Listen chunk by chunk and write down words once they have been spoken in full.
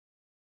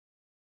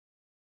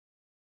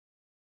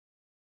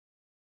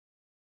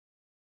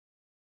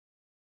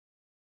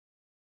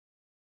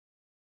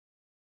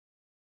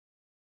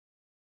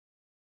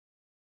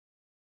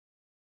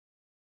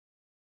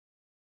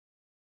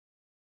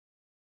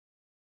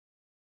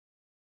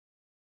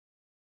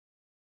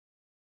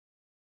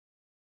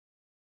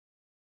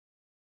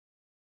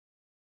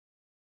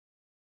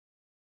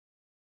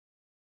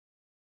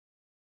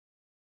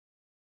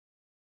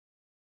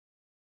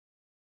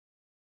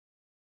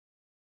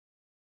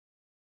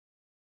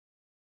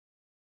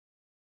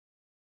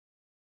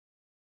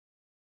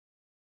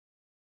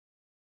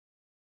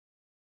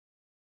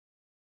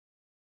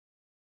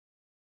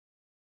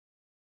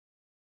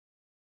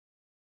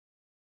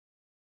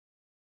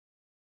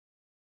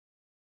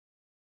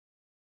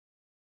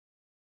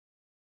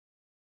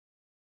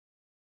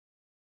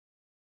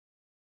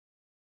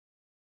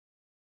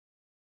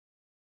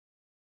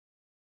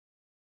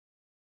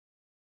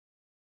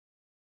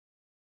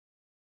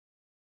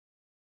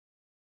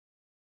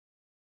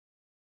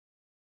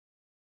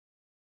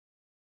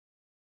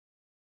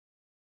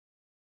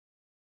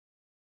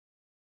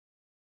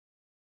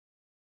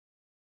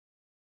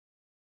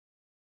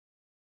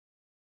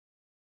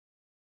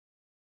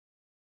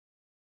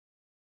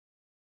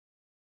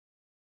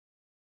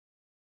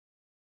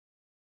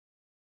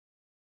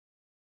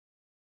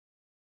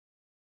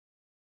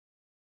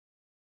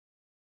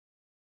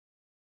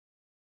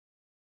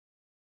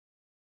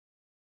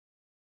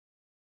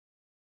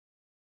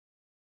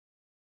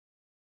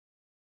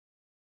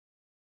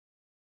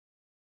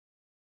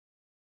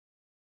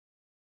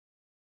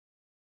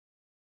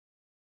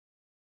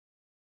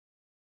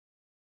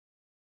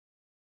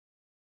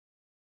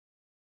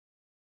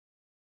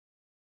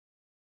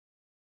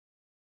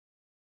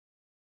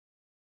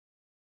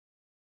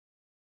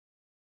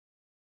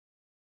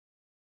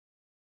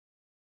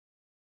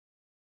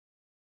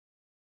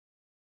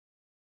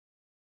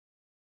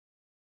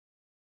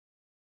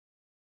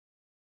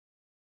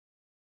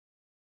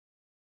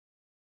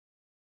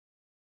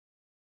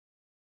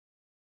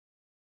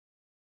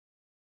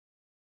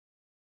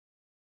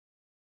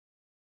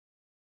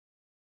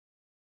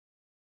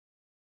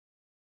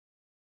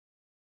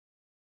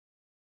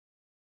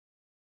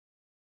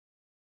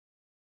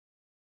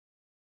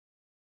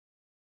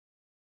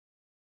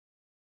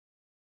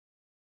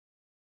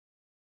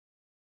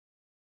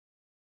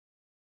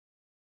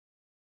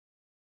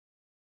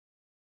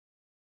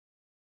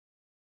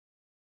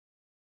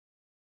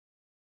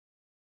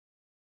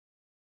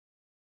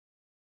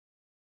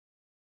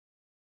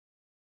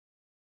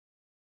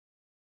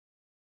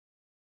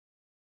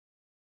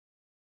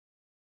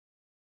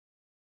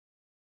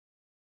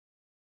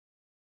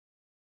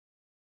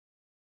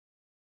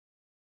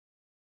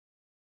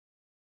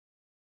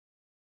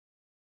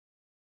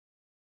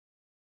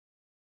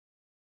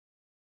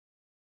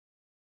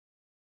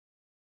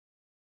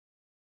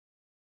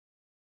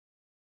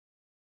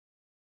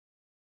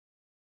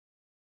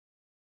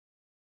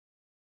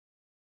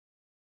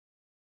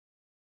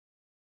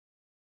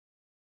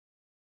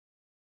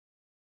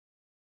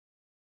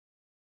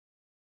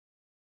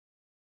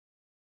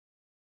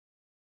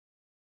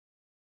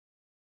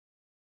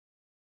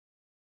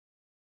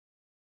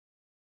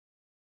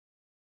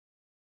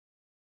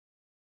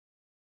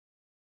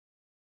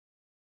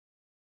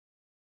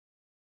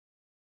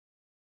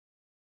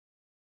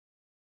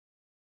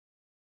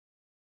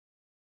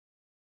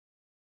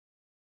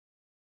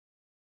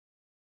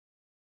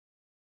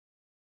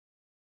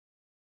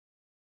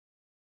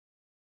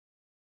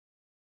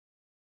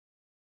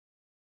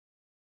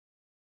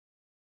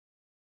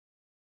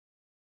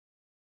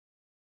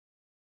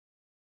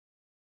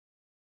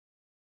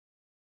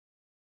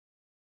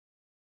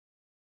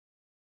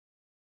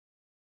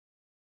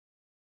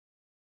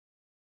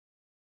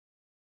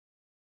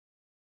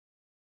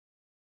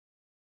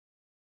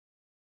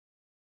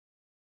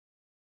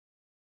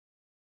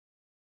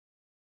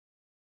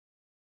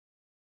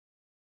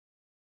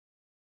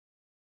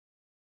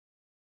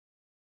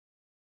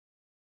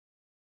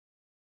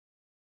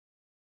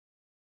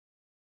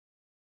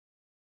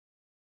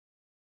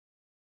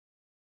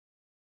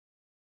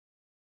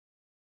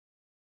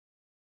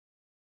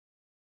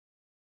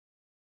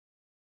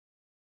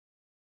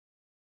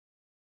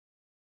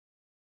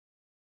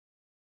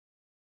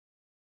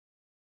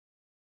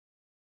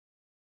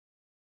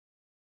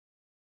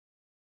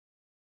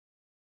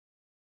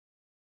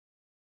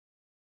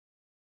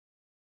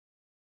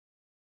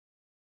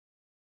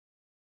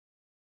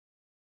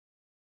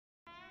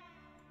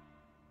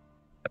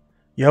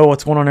Yo,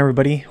 what's going on,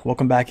 everybody?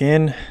 Welcome back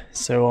in.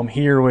 So I'm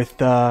here with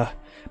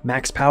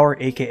Max Power,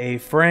 aka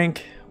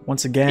Frank,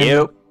 once again.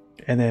 Yep.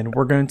 And then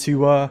we're going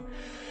to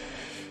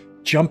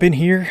jump in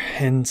here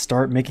and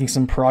start making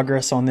some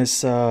progress on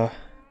this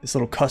this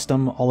little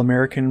custom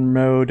All-American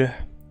mode.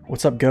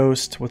 What's up,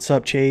 Ghost? What's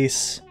up,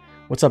 Chase?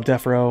 What's up,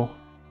 Defro?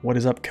 What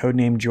is up,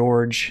 Codename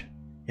George?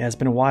 Yeah, it's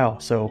been a while.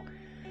 So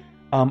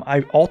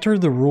I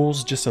altered the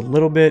rules just a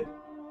little bit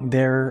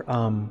there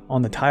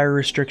on the tire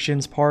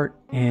restrictions part,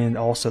 and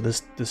also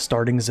the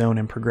starting zone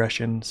and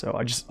progression. So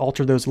I just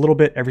altered those a little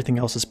bit. Everything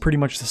else is pretty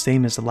much the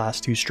same as the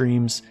last two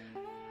streams.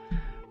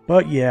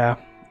 But yeah,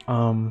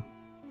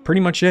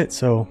 pretty much it.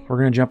 So we're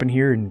gonna jump in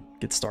here and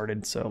get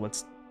started. So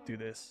let's do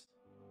this.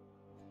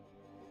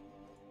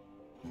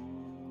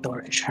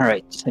 Storage. All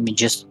right. Let me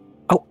just.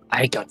 Oh,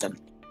 I got them.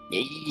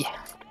 Yay!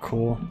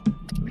 Cool.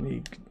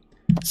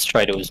 Let's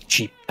try those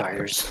Jeep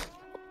tires.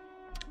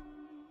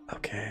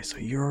 Okay, so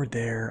you're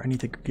there. I need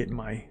to get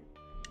my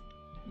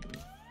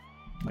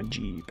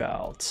Jeep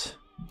out.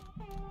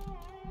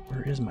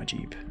 Where is my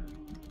Jeep?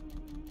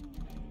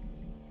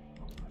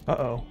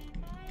 Uh-oh.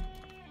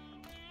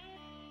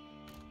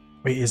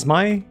 Wait, is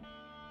my...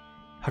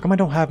 How come I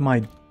don't have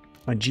my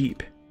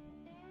Jeep?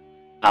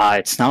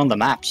 It's not on the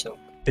map, so.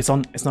 It's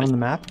not on the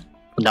map?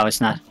 No,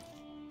 it's not.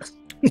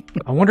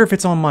 I wonder if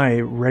it's on my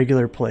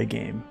regular play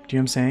game. Do you know what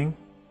I'm saying?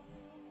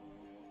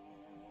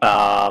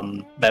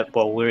 But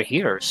well, we're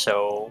here,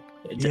 so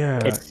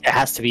it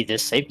has to be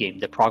this save game.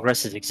 The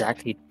progress is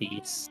exactly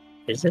these.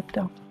 Is it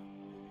though?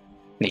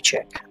 Let me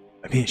check.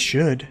 I mean, it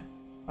should.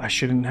 I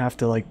shouldn't have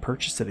to like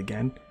purchase it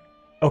again.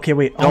 Okay,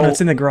 wait. Oh, no,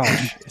 it's in the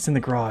garage. It's in the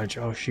garage.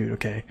 Oh shoot.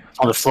 Okay.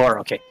 On the floor.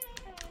 Okay.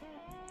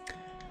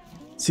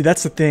 See,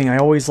 that's the thing. I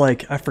always I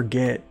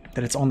forget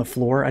that it's on the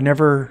floor.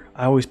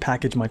 I always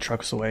package my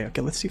trucks away.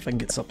 Okay, let's see if I can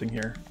get something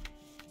here.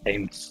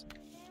 Thanks.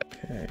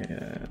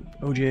 Okay,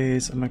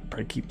 OJs. I'm gonna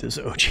probably keep those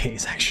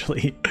OJs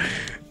actually.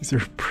 These are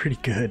pretty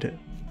good.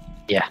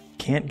 Yeah.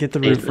 Can't get the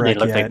roof rack yet. They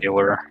look yet. like they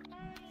were.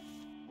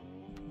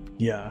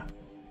 Yeah.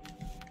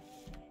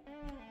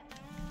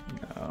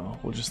 No,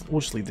 we'll just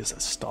leave this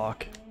as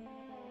stock.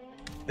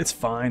 It's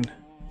fine.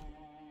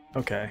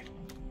 Okay.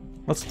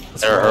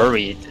 Let's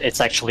hurry. It's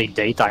actually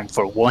daytime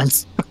for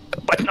once,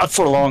 but not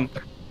for long.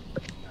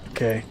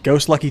 Okay,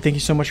 Ghost Lucky, thank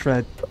you so much for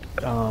that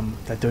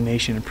that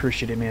donation.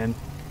 Appreciate it, man.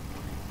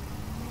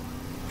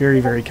 Very,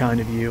 very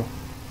kind of you.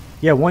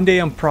 Yeah, one day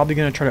I'm probably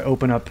gonna try to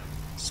open up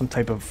some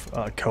type of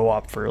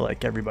co-op for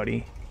like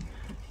everybody.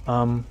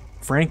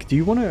 Frank, do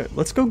you want to?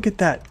 Let's go get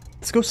that.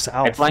 Let's go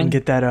south and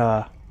get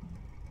that.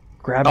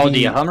 Grab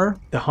the Hummer.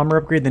 The Hummer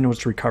upgrade, then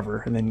let's recover,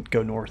 and then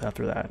go north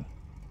after that.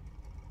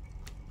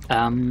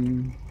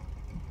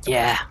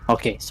 Yeah.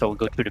 Okay, so we'll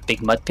go to the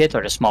big mud pit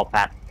or the small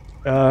path.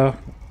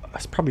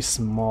 It's probably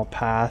small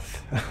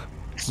path.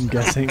 I'm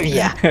guessing.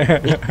 Yeah.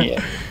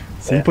 Yeah.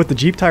 So you put the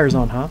Jeep tires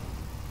on, huh?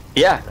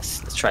 Yeah,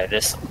 let's try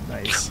this.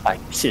 Nice. I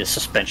see the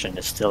suspension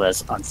is still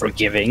as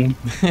unforgiving.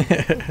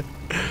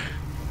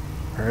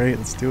 Alright,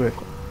 let's do it.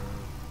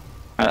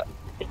 Oh.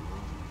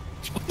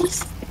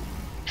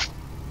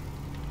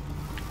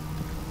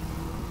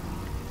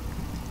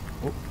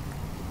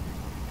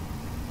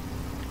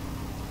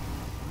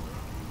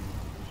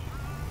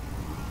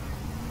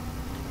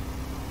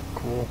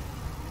 Cool.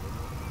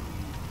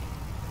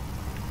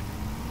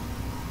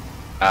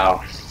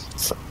 Wow.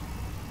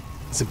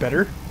 Is it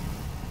better?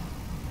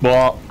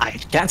 Well, I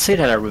can't say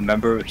that I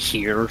remember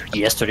here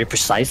yesterday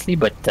precisely,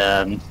 but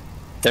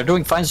they're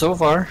doing fine so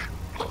far.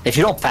 If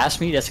you don't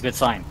pass me, that's a good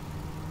sign.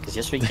 Because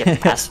yesterday you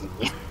kept passing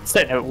me.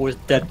 So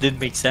that did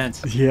make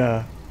sense.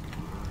 Yeah.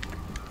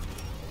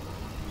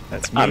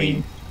 That's me. I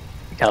mean,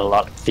 we got a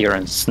lot of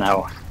clearance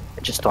now.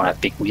 I just don't have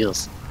big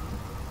wheels.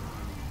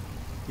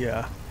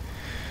 Yeah.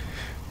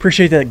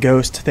 Appreciate that,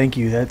 Ghost. Thank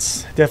you.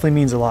 That's definitely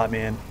means a lot,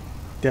 man.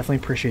 Definitely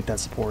appreciate that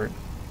support.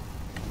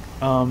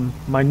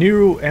 My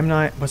new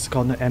M9, what's it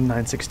called?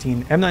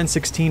 M916.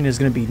 M916 is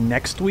going to be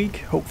next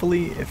week,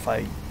 hopefully, if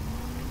I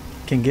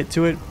can get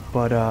to it.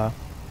 But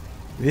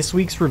this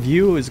week's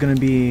review is going to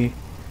be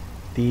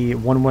the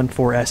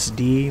 114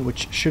 SD,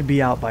 which should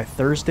be out by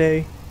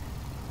Thursday.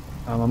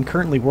 I'm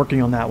currently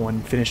working on that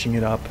one, finishing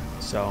it up.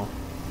 So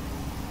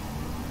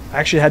I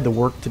actually had to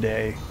work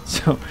today,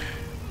 so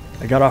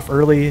I got off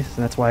early, and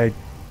that's why I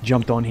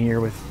jumped on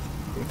here with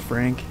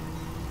Frank.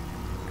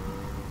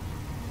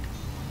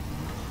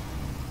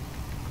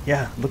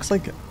 Yeah, looks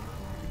like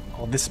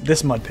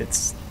this mud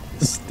pit's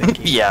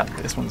stinky. Yeah,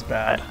 this one's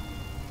bad.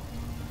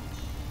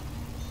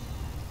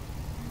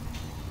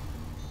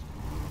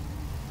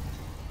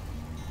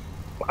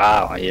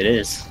 Wow, it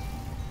is.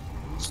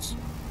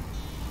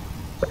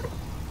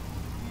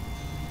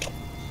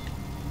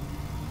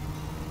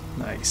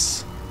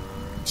 Nice.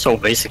 So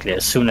basically,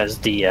 as soon as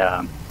the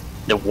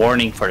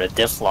warning for the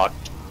diff lock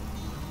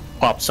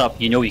pops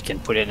up, you know you can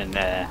put it in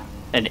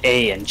an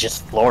A and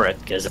just floor it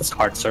because it's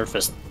hard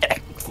surface.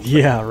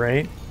 Yeah,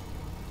 right.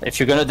 If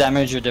you're gonna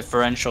damage your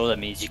differential, that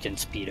means you can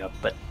speed up.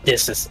 But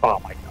this is, oh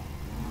my god.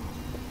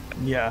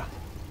 Yeah.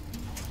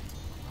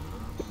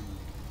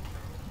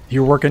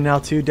 You're working now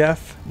too,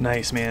 Def?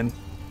 Nice, man.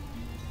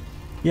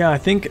 Yeah, I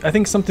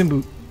think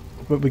something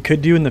what we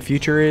could do in the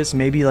future is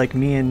maybe like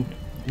me and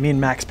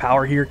Max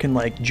Power here can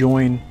like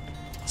join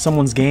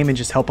someone's game and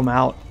just help them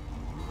out.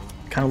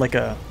 Kind of like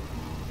a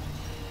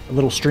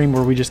little stream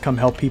where we just come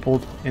help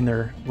people in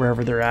their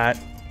wherever they're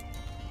at.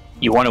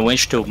 You want to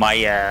winch to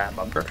my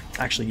bumper?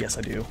 Actually, yes,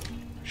 I do.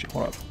 Shit,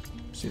 hold up.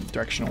 See the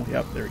directional.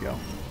 Yep, there we go.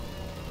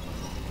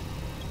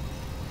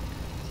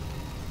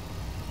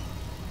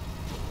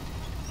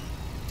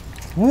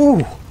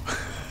 Woo!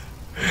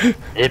 Did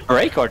it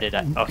break or did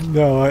I? Oh.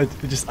 No,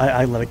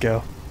 I let it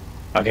go.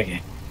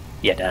 Okay.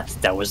 Yeah,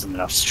 that wasn't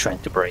enough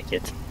strength to break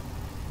it.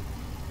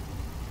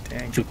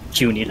 Dang. Two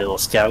puny little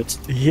scouts.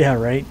 Yeah,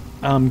 right.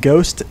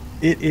 Ghost,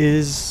 it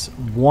is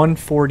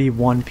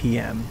 1:41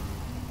 p.m.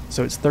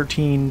 So it's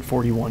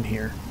 13:41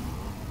 here.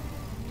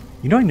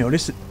 You know, I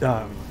noticed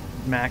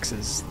Max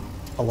is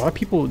a lot of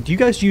people. Do you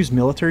guys use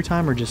military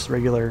time or just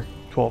regular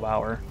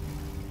 12-hour?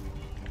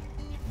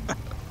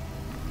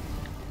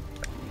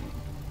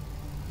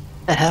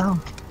 The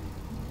hell?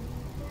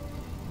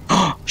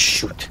 Oh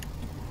shoot!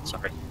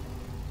 Sorry.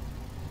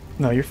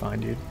 No, you're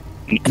fine, dude.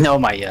 No,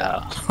 my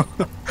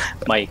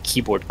my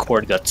keyboard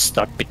cord got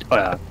stuck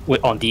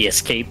on the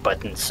escape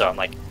button, so I'm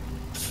like,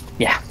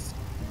 yeah.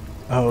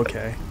 Oh,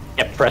 okay.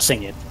 Kept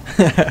pressing it.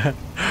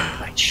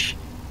 Right.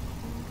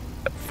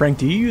 Frank,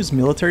 do you use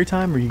military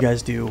time or you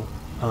guys do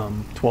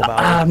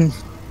 12-hour?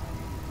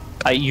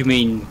 You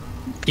mean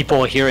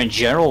people here in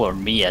general or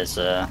me as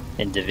a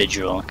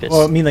individual?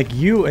 Well, I mean like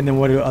you, and then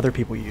what do other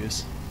people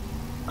use?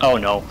 Oh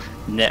no,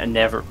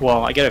 never.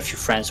 Well, I got a few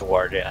friends who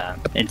are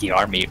in the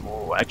army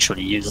who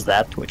actually use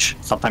that, which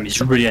sometimes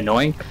is really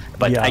annoying,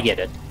 but Yeah. I get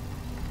it.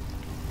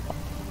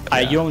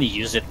 I only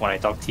use it when I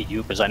talk to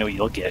you because I know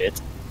you'll get it.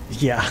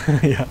 Yeah,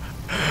 yeah.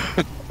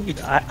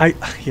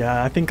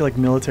 I think like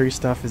military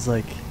stuff is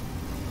like,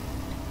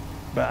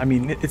 but I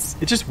mean it's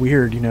just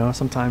weird, you know.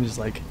 Sometimes it's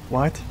like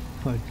what,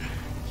 like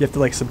you have to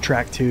like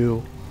subtract 2,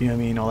 you know what I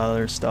mean, all that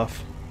other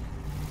stuff.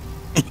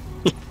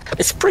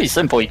 It's pretty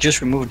simple. You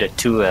just remove the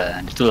two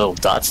little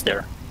dots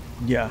there.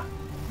 Yeah.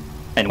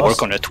 And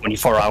work on a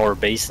 24-hour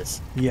basis.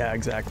 Yeah,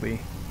 exactly.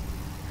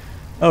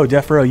 Oh,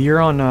 Defro,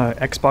 you're on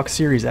Xbox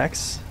Series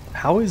X.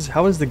 How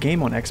is the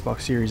game on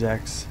Xbox Series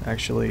X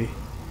actually?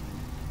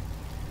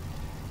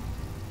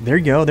 There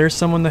you go. There's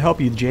someone to help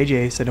you.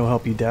 JJ said he'll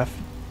help you, Def.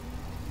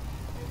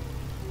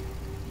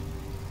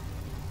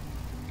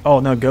 Oh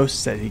no, Ghost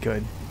said he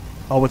could.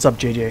 Oh, what's up,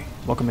 JJ?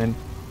 Welcome in.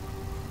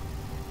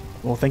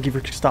 Well, thank you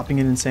for stopping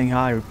in and saying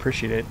hi. We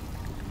appreciate it.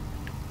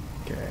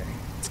 Okay,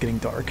 it's getting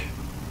dark.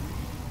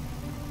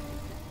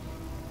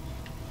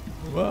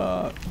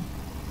 What?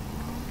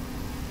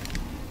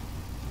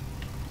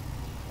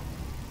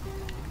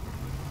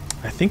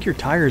 I think your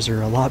tires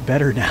are a lot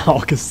better now,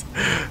 because...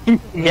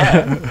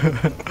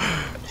 Yeah.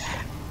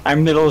 I'm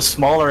a little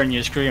smaller in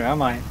your screen,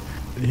 am I?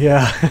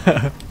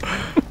 Yeah.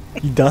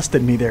 You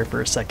dusted me there for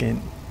a second.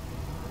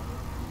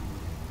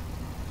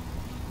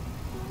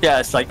 Yeah,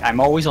 it's like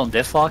I'm always on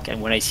diff lock,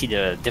 and when I see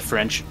the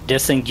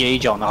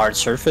disengage on the hard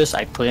surface,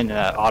 I put in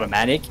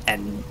automatic,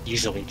 and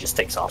usually it just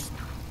takes off.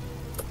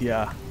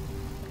 Yeah.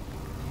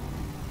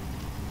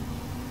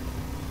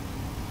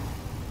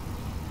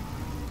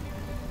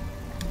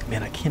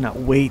 Man, I cannot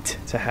wait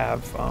to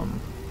have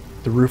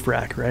the roof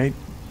rack, right?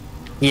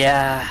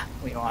 Yeah,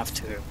 we don't have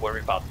to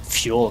worry about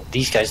fuel.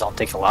 These guys don't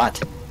take a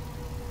lot.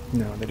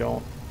 No, they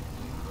don't.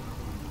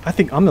 I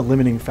think I'm the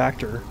limiting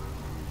factor.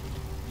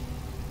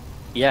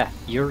 Yeah,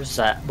 yours.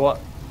 Well,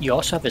 you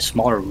also have a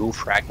smaller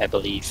roof rack, I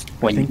believe.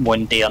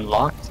 When they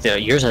unlock,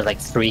 yours are like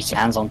 3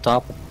 cans on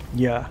top.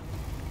 Yeah.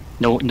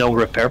 No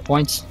repair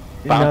points.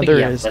 No, there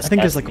is. I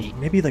think there's like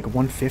maybe like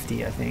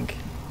 150. I think.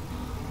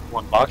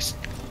 1 box.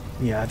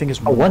 Yeah, I think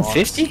it's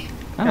 150. Yeah,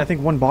 I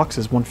think 1 box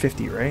is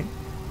 150, right?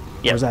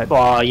 Yeah. Or is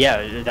that...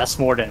 yeah, that's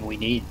more than we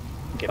need.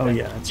 Oh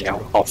yeah, that's true.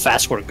 How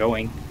fast we're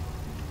going.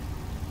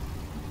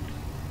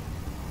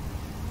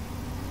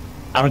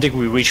 I don't think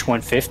we reached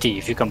 150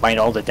 if you combine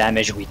all the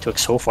damage we took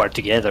so far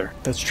together.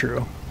 That's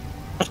true.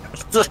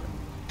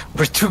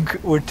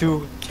 We're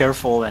too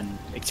careful and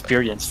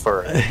experienced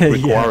for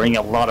requiring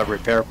a lot of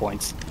repair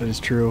points. That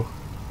is true.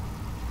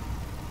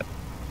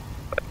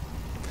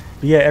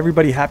 But yeah,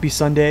 everybody, happy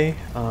Sunday.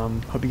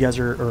 Hope you guys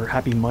or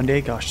happy Monday.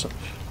 Gosh,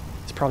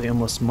 it's probably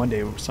almost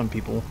Monday with some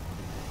people.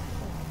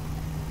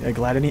 Yeah,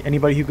 glad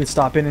anybody who could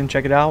stop in and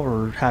check it out.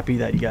 We're happy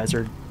that you guys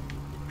are,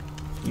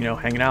 you know,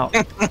 hanging out.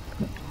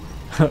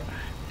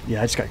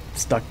 Yeah, I just got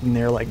stuck in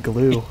there like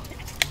glue.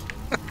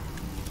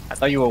 I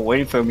thought you were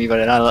waiting for me, but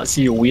then I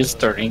see your wheels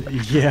turning.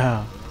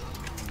 Yeah.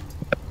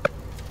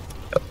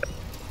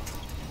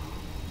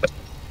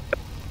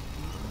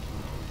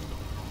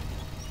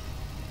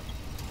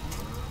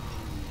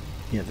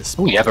 Yeah, this.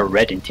 Oh, you have a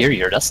red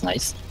interior. That's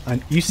nice.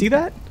 You see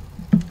that?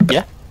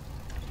 Yeah.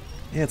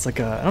 Yeah, it's like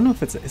a. I don't know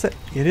if it's. Is it?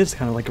 It is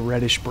kind of like a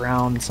reddish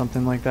brown,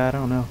 something like that. I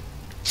don't know.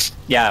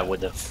 Yeah,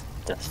 with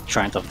the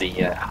strength of the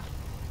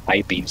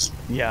high beams.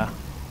 Yeah.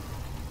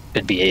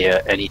 Could be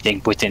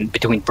anything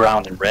between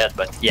brown and red,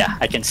 but yeah,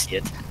 I can see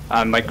it.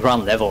 my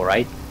ground level,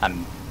 right?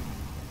 I'm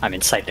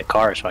inside the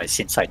car, so I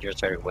see inside yours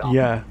very well.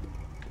 Yeah.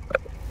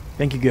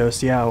 Thank you,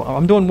 Ghost. Yeah,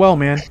 I'm doing well,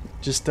 man.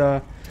 Just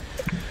had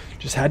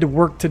to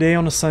work today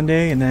on a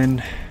Sunday, and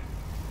then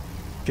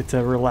get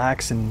to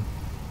relax and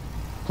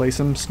play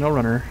some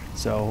SnowRunner.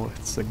 So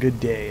it's a good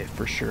day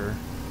for sure.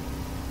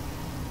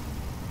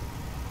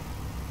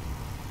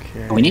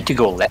 Okay. We need to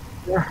go left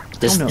there.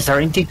 Is there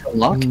anything to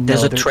unlock? No,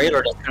 There's a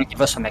trailer that's gonna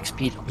give us some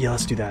XP. Yeah,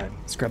 let's do that.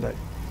 Let's grab that.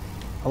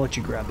 I'll let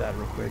you grab that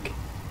real quick.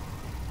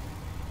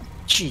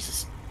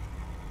 Jesus.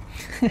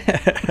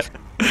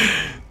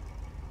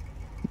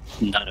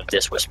 None of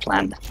this was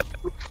planned.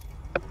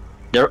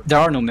 There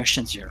are no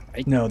missions here,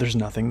 right? No, there's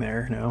nothing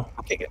there. No.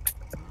 Okay, good.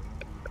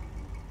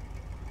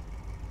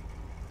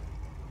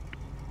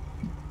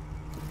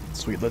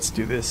 Sweet, let's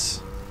do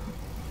this.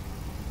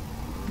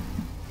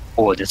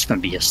 Oh, this is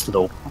gonna be a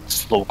slow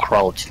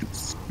crawl too.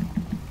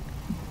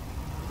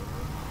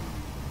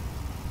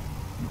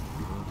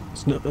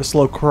 A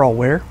slow crawl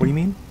where? What do you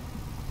mean?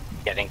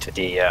 Getting to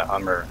the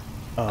Amur.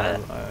 I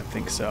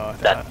think so.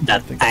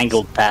 That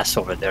angled pass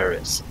over there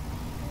is.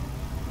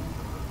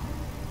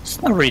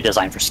 It's not really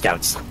designed for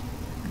scouts.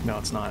 No,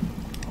 it's not.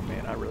 Oh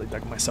man, I really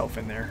dug myself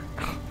in there.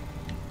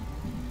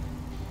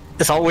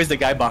 There's always the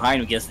guy behind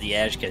who gets the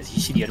edge because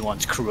you see the other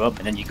ones screw up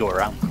and then you go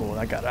around. Cool,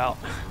 I got out.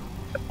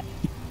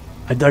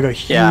 I dug a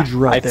huge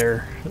rut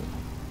there.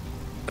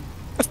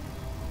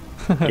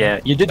 Yeah,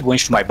 you did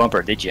winch to my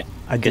bumper, did you?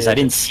 Because I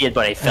didn't see it,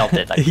 but I felt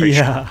it. I'm pretty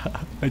yeah, sure.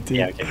 I did.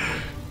 Yeah, okay.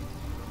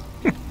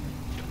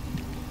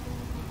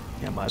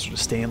 Yeah, might as well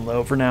just stay in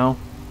low for now.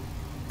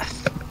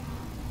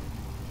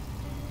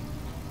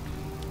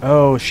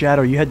 Oh,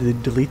 Shadow, you had to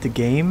delete the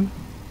game?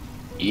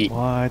 Yeah.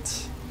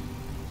 What?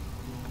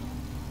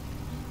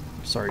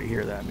 Sorry to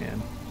hear that,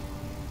 man.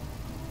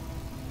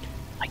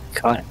 My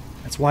God.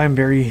 That's why I'm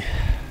very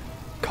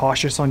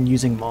cautious on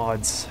using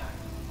mods.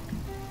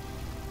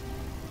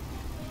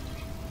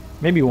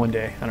 Maybe one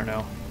day, I don't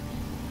know.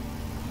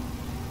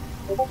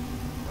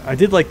 I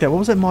did like that. What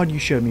was that mod you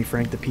showed me,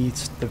 Frank? The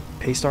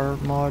Paystar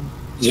mod?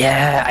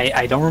 Yeah,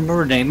 I don't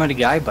remember the name of the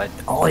guy, but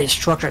all his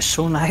trucks are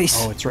so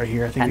nice. Oh, it's right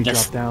here. I think we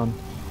dropped down.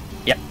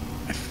 Yep.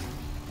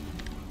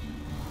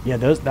 Yeah,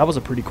 that was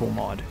a pretty cool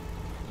mod.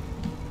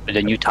 With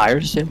the new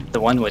tires, yeah?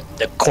 The one with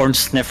the corn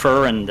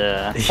sniffer and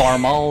the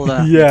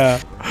Farmall.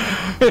 Yeah.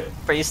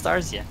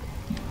 Paystars, yeah.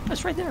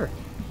 That's right there.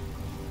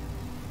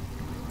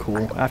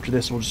 Cool. After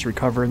this, we'll just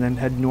recover and then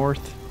head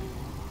north.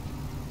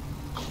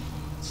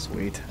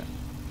 Sweet.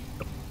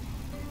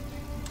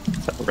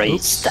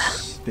 Raised.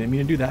 Oops. Didn't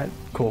mean to do that.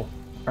 Cool.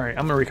 Alright,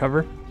 I'm gonna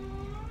recover.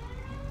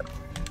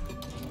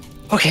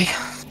 Okay.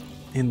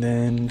 And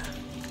then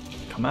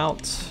come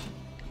out.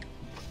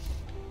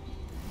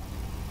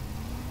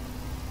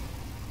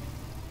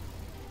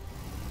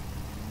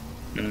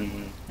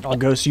 Oh,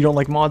 Ghost, you don't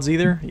like mods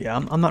either? Yeah,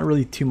 I'm not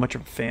really too much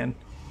of a fan.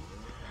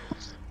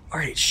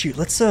 Alright, shoot,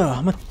 let's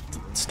I'm gonna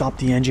stop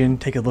the engine,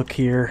 take a look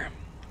here.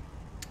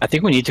 I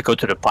think we need to go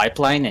to the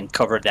pipeline and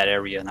cover that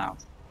area now.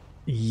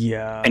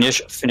 Yeah.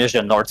 Finish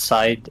the north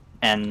side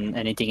and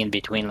anything in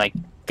between, like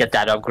get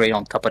that upgrade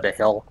on top of the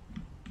hill.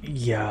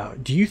 Yeah.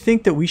 Do you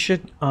think that we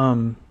should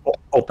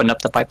open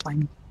up the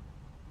pipeline?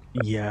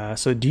 Yeah.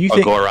 So do you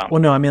think go around?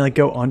 Well, no, I mean like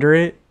go under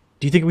it.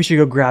 Do you think we should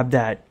go grab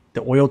the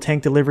oil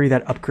tank delivery,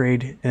 that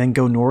upgrade, and then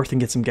go north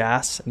and get some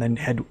gas and then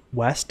head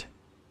west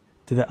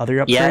to the other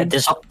upgrade?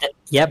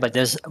 Yeah, but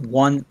there's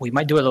one. We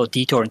might do a little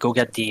detour and go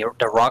get the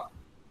rock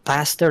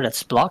pass there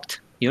that's blocked.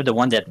 You're the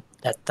one that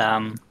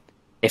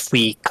if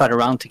we cut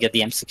around to get the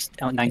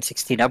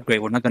 916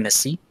 upgrade, we're not going to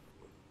see.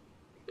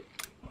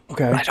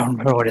 Okay. I don't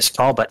remember what it's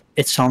called, but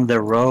it's on the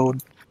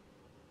road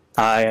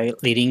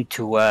leading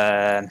to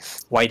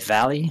White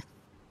Valley.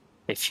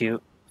 If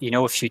you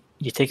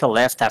take a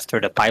left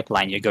after the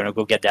pipeline, you're going to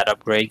go get that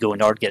upgrade, go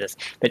north, get it.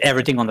 But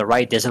everything on the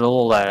right, there's a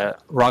little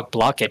rock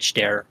blockage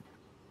there.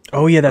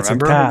 Oh, yeah, that's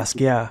Remember? a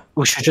task, yeah.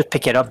 We should just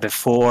pick it up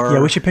before...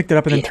 Yeah, we should pick that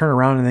up and then turn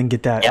around and then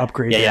get that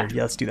upgrade there. Yeah,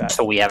 Yeah, let's do that.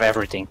 So we have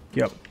everything.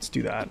 Yep, let's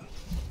do that.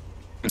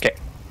 Okay.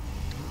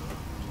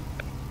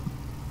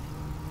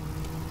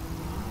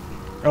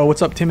 Oh,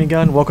 what's up, Timmy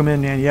Gunn? Welcome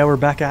in, man. Yeah, we're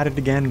back at it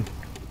again.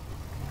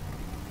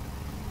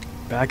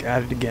 Back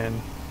at it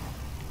again.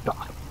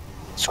 God.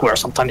 I swear,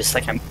 sometimes it's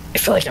like I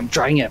feel like I'm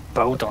driving a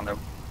boat on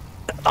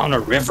a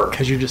river.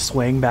 Because you're just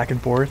swaying back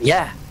and forth?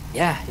 Yeah,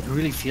 it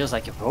really feels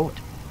like a boat.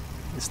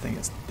 This thing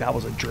that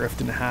was a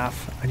drift and a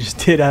half. I just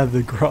did out of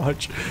the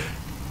garage.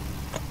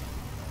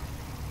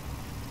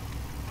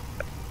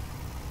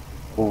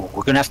 Oh,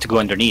 we're gonna have to go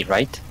underneath,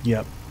 right?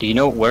 Yep. Do you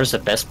know where's the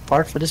best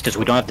part for this? Because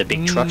we don't have the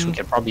big trucks. We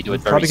can probably do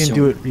it very soon. Probably can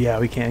do it. Yeah,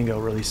 we can go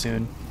really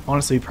soon.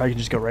 Honestly, we probably can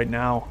just go right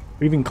now,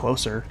 or even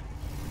closer.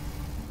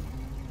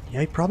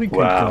 Yeah, you probably could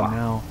go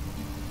now.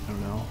 I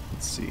don't know.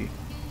 Let's see.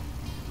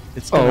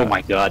 Oh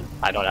my God!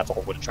 I don't have a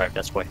whole drive.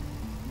 That's why.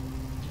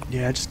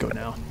 Yeah, just go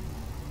now.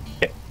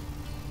 Okay.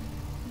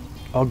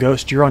 Oh,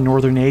 Ghost, you're on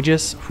Northern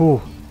Aegis.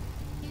 Whew.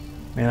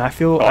 Man, I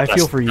feel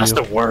for you. That's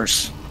the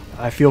worst.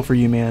 I feel for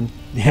you, man.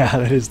 Yeah,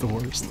 that is the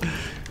worst.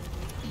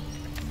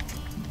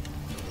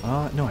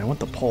 No, I want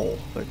the pole,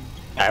 but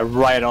I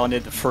ride on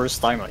it the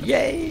first time, like,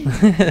 yay!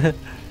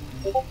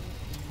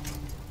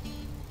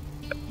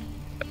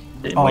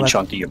 Then Oh, winch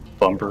onto your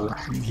bumper.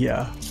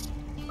 Yeah.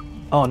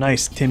 Oh,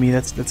 nice, Timmy.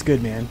 That's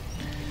good, man.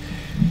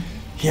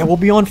 Yeah, we'll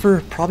be on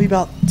for probably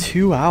about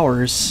 2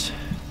 hours.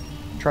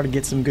 Try to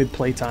get some good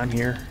playtime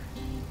here.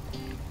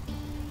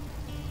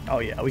 Oh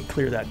yeah, we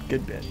clear that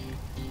good bit.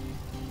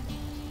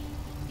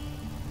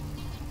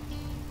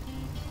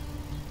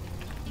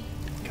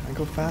 Can I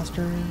go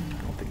faster?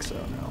 I don't think so,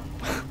 no.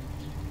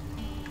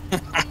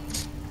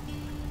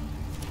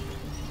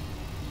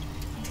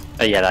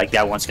 Yeah, like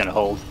that one's gonna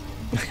hold.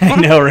 I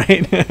know,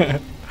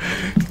 right?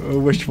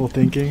 Wishful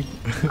thinking.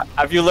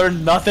 Have you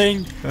learned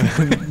nothing?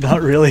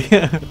 Not really.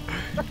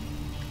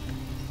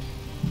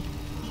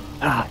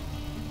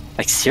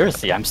 Like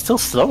seriously, I'm still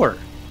slower.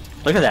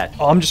 Look at that.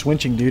 Oh, I'm just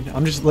winching, dude.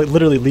 I'm just like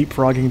literally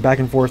leapfrogging back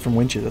and forth from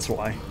winches. That's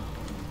why.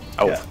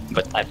 Oh, Yeah.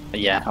 but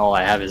yeah, all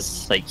I have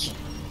is like,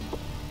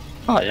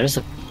 oh, there's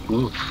a,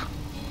 oof.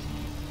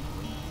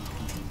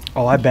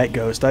 Oh, I bet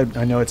Ghost. I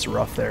know it's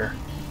rough there.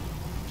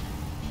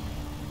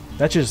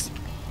 That just,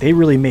 they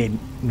really made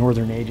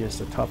Northern Aegis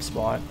a tough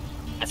spot.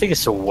 I think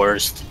it's the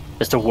worst.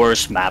 It's the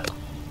worst map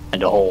in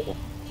the whole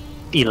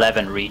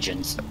 11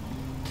 regions.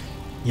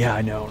 Yeah,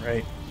 I know,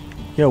 right?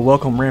 Yo,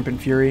 welcome,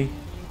 Rampant Fury.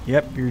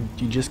 Yep, you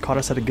just caught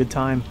us at a good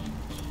time.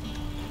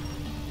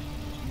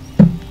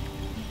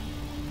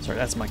 Sorry,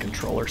 that's my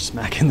controller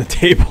smacking the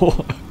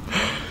table.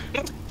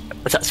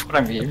 That's what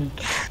I'm hearing.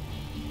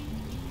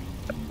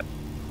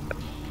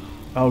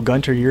 Oh,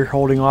 Gunter, you're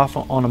holding off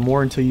on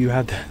Amur until you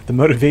have the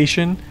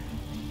motivation.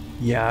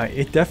 Yeah,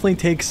 it definitely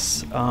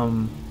takes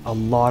a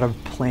lot of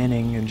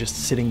planning and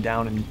just sitting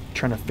down and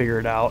trying to figure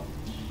it out.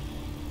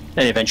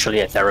 And eventually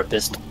a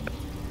therapist.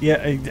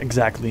 Yeah,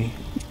 exactly.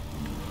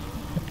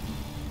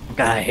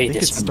 God, I hate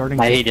this.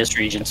 I hate this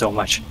region so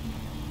much.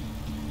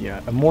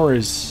 Yeah, Amur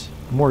is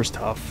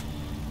tough.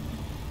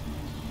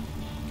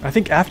 I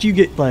think after you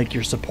get like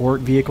your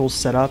support vehicles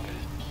set up,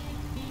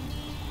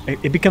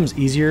 it becomes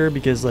easier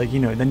because like, you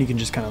know, then you can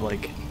just kind of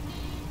like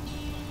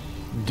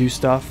do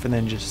stuff and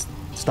then just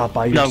stop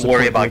by your Don't support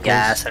worry about vehicles.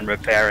 gas and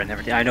repair and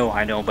everything. I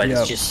know, but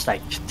it's just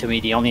like, to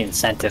me, the only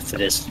incentive for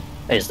this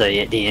is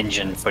the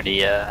engine for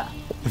the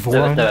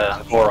Voron?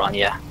 the Voron,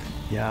 yeah.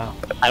 Yeah.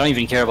 I don't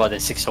even care about the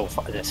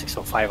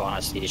 605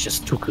 honestly. It's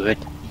just too good.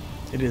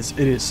 It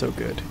is so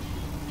good.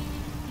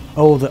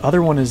 Oh, the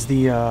other one is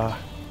the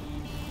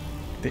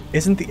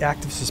isn't the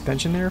active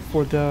suspension there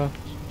for the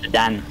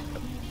Dan.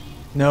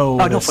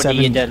 No, Oh the no, for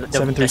the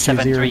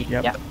 7330. 7.3.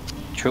 Yep. Yeah,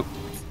 true.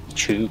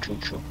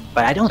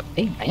 But I don't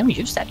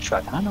use that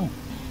truck. I don't know.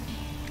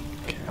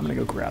 Okay, I'm gonna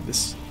go grab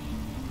this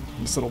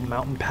little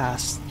mountain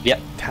pass. Yep.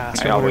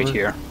 Task. I'll wait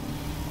here.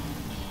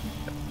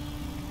 I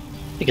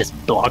think it's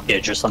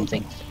blockage or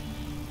something.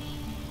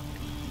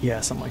 Yeah,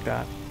 something like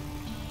that.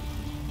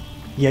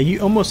 Yeah,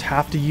 you almost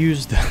have to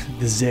use the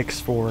Zix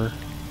for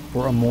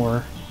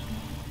Amur.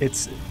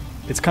 It's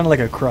kind of like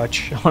a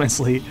crutch,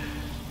 honestly.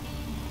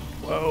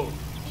 Whoa,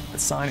 the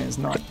sign is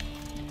not.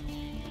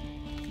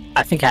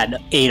 I think I had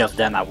 8 of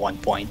them at one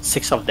point.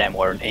 6 of them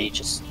were in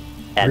Aegis.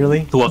 And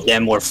Really? 2 of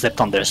them were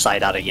flipped on their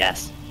side out of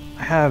gas.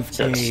 I have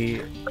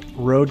a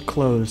road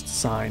closed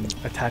sign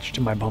attached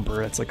to my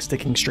bumper. It's like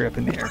sticking straight up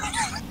in the air.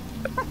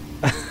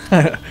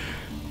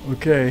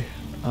 Okay.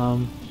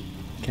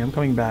 Okay, I'm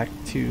coming back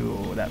to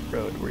that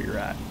road where you're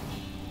at.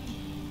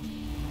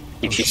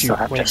 If you still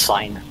have the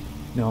sign.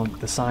 No,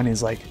 the sign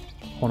is like,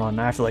 hold on,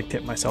 I have to like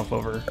tip myself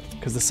over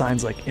because the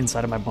sign's like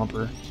inside of my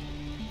bumper.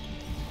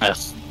 Ugh.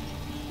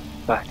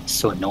 God, it's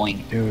so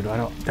annoying. Dude,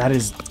 that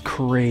is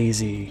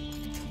crazy.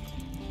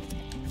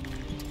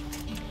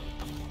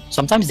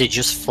 Sometimes they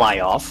just fly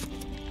off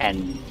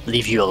and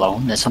leave you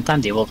alone, and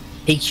sometimes they will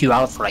take you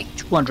out for like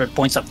 200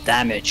 points of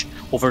damage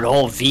over the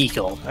whole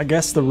vehicle. I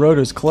guess the road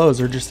is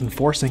closed, they're just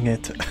enforcing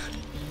it.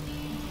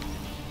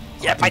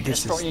 Yeah, by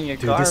destroying your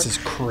car. Dude, this is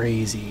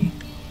crazy.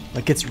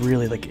 Like, it's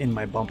really like in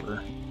my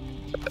bumper.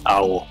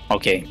 Oh,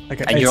 okay.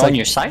 Like, and you're on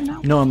your side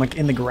now? No, I'm like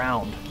in the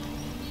ground.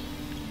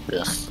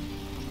 Ugh.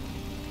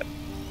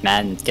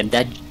 Man, can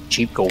that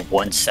Jeep go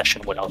one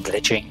session without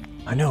glitching?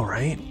 I know,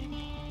 right?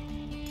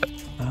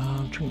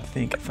 I'm trying to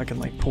think if I can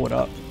like pull it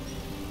up.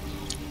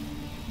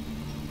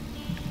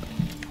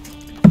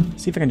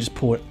 See if I can just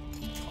pull it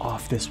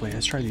off this way.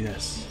 Let's try to do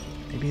this.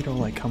 Maybe it'll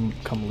like come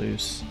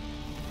loose.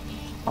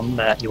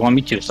 You want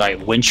me to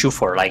like winch you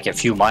for like a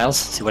few miles?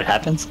 See what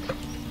happens?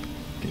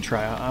 You can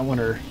try. I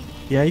wonder.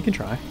 Yeah, you can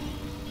try.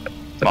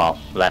 Well,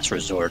 last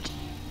resort.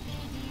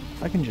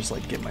 If I can just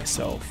like get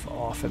myself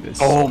off of this.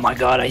 Oh my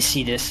god, I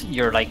see this.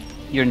 You're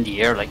in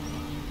the air, like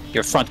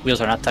your front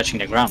wheels are not touching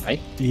the ground, right?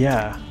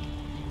 Yeah.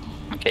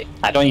 Okay.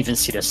 I don't even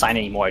see the sign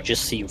anymore. I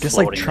just see you Just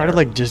floating like try there. to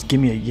like just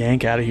give me a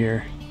yank out of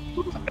here.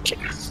 Okay.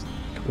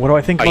 What do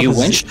I think? Are about you the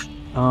winched?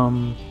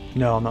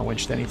 No, I'm not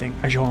winched to anything.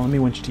 Actually, hold on, let me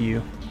winch to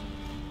you.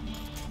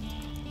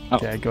 Oh,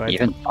 Okay, go ahead.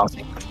 Even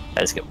okay.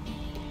 Let's go.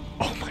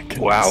 Oh my goodness.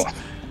 Wow.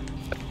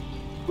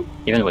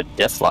 Even with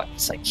diff lock,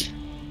 it's like.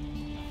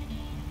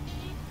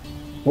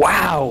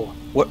 Wow.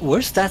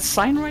 Where's that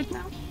sign right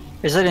now?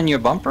 Is it in your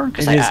bumper? It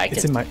is.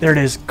 It's in my. There it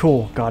is.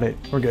 Cool. Got it.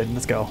 We're good.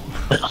 Let's go.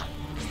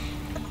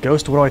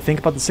 Ghost. What do I think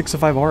about the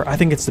 605R? I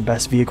think it's the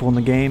best vehicle in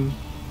the game.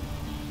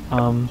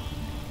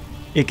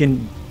 It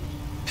can.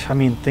 I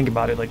mean, think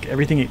about it. Like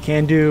everything it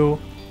can do,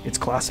 its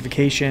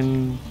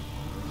classification,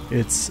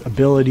 its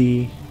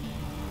ability.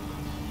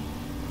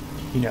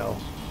 You know,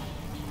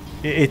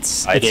 it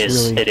is.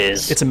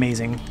 It's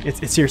amazing.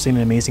 It's seriously an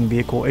amazing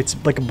vehicle. It's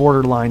like a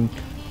borderline.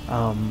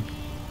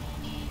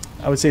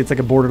 I would say it's like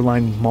a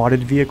borderline modded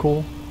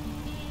vehicle.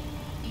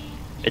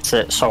 It's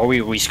a sorry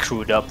we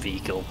screwed up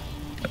vehicle.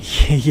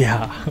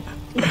 Yeah.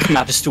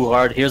 Map is too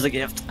hard. Here's a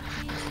gift.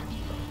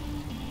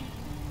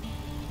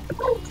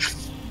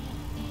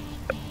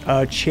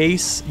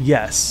 Chase,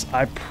 yes.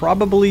 I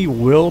probably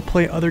will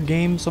play other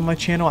games on my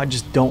channel. I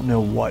just don't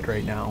know what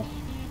right now.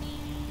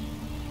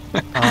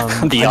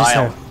 The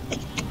Isle.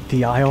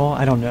 The Isle?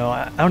 I don't know.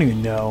 I don't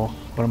even know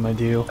what I'm gonna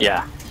do.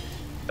 Yeah.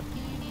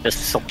 There's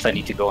still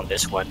plenty to go on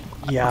this one.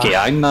 Yeah. Okay,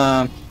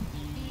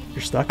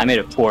 You're stuck? I made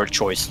a poor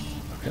choice.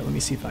 Okay, let me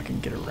see if I can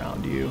get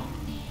around you.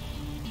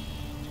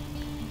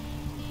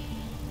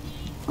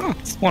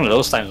 It's one of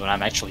those times when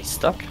I'm actually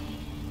stuck.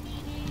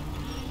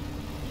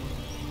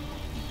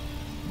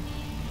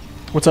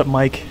 What's up,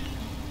 Mike?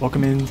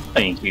 Welcome in.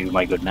 Thank you,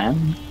 my good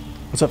man.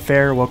 What's up,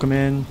 Fair? Welcome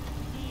in.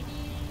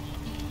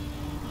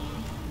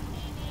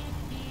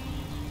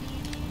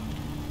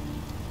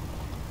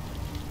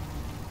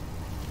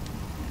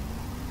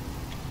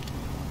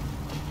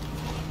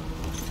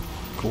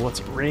 Cool,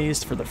 it's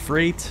raised for the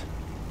freight.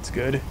 It's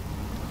good.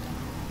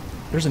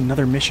 There's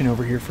another mission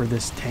over here for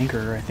this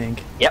tanker, I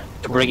think. Yep,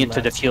 to bring it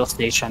to the fuel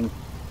station.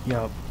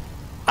 Yep.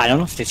 I don't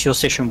know if the fuel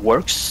station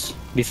works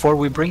before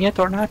we bring it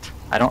or not.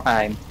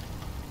 I'm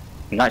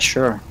not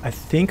sure. I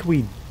think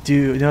we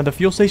do. No, the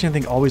fuel station I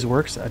think always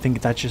works. I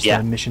think that's just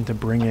a mission to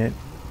bring it.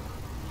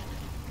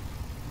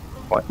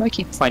 Why do I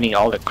keep finding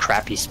all the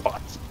crappy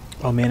spots?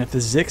 Oh man, if the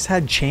Zix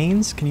had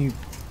chains, can you...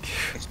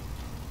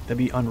 That'd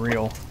be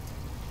unreal.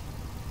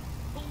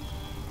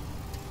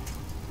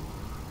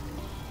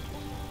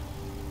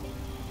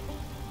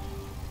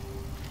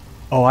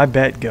 Oh, I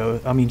bet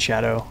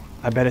Shadow.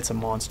 I bet it's a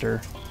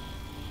monster.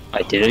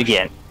 I did it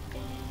again.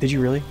 Did you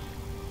really?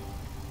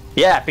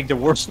 Yeah, I picked the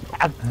worst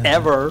map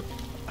ever.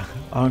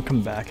 I'll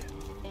come back.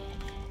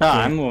 No, yeah.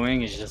 I'm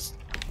moving. It's just,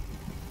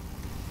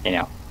 you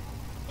know,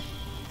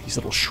 these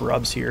little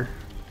shrubs here.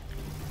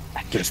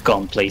 I could have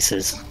gone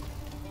places.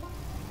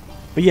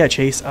 But yeah,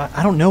 Chase,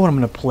 I don't know what I'm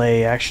gonna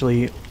play.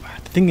 Actually,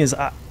 the thing is,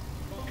 I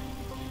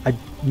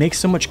make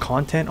so much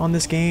content on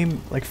this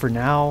game. Like for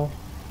now,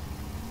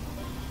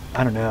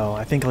 I don't know.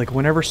 I think like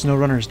whenever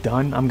SnowRunner's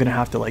done, I'm gonna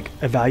have to like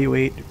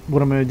evaluate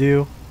what I'm gonna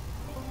do.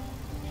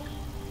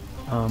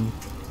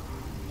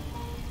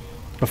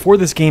 Before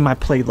this game, I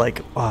played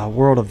like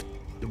World of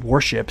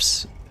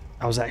Warships.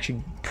 I was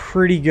actually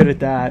pretty good at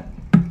that.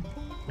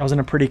 I was in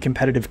a pretty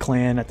competitive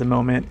clan at the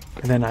moment,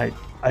 and then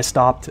I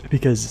stopped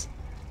because,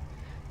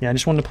 yeah, I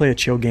just wanted to play a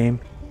chill game.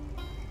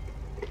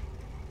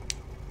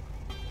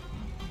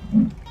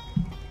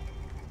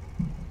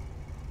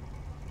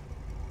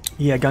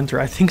 Yeah,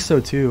 Gunter, I think so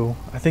too.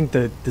 I think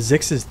the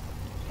Zix is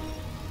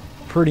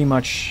pretty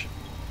much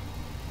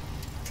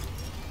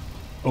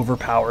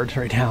overpowered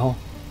right now.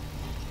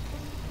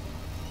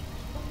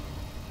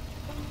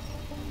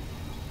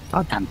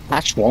 God damn,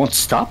 patch won't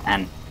stop,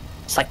 and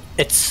it's like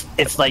it's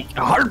like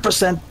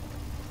 100%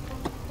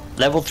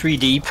 level 3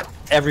 deep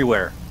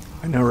everywhere.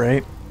 I know,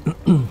 right?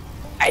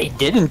 I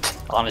didn't,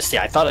 honestly.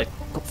 I thought I'd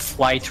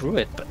fly through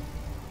it, but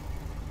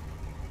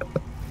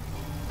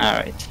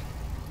alright.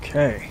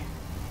 Okay.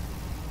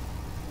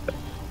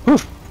 Whew.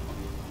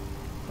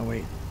 Oh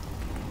wait.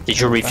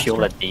 Did you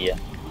refuel at the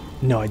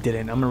No, I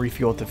didn't. I'm gonna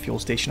refuel at the fuel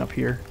station up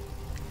here.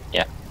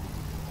 Yeah.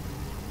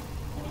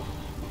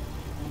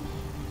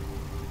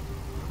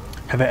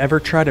 Have I ever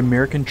tried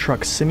American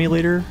Truck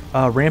Simulator?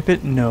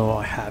 Rampant? No,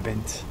 I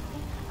haven't.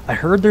 I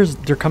heard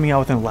they're coming out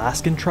with an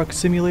Alaskan Truck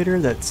Simulator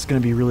that's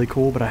gonna be really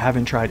cool, but I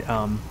haven't tried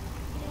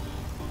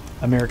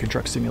American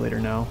Truck Simulator.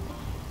 No.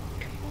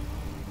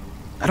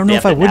 I don't know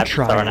if I would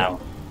try it.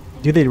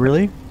 Do they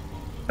really?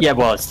 Yeah,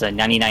 well, it's the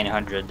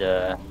 9900,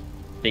 the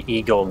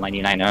Eagle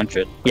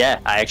 9900. Yeah,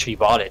 I actually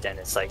bought it, and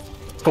it's like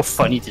so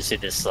funny to see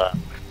this,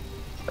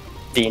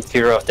 the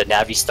interior of the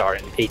Navistar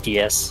in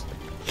ATS.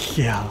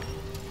 Yeah,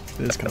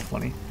 it is kind of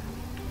funny.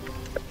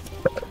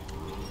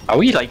 Are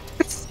we like?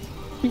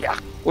 Yeah,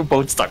 we're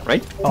both stuck,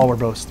 right? Oh, we're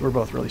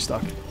both really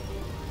stuck.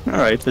 All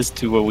right, let's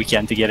do what we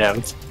can to get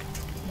out.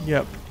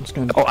 Yep, I'm just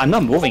gonna. Oh, I'm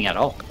not moving at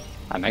all.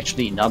 I'm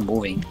actually not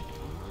moving.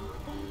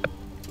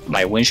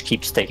 My winch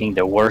keeps taking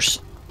the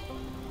worst.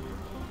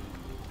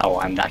 Oh,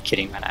 I'm not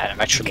kidding, man.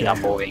 I'm actually not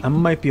moving. I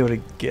might be able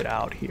to get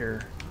out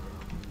here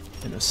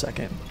in a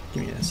second.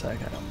 Give me a sec.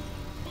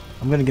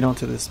 I'm gonna get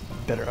onto this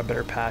a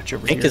better patch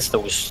over here. I think it's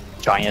those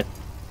giant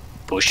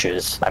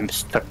bushes. I'm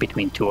stuck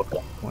between two of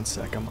them. One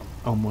sec. I'm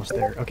almost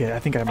there. Okay, I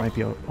think I might be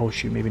able. Oh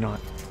shoot, maybe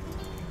not.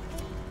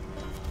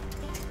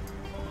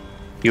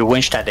 You're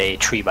winched at a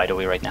tree, by the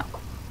way, right now.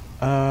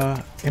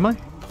 Am I?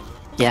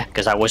 Yeah,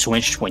 because I was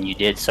winched when you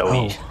did, so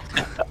Oh.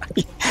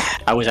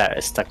 I was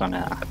stuck on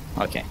a...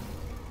 Okay.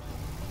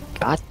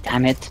 God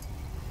damn it.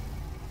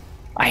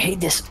 I hate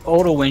this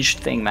auto winch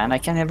thing, man. I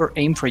can never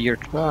aim for your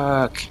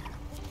truck.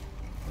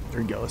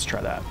 There you go. Let's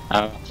try that.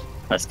 Oh,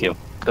 let's go.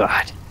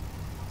 God.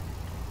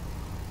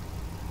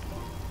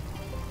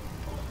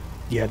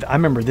 Yeah, I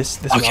remember this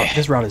Okay.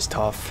 this route is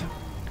tough.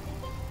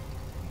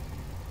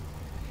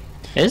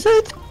 Is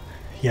it?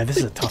 Yeah, this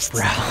is a tough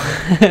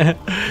route.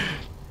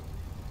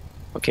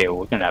 Okay,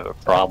 we're gonna have a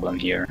problem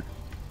here.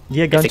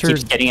 Yeah, If it Gunter.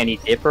 keeps getting any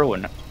deeper, we're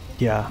not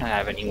Yeah, gonna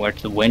have anywhere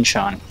to winch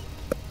on.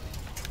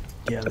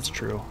 yeah, that's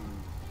true.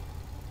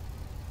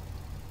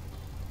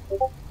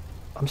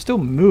 I'm still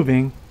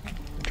moving.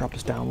 Drop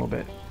this down a little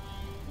bit.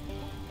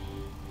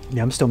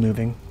 Yeah, I'm still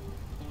moving.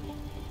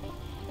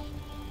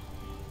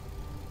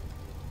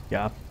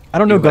 Yeah, I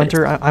don't know, You're right.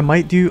 Gunter. I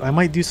might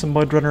do some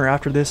Mud Runner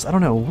after this. I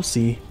don't know. We'll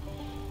see.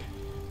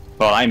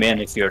 Well, I'm in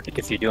if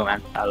you do,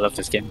 man. I love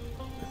this game.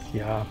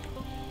 Yeah.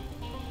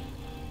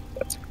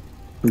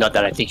 Not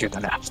that I think you're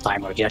gonna have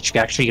time or you're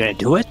actually gonna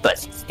do it,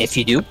 but if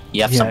you do,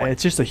 you have Yeah, someone.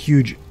 it's just a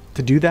huge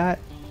to do that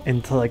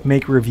and to like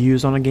make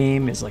reviews on a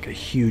game is like a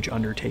huge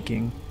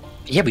undertaking.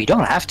 Yeah, but you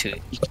don't have to.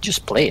 You can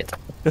just play it.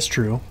 That's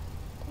true.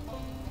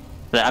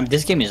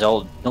 This game is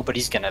old.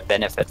 Nobody's gonna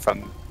benefit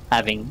from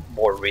having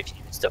more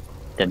reviews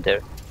than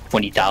the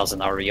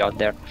 20,000 already out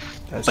there.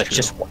 That's But true.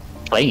 just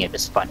playing it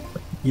is fun.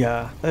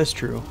 Yeah, that's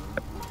true.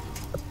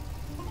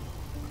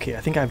 Okay,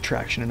 I think I have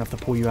traction enough to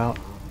pull you out.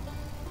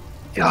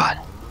 God.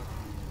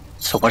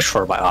 So much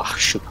for my... Oh,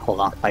 shoot.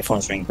 Hold on. My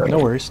phone's ringing. No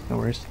worries, no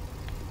worries.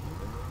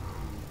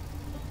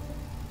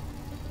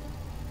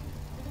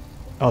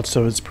 Oh,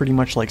 so it's pretty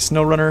much like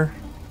SnowRunner,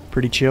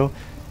 pretty chill.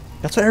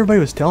 That's what everybody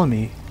was telling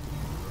me.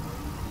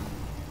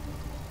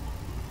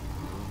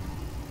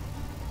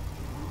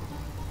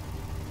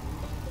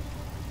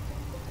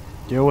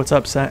 Yo, what's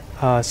up,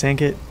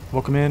 Sankit?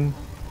 Welcome in.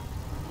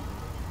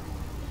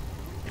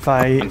 If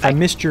I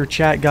missed your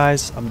chat,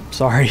 guys, I'm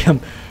sorry.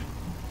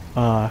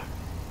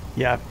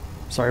 Yeah,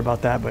 sorry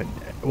about that, but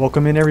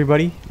welcome in,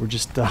 everybody. We're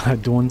just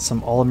doing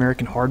some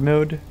All-American hard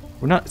mode.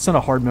 It's not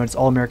a hard mode, it's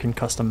All-American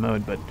custom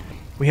mode, but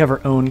we have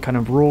our own kind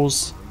of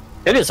rules.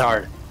 It is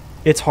hard.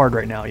 It's hard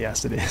right now,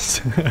 yes, it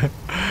is.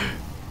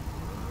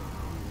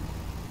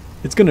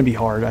 It's gonna be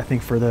hard, I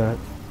think, for the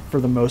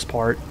most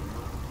part.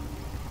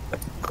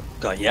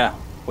 God, yeah.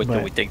 Wait till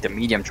But- we take the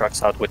medium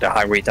trucks out with the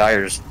highway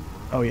tires.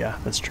 Oh yeah,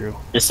 that's true.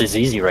 This is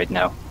easy right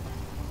now.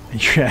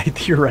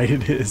 You're right,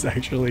 it is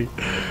actually.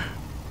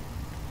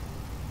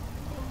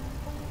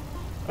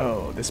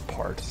 Oh, this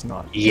part is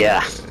not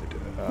Yeah.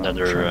 good.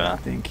 Another, I'm trying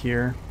to think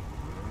here.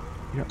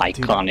 Yeah,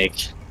 dude,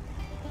 Iconic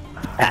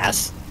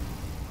pass.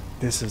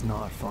 this is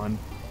not fun.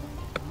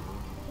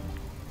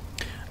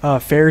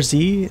 Fair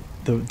Z,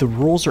 the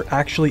rules are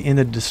actually in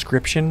the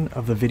description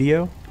of the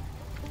video.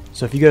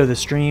 So if you go to the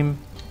stream,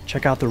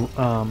 check out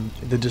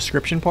the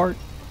description part,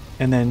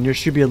 and then there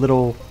should be a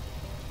little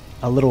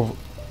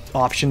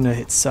option that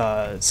hits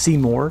see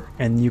more,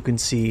 and you can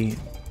see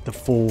the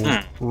full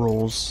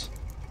rules.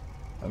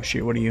 Oh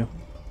shoot, what are you?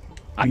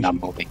 I'm not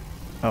moving.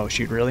 Oh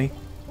shoot, really?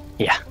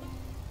 Yeah.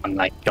 I'm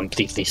like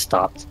completely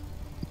stopped.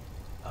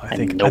 I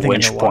And I no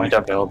winch know point why.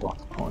 available.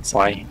 Hold on a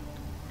second. Why?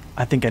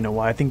 I think I know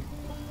why. Let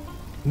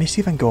me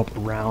see if I can go up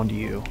around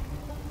you.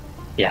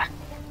 Yeah.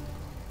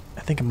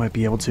 I think I might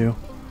be able to.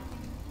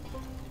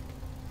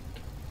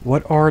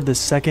 What are the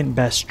second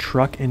best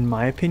truck in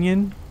my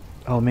opinion?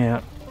 Oh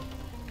man.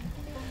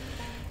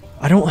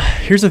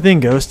 Here's the thing,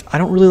 Ghost. I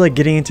don't really like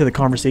getting into the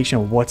conversation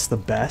of what's the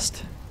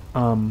best.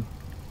 And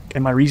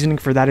my reasoning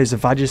for that is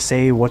if I just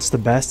say what's the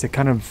best, it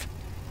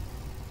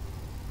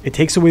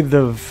takes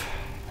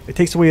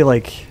away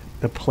like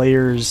the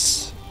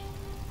player's,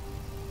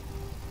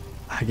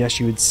 I guess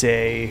you would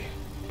say,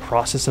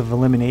 process of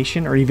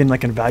elimination, or even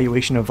like an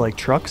evaluation of like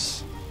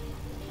trucks.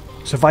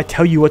 So if I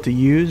tell you what to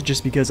use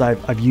just because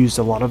I've used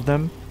a lot of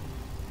them,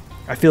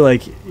 I feel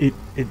like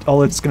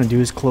all it's going to do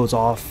is close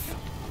off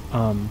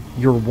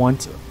your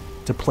want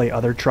to play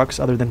other trucks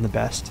other than the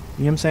best. You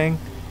know what I'm saying?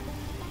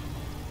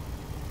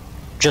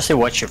 Just say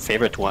what's your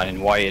favorite one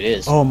and why it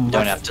is. Oh, you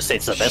don't have to say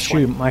it's the best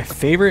shoot, one. my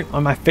favorite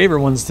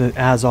one's the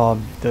Azov,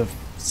 the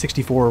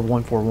 64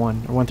 141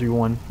 or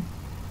 131.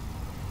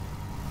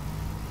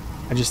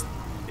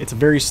 It's a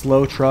very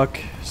slow truck,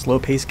 slow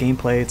paced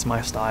gameplay. It's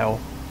my style.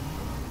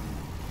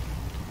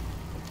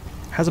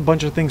 Has a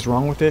bunch of things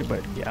wrong with it,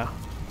 but yeah.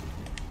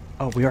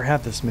 Oh, we already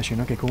have this mission.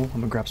 Okay, cool. I'm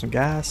gonna grab some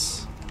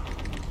gas.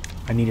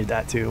 I needed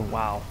that too.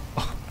 Wow.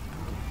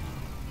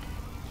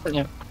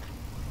 Yeah.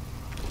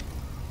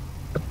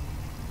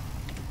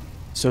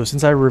 So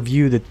since I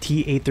reviewed the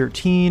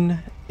T813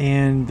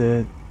 and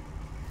the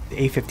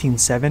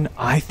A15-7,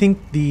 I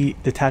think the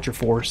Detacher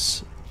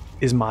Force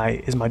is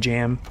my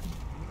jam.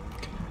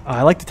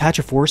 I like the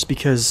Detacher Force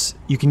because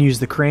you can use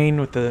the crane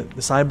with the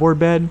sideboard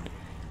bed,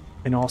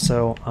 and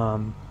also,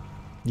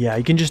 yeah,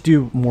 you can just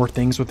do more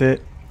things with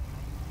it.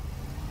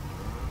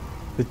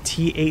 The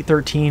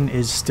T813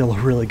 is still a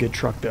really good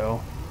truck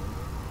though.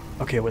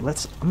 Okay, wait, I'm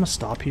gonna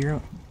stop here.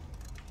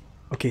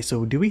 Okay,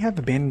 so do we have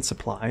abandoned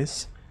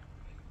supplies?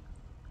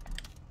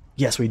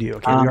 Yes, we do.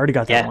 Okay, we already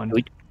got that one.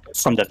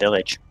 From the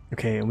village.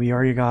 Okay, and we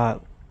already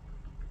got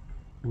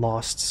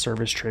lost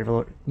service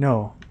traveler.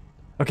 No.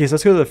 Okay, so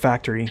let's go to the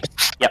factory.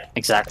 Yep,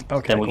 exactly.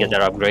 Okay, then we get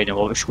that upgrade, and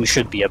we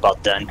should be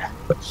about done.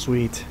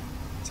 Sweet.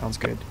 Sounds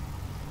good.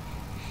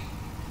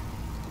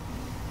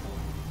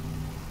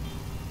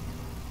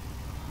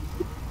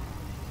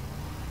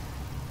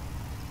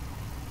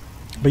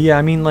 But yeah,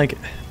 I mean, like,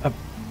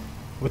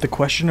 with the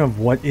question of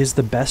what is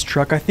the best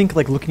truck, I think,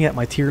 like, looking at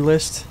my tier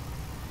list,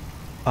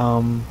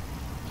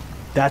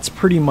 that's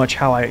pretty much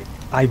how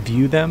I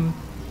view them,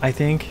 I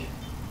think.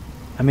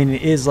 I mean,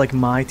 it is, like,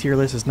 my tier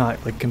list is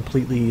not, like,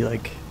 completely,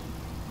 like,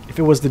 if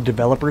it was the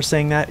developer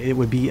saying that, it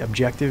would be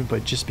objective,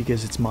 but just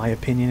because it's my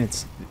opinion,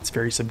 it's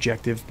very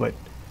subjective, but,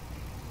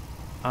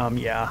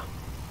 yeah.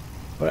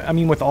 But, I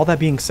mean, with all that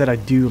being said, I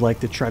do like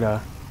to try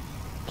to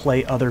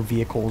play other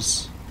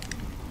vehicles.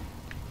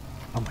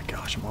 Oh my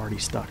gosh, I'm already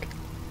stuck.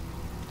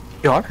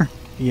 You are?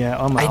 Yeah,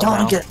 I'm out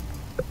now.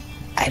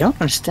 I don't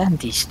understand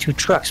these two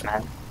trucks,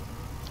 man.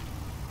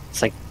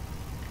 It's like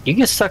you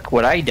get stuck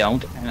what I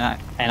don't,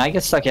 and I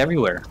get stuck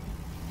everywhere.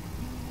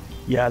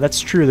 Yeah,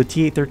 that's true. The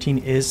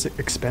T813 is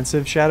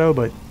expensive, Shadow,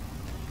 but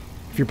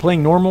if you're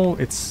playing normal,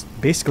 it's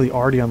basically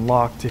already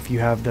unlocked if you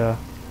have the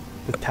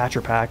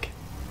Thatcher pack.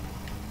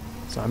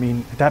 So I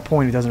mean, at that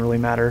point, it doesn't really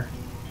matter.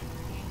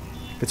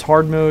 If it's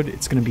hard mode,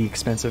 it's going to be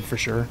expensive for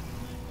sure.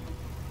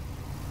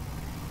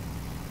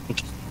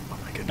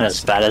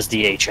 As bad as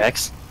the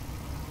HX?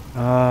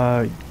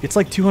 It's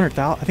like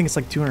 200,000. I think it's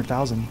like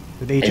 200,000.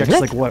 The HX is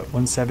like what,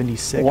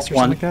 176 or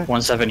something like that?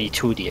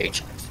 172 the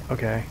HX.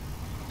 Okay.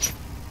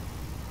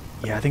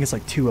 Yeah, I think it's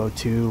like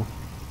 202.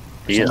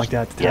 Something like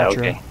that. Yeah,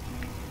 okay.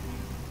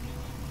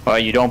 Well,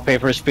 you don't pay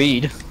for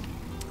speed.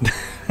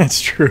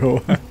 That's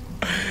true.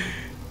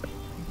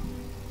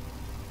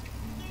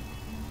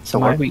 So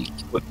what we?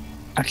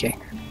 Okay.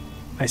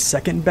 My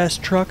second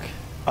best truck.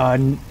 I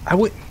don't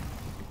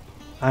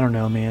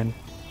know, man.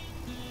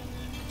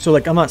 So,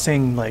 like, I'm not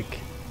saying, like...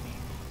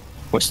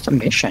 What's the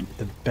mission?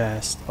 The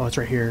best. Oh, it's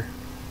right here.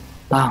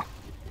 Wow.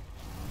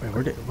 Wait,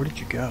 where did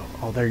you go?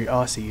 Oh, there you...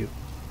 Oh, I see you.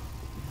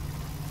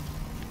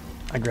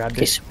 I grabbed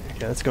it.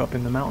 Okay, let's go up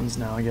in the mountains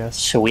now, I guess.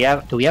 So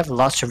do we have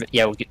lots of...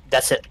 Yeah,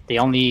 that's it. The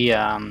only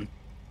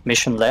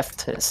mission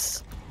left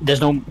is...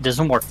 There's no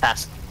more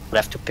tasks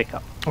left to pick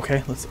up.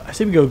 Okay, I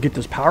say we go get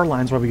those power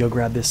lines while we go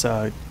grab this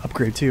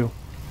upgrade, too.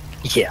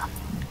 Yeah.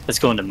 Let's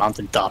go into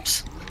mountain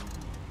tops.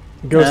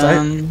 Ghost,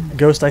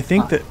 I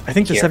think the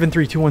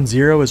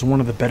 73210 is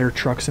one of the better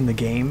trucks in the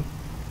game.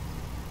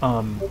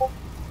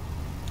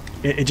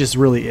 It just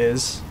really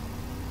is.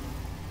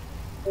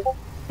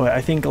 But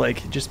I think,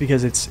 like, just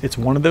because it's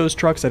one of those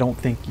trucks, I don't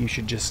think you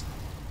should just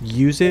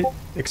use it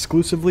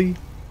exclusively.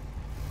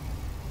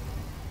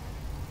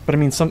 But I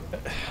mean,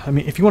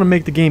 if you want to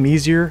make the game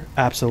easier,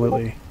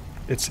 absolutely,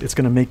 it's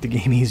going to make the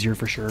game easier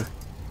for sure.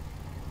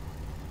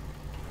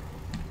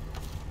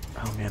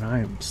 Oh man, I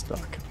am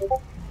stuck.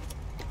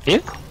 Yeah?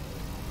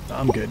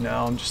 I'm good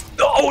now. I'm just...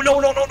 No.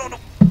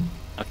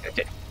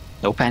 Okay.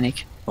 No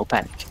panic.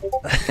 I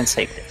can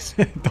save this.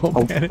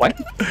 Don't panic. What?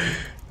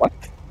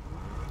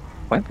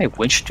 Why am I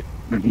winched?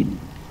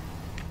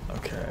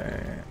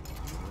 Okay.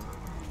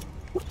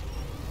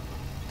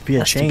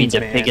 That's to be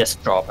the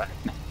biggest drawback.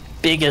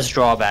 Biggest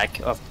drawback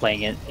of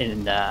playing it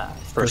in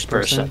first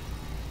person.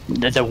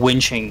 The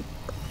winching.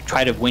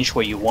 Try to winch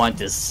where you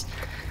want is...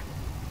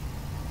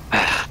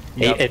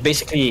 It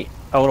basically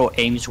auto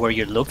aims where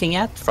you're looking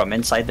at from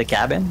inside the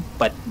cabin,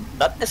 but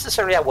not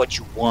necessarily at what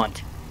you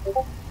want.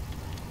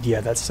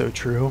 Yeah, that's so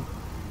true.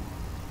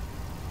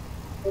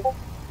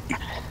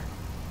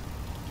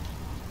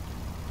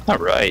 All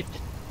right.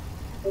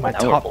 My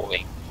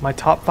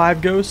top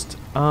 5 Ghost.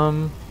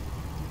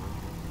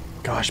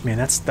 Gosh, man,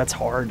 that's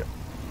hard.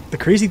 The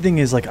crazy thing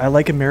is, like, I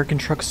like American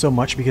trucks so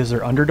much because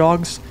they're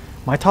underdogs.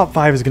 My top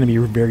 5 is going to be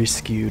very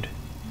skewed.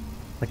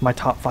 Like, my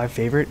top 5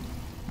 favorite.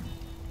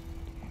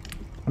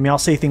 I mean, I'll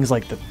say things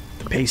like the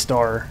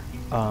Paystar,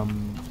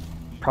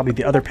 probably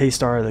the other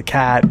Paystar, the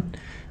Cat.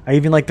 I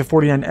even like the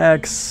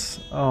 49X.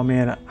 Oh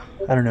man,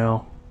 I don't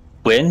know.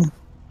 Twin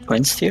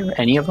steer?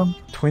 Any of them?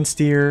 Twin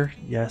steer,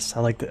 yes. I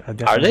like the.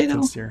 Are they twin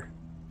though? Steer.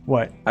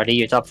 What? Are they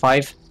your top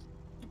 5?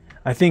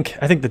 I think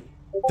the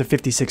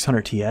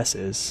 5600 TS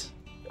is.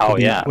 Oh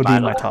would yeah, be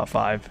in my top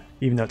 5,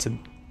 even though it's a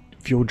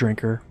fuel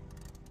drinker.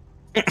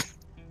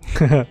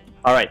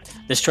 All right,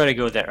 let's try to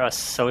go there.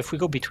 So if we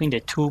go between the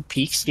two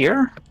peaks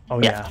here,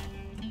 oh yeah,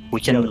 we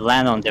can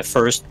land on the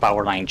first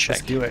power line check.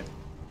 Let's do it.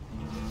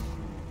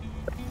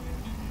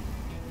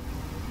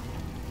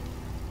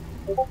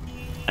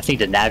 I think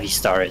the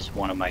Navistar is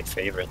one of my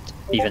favorite,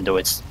 even though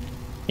it's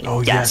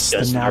yes, the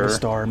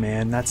Navistar,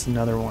 man, that's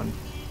another one.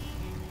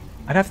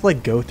 I'd have to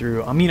like go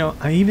through. I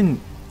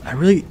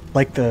really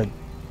like the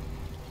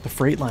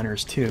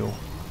Freightliners too.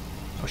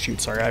 Oh shoot,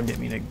 sorry, I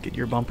didn't mean to get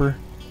your bumper.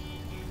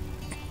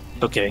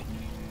 Okay,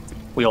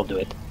 we all do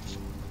it.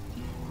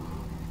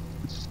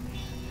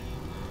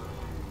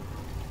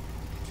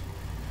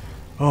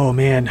 Oh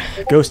man,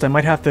 Ghost, I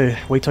might have to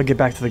wait till I get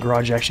back to the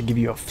garage to actually give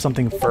you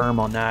something firm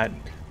on that.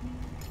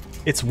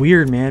 it's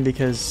weird, man,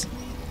 because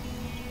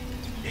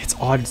it's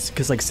odd.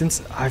 Because like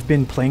since I've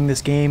been playing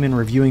this game and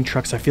reviewing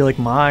trucks, I feel like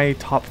my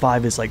top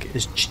 5 is like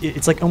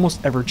it's like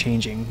almost ever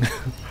changing.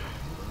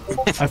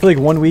 I feel like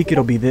one week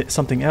it'll be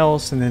something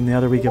else, and then the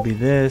other week it'll be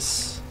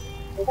this.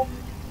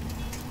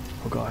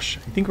 Oh gosh,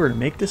 you think we're gonna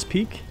make this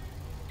peak?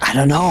 I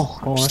don't know.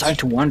 Oh, I'm starting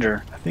to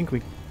wonder. I think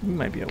we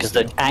might be able to.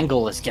 Because the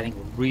angle is getting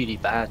really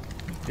bad.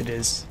 It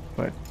is,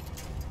 but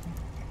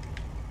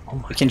oh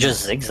my We can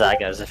just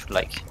zigzag as if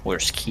like we're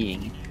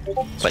skiing,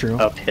 it's but true.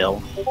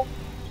 uphill.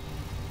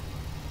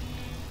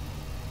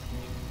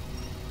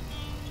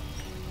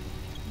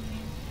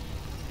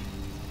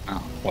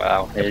 Oh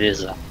wow, it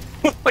is a.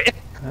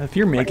 If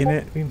you're making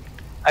it,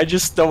 I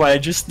just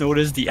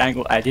noticed the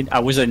angle. I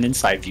was an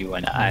inside view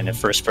and the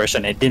first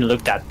person. It didn't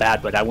look that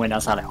bad, but I went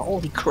outside like,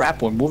 holy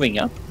crap, we're moving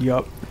up.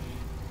 yup.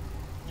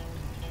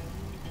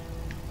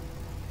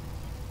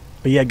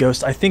 But yeah,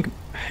 Ghost. I think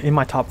in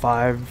my top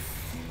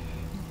 5,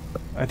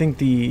 I think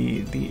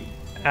the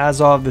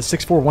Azov, the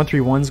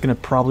 64131 is gonna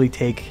probably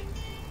take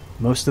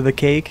most of the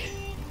cake.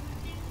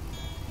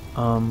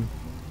 And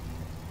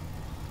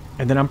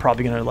then I'm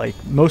probably gonna like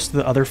most of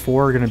the other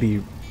 4 are gonna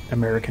be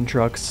American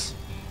trucks.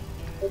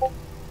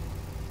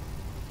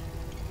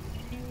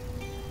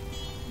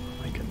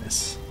 My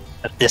goodness.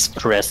 This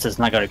crest is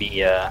not going to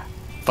be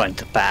fun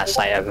to pass.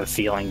 I have a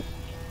feeling.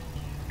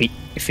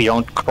 If we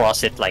don't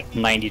cross it like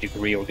 90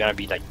 degree, we're going to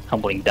be like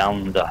tumbling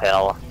down the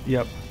hill.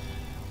 Yep.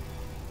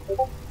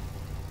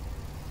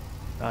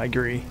 I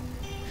agree.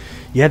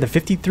 Yeah, the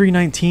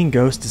 5319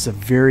 Ghost is a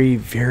very,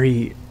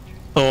 very.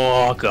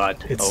 Oh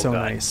god. It's oh, so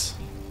god. nice.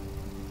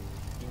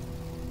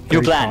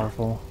 Your Very plan.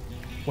 powerful.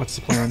 What's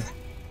the plan?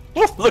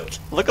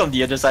 Look on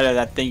the other side of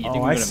that thing. You think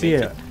Oh, we're I gonna see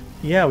make it.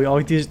 Yeah, we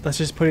always do. Let's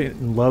just put it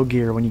in low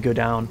gear when you go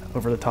down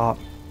over the top.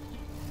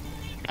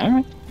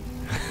 Alright.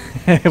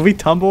 If we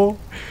tumble,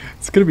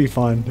 it's gonna be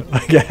fun,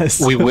 I guess.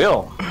 We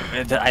will.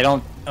 I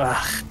don't.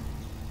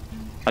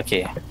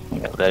 Okay. I'm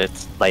gonna let it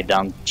slide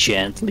down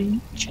gently.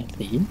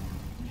 Gently.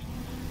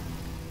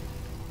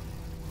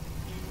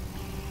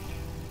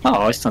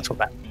 Oh, it's not so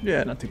bad.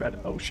 Yeah, not too bad.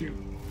 Oh shoot.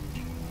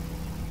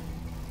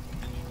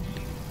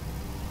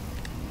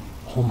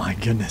 Oh my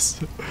goodness.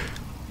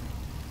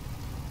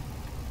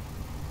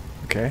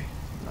 Okay.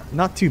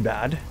 Not too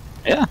bad.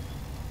 Yeah.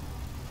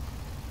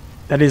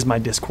 That is my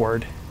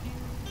Discord.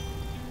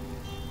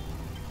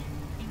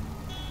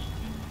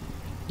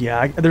 Yeah,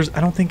 I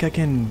don't think I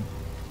can.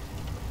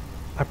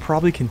 I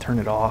probably can turn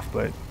it off,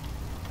 but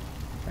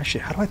actually,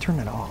 how do I turn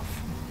it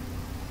off?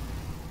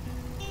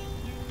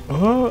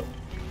 Oh,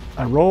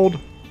 I rolled.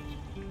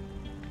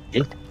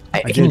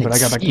 I did, but I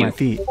got back to my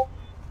feet.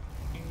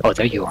 Oh,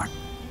 there you are.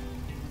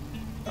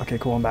 Okay,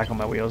 cool. I'm back on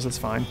my wheels. That's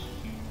fine.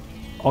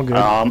 All good.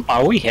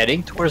 Are we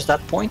heading towards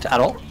that point at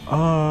all?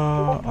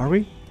 Are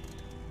we?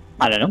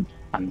 I don't know.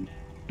 I'm.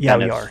 Yeah,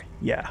 kind we of- are.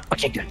 Yeah,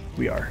 Okay, good.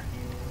 we are.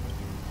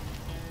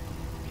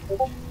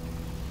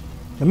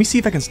 Let me see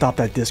if I can stop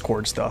that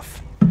Discord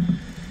stuff.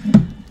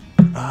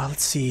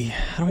 Let's see.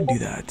 How do I do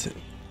that?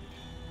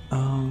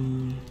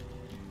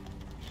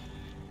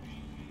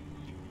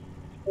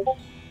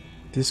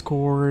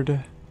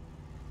 Discord.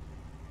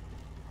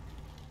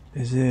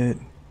 Is it?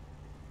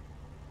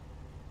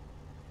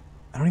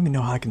 I don't even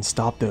know how I can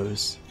stop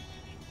those.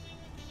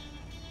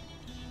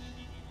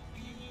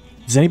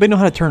 Does anybody know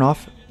how to turn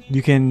off?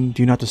 You can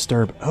do not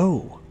disturb.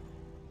 Oh.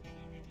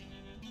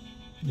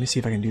 Let me see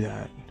if I can do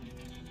that.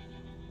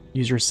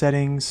 User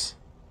settings.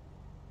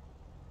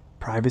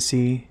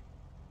 Privacy.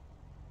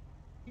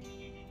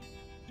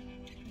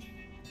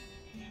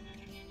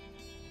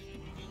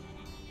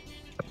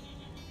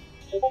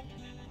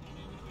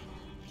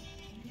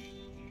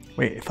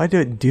 Wait, if I do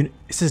it,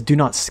 it says do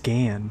not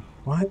scan.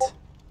 What?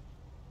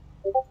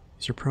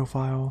 User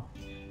profile.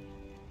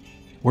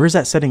 Where's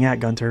that setting at,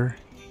 Gunter?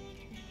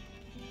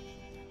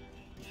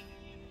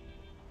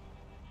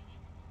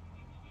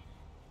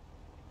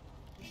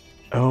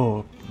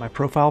 Oh, my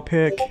profile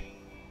pic.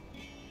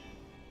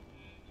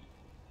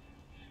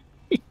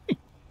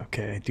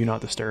 Okay, do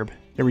not disturb.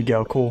 There we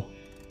go, cool.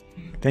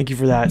 Thank you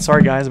for that.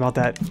 Sorry guys about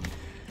that.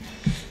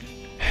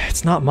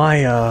 It's not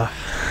my I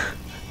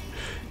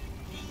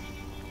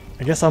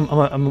guess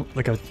I'm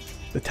like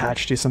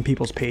attached to some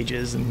people's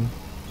pages, and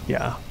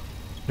yeah,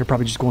 they're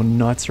probably just going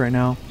nuts right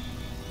now.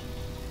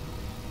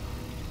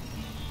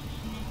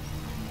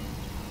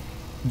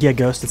 Yeah,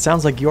 Ghost, it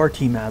sounds like your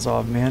team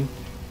Azov, man.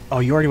 Oh,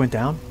 you already went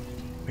down?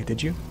 Wait,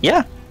 did you?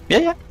 Yeah.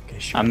 Yeah. Okay,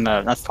 sure. I'm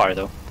not far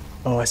though.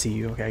 Oh, I see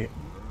you. Okay.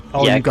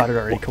 Oh, Yeah, you got it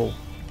already. Cool.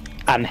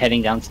 I'm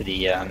heading down to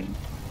the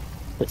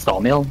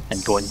sawmill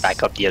and going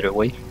back up the other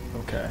way.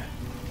 Okay.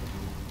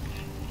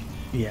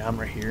 Yeah, I'm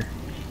right here.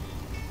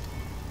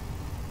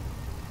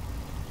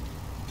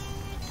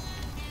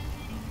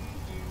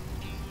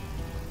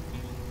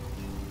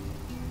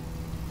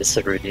 This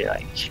is really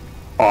like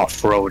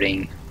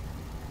off-roading.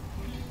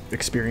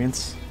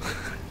 Experience.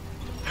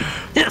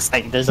 It's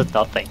like there's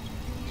nothing.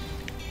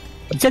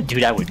 You can't do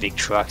that with big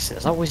trucks.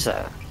 There's always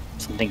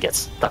something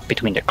gets stuck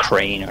between the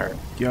crane or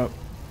Yup.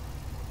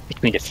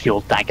 between the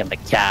fuel tank and the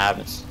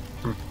cab.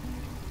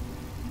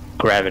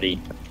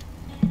 gravity.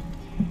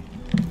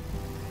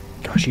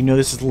 Gosh, you know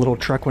this is a little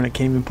truck when it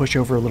can't even push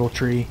over a little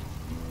tree.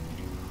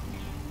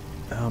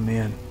 Oh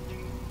man.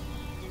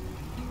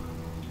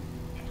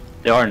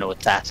 There are no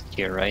tasks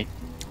here, right?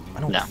 I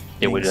don't No, they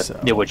think would have. so.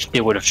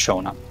 They would have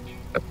shown up.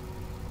 I'm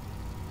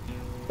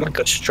gonna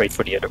go straight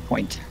for the other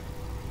point.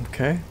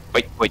 Okay.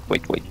 Wait.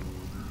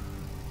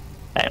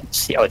 I don't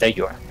see. Oh, there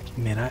you are.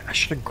 Man, I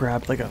should have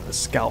grabbed like a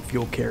scout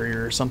fuel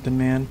carrier or something,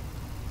 man.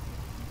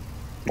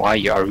 Why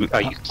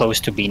are you close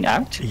to being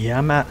out? Yeah,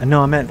 I'm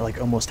at like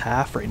almost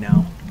half right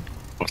now.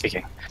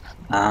 Okay.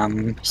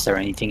 Is there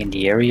anything in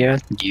the area?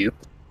 I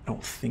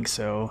don't think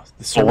so.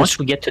 The So service, once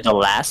we get to the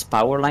last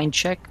power line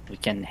check, we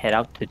can head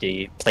out to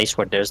the place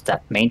where there's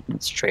that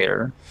maintenance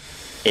trailer.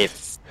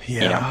 If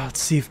yeah, you know. let's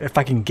see if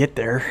I can get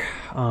there.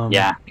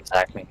 Yeah,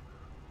 exactly.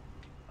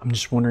 I'm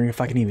just wondering if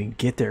I can even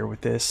get there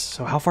with this.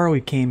 So how far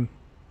we came?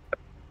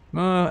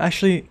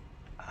 Actually,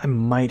 I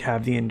might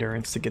have the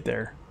endurance to get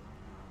there.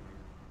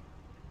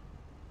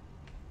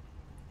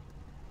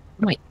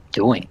 What am I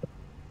doing?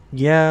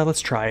 Yeah,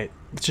 let's try it.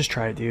 Let's just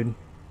try it, dude.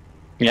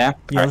 Yeah.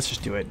 Yeah, let's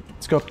just do it.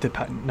 Let's go up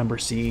to number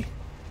C.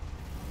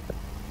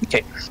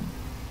 Okay.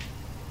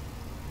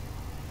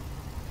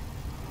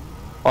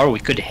 Or we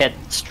could head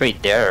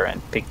straight there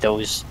and pick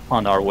those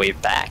on our way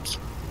back.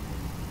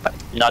 But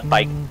not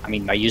by, I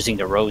mean, by using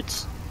the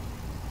roads.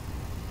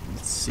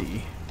 Let's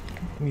see.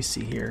 Let me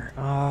see here.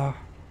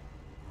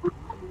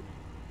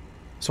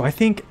 So I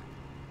think,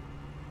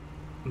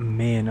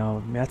 man,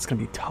 that's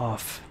gonna be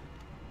tough.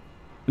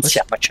 Let's see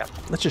how much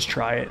Let's just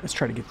try it. Let's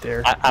try to get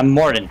there. I'm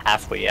more than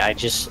halfway. I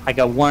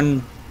got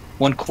one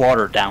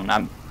quarter down.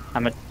 I'm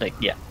at like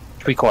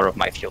 3/4 of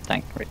my fuel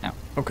tank right now.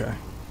 Okay.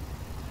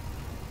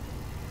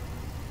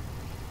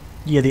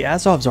 Yeah, the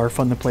Azovs are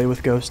fun to play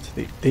with, Ghost.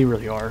 They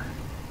really are.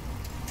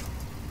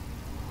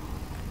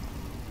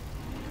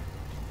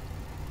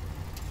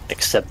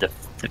 Except the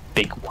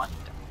big one.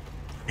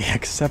 Yeah,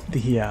 except the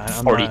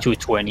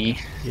 4220.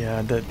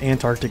 Yeah, the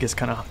Antarctic is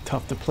kind of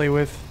tough to play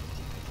with.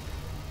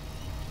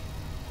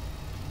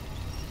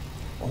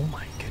 Oh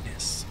my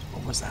goodness,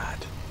 what was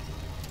that?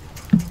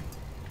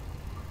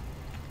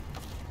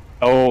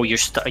 Oh, you're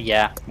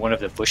yeah, one of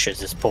the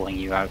bushes is pulling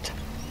you out.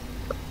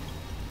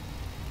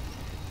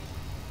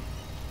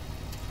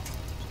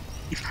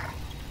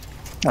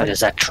 Oh,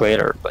 there's that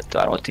trailer, but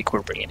I don't think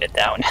we're bringing it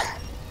down.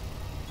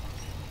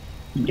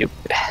 Nope.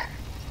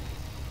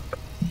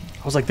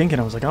 I was like thinking,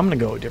 I was like, I'm gonna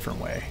go a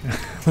different way.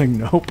 Like,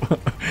 nope.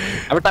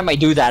 Every time I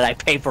do that, I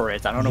pay for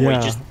it. I don't know why you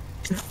Yeah.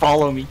 just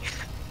follow me.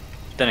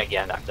 Then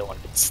again, I'm the one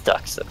that's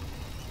stuck, so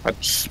I'd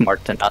be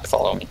smart to not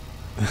follow me.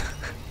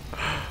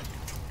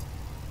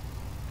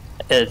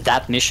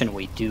 That mission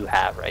we do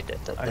have, right?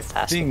 The I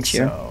task think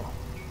here. so.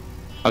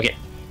 Okay.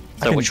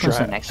 So which one's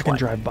the next I can one?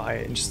 drive by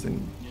it and just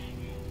then.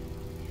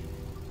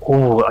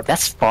 Oh,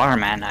 that's far,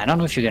 man. I don't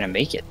know if you're gonna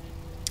make it.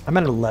 I'm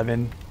at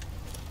 11.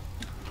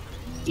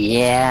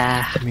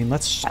 Yeah. I mean, I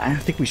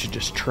think we should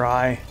just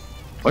try.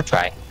 We'll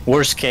try.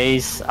 Worst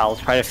case, I'll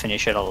try to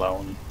finish it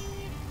alone.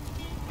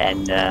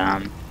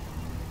 And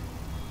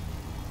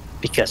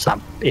because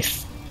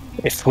if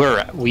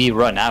we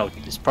run out,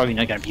 it's probably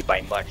not gonna be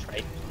by much,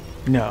 right?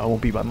 No, it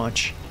won't be by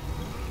much.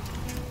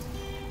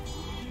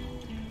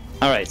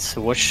 All right.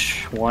 So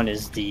which one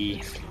is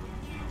the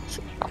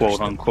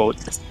quote unquote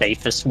the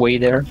safest way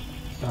there?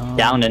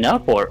 Down and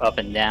up or up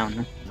and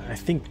down? I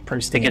think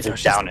probably staying it's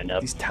gosh, down and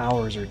up. These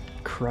towers are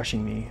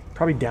crushing me.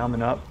 Probably down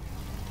and up.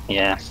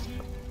 Yeah.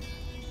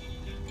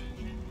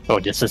 Oh,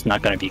 this is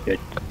not gonna be good.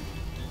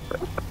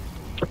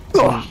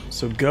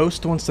 So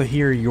Ghost wants to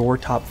hear your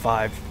top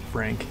 5,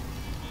 Frank.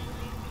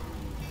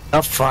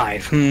 Top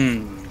 5.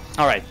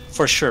 All right,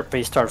 for sure.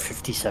 Pace star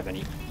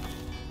 5070.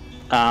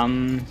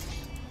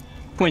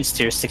 Twin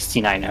steer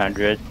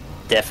 6900.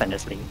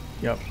 Definitely.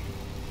 Yep.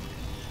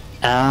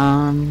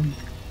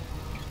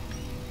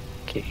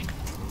 Okay.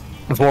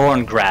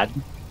 Vorongrad,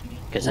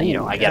 because you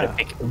know Ooh, I gotta yeah.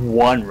 pick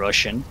one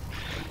Russian.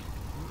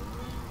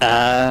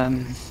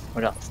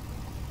 What else?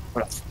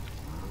 What else?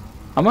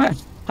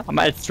 I'm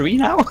at 3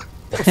 now.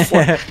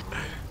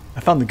 I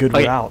found the good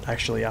Okay. route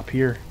actually up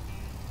here.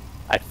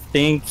 I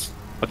think.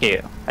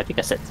 Okay, I think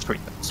I said 3.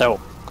 So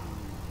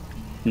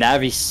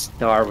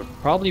Navistar would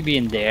probably be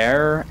in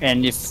there,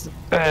 and if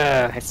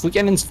we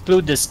can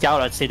include the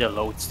Scout, I'd say the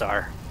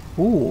Lodestar.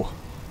 Ooh.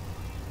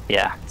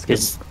 Yeah, That's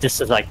because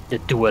this is like the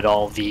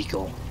do-it-all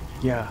vehicle.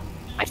 Yeah.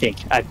 I think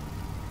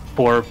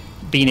for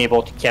being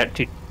able to get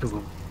to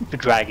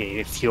drag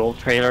a fuel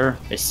trailer,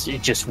 it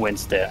just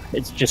wins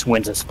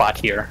a spot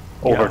here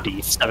over Yeah.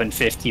 the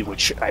 750,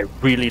 which I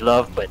really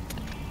love, but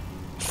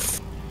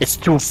it's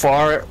too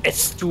far.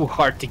 It's too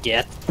hard to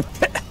get.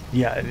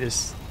 Yeah, it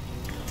is.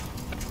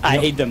 I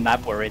Yep. hate the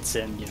map where it's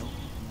in. You know.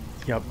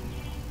 Yep.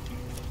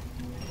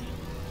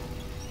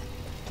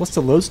 Plus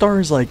the Lodestar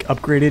is like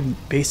upgraded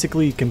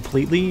basically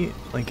completely,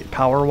 like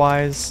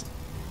power-wise,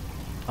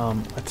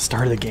 at the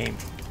start of the game.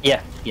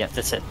 Yeah,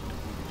 that's it.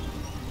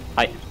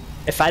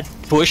 If I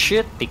push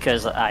it,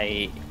 because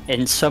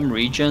in some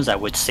regions I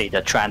would say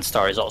that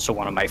Transstar is also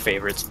one of my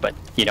favorites, but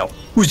you know,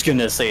 who's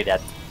gonna say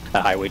that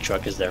A highway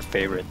truck is their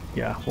favorite.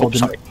 Yeah. Well,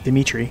 sorry.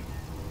 Dimitri.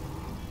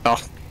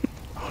 Oh,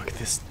 Look at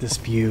this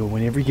view.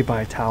 Whenever you get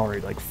by a tower,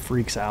 it like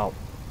freaks out.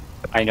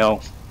 I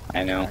know.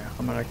 I know. Okay,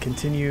 I'm gonna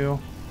continue.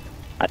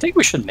 I think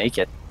we should make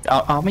it.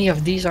 How many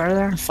of these are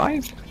there?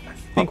 5? I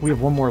think we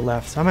have one more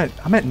left. So I'm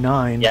at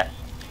 9. Yeah.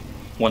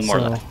 One more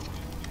so left.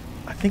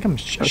 I think I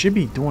should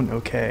be doing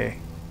okay.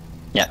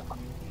 Yeah.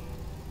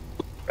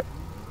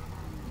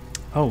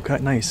 Oh,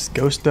 cut nice.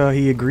 Ghost,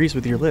 he agrees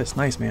with your list.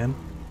 Nice, man.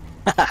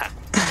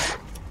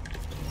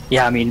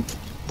 Yeah, I mean,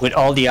 with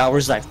all the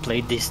hours I've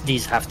played,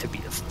 these have to be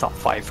the top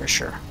 5 for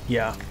sure.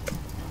 Yeah.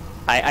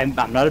 I'm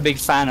not a big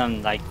fan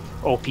on like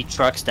OP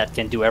trucks that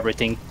can do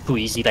everything too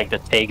easy, like the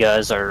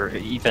Tegas or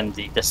even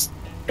the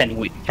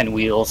 10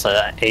 wheels,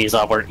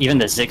 Azov, or even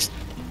the Zix.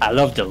 I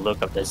love the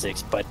look of the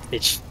Zix, but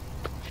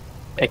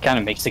it kind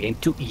of makes the game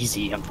too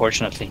easy,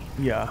 unfortunately.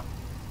 Yeah.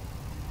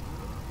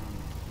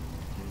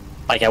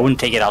 Like I wouldn't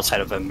take it outside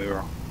of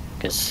Amur,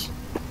 because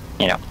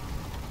you know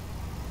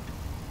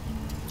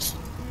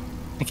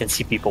I can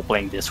see people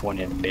playing this one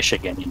in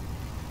Michigan.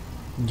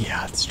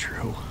 Yeah, it's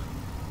true.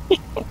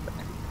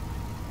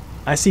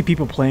 I see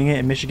people playing it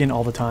in Michigan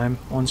all the time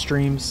on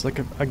streams. Like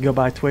I go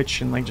by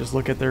Twitch and like just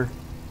look at their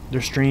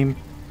stream.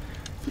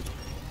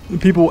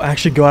 People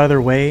actually go out of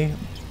their way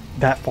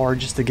that far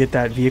just to get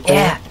that vehicle,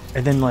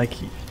 and then like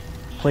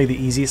play the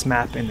easiest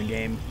map in the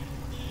game.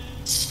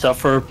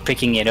 Suffer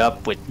picking it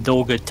up with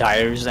no good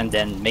tires, and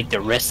then make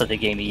the rest of the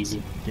game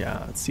easy.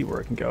 Yeah, let's see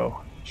where it can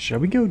go. Should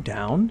we go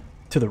down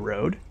to the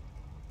road?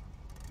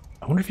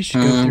 I wonder if you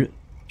should go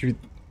through.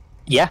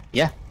 Yeah.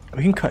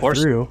 We can cut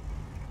through.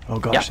 Oh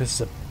gosh, this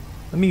is a.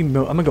 I'm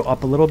gonna go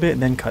up a little bit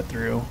and then cut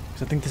through,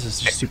 because I think this is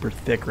just super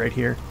thick right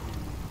here.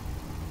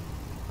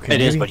 Okay,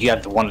 it is, but you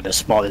have one of the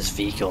smallest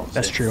vehicles.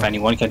 That's true. If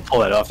anyone can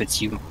pull it off,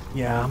 it's you.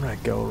 Yeah, I'm gonna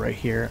go right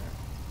here,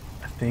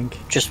 I think.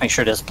 Just make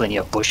sure there's plenty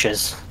of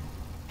bushes.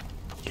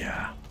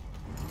 Yeah.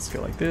 Let's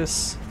go like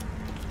this.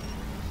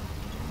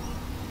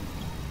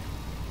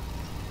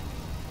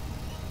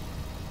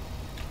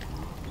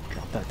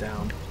 Drop that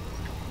down.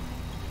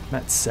 I'm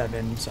at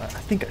 7, so I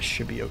think I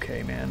should be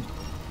okay, man.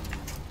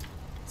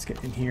 Let's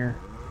get in here.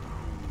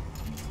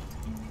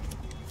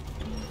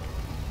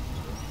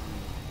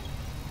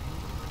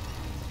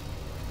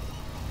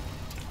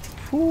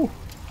 Whew.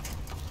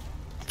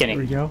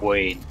 Getting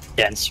way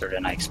denser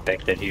than I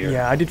expected here.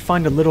 Yeah, I did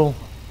find a little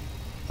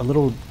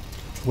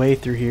way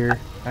through here,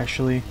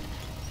 actually.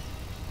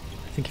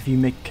 I think if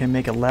you can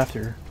make a left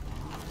or...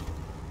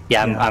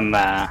 Yeah,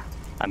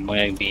 I'm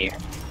going to be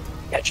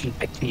catching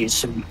back to use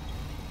some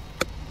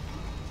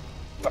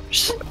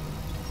bars.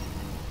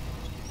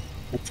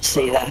 Let's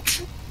say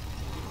that.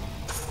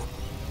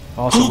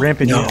 Also,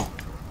 ramping no.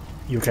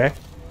 You okay?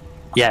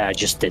 Yeah, I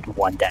just did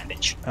 1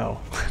 damage. Oh.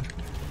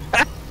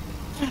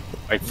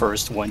 My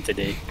first one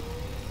today.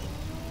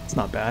 It's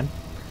not bad.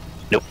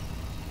 Nope.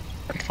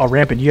 Oh,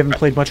 Rampant, you haven't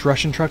played much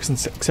Russian trucks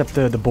except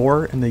the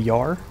Boar and the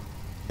Yar?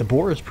 The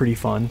Boar is pretty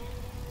fun.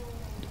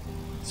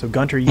 So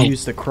Gunter, you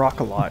use the Croc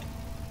a lot.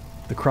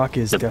 The Croc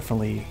is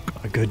definitely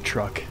a good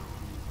truck.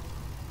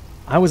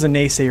 I was a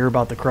naysayer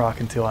about the Croc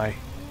until I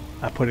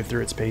put it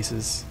through its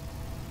paces.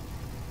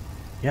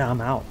 Yeah,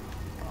 I'm out.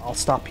 I'll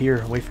stop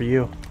here, wait for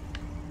you.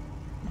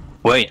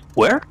 Wait,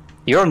 where?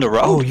 You're on the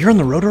road? Oh, you're on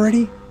the road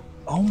already?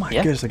 Oh my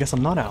goodness, I guess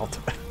I'm not out.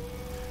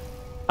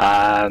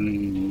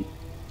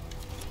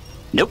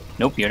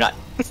 Nope, you're not.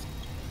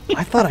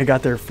 I thought I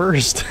got there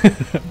first.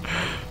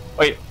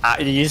 Wait,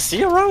 do you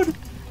see a road?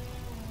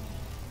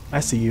 I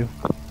see you.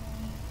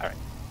 Alright.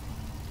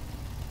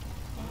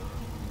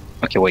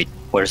 Okay, wait,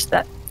 where's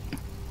that?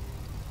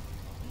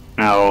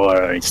 Oh,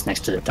 it's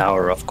next to the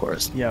tower, of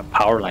course. Yeah.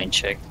 Power line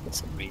check,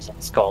 that's the reason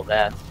it's called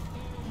that.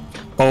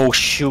 Oh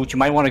shoot, you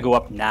might want to go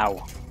up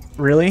now.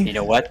 Really? You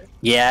know what?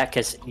 Yeah,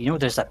 because you know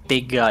there's a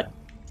big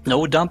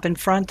snow dump in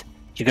front.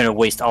 You're gonna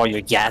waste all your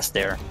gas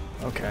there.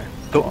 Okay.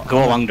 Go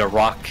along the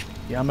rock.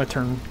 Yeah, I'm gonna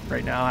turn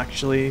right now,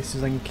 actually, as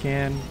soon as I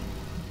can.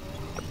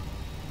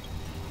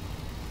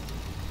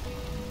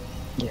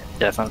 Yeah,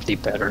 definitely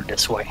better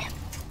this way.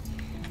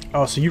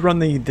 Oh, so you run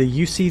the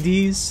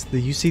UCDs?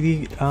 The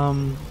UCD,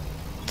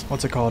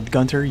 what's it called?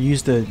 Gunter? You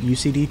use the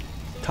UCD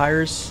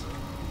tires?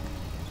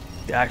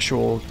 The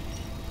actual,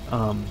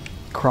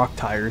 Croc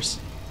tires.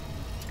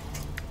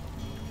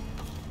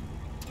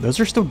 Those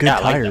are still good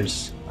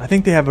tires. I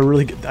think they have a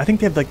really good, I think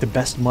they have like the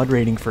best mud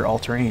rating for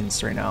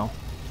all-terrains right now.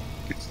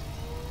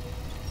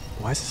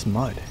 Why is this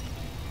mud?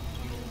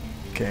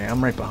 Okay,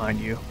 I'm right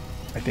behind you,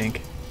 I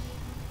think.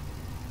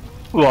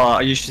 Well,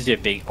 I usually see a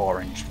big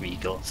orange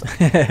vehicle. So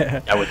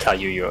I would tell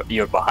you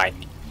you're behind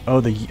me. Oh,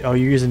 you're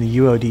using the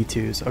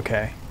UOD2s.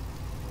 Okay.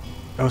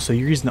 Oh, so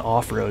you're using the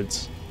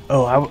off-roads.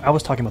 Oh, I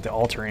was talking about the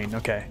all-terrain.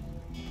 Okay.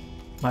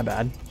 My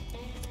bad.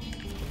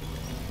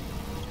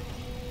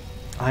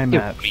 I'm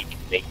at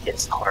make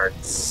this hard.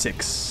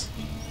 6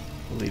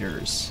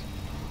 liters.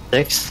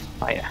 6?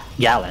 Oh yeah,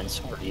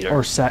 gallons or liter.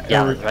 Or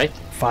gallons, right?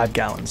 5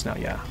 gallons now.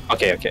 Yeah.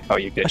 Okay. Oh,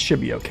 you're good. That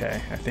should be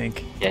okay, I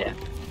think. Yeah.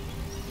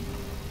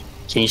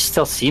 Can you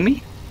still see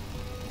me?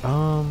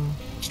 I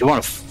Do you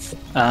want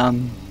to?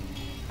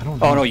 I don't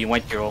know. Oh no, you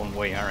went your own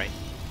way. All right.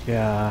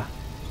 Yeah.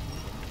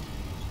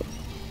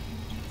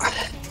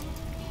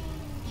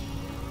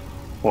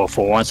 Well,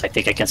 for once, I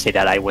think I can say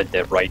that I went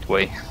the right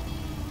way.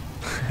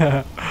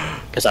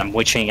 Because I'm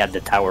witching at the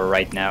tower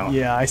right now.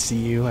 Yeah, I see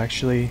you,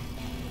 actually.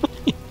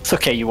 It's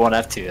okay, you won't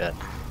have to...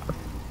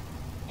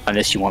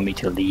 unless you want me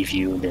to leave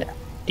you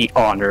the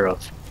honor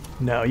of...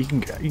 No, you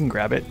can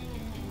grab it.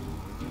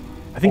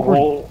 I think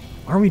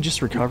aren't we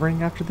just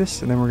recovering after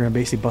this? And then we're going to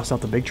basically bust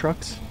out the big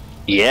trucks?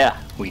 Yeah,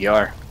 we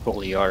are.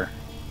 Totally are.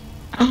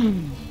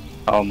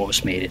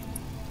 Almost made it.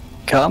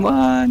 Come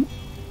on!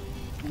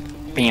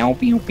 Pew,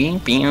 pew, pew,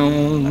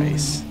 pew.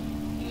 Nice.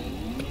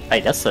 Hey,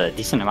 that's a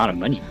decent amount of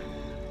money.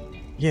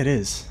 Yeah, it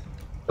is.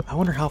 I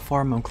wonder how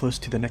far I'm close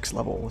to the next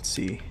level. Let's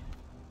see.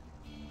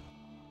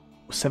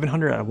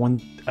 700 out of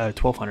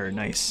 1200.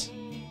 Nice.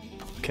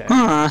 Okay.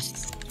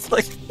 It's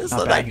like it's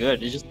not that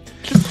good. It's just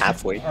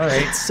halfway. All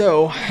right,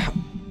 so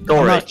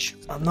storage.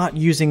 I'm not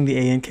using the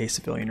ANK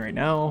civilian right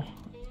now.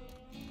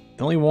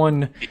 The only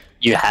one.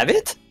 You have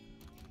it?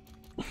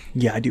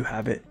 Yeah, I do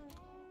have it.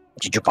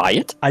 Did you buy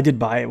it? I did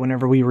buy it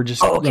whenever we were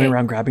just running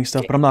around grabbing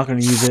stuff, but I'm not going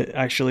to use it.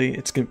 Actually,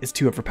 it's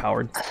too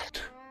overpowered.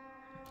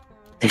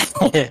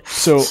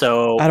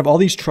 So out of all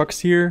these trucks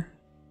here,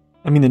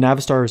 I mean, the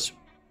Navistar is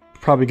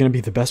probably going to be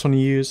the best one to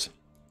use.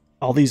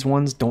 All these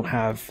ones don't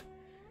have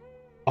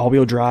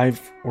all-wheel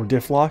drive or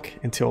diff lock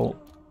until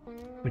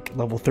like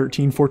level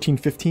 13, 14,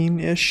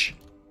 15-ish.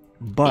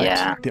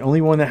 But the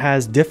only one that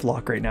has diff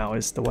lock right now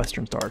is the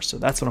Western Star, so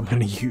that's what I'm going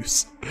to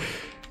use.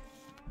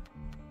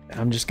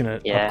 I'm just going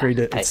to upgrade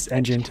its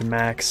engine to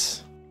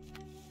max.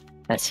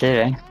 That's it,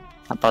 eh? How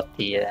about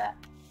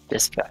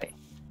this guy?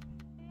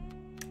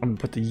 I'm going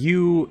to put the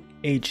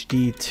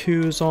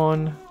UHD2s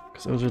on,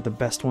 because those are the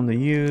best one to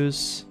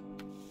use.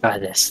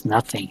 God, there's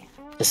nothing.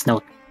 There's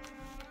no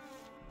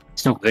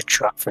good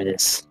truck for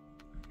this.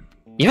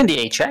 Even the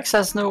HX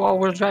has no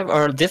all-wheel drive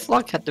or diff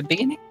lock at the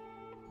beginning?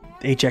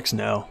 The HX,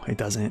 no, it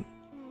doesn't.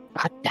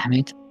 God damn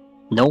it.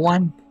 No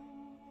one?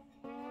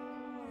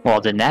 Well,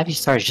 the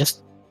Navistar is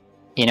just...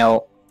 You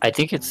know, I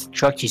think it's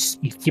truck you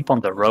keep on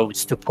the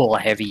roads to pull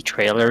heavy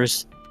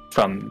trailers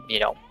from, you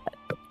know,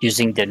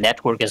 using the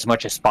network as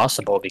much as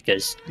possible,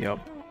 because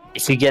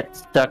if you get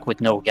stuck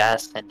with no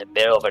gas in the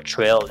middle of a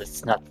trail,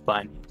 it's not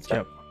fun.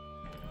 So.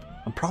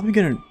 I'm probably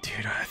gonna,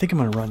 dude, I think I'm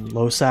gonna run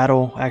low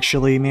saddle,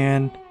 actually,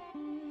 man.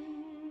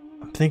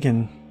 I'm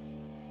thinking...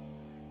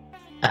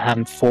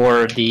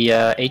 for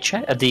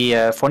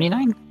the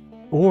 49?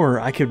 Or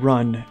I could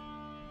run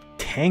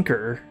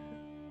tanker.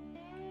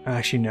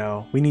 Actually,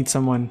 no. We need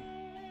someone...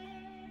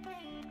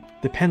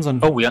 Depends on...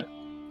 Oh, we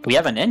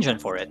have an engine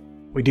for it.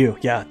 We do,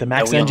 yeah. The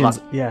max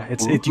engines,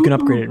 you can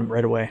upgrade it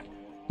right away.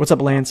 What's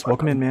up, Lance?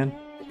 Welcome in, man.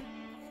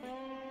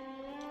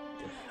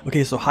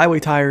 Okay, so highway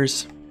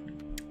tires.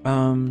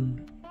 Yeah,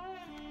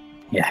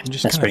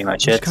 that's pretty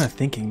much it. I'm just kind of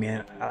thinking,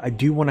 man. I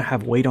do want to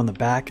have weight on the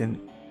back, and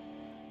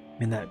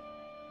that...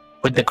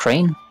 With the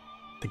crane?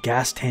 The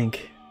gas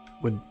tank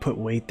would put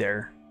weight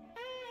there.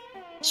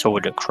 So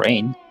would the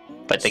crane.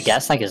 But the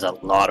gas tank is a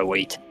lot of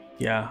weight.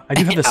 Yeah, I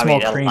do have a small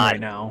crane right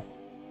now.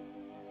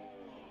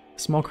 A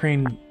small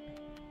crane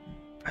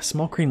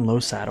low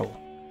saddle.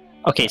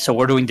 Okay, so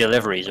we're doing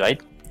deliveries,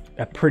 right?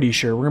 I'm pretty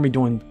sure we're gonna be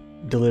doing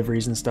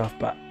deliveries and stuff,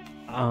 but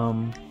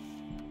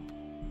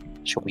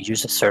should we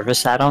use a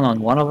service add-on on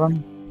one of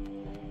them?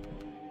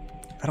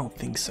 I don't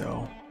think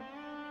so.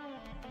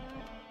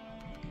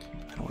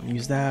 I don't want to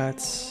use that.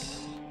 It's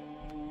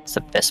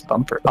the best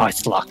bumper. Oh,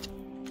 it's locked.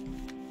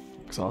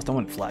 Exhaust. I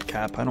want flat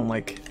cap. I don't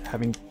like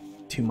having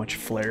too much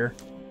flare.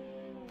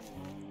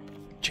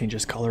 Change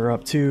this color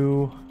up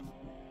too.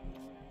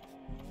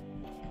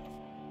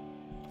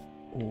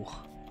 Ooh.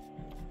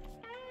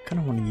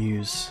 Kind of want to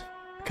use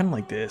kind of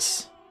like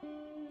this.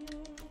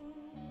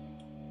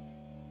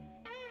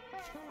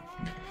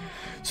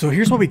 So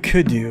here's what we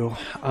could do.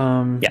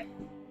 I'm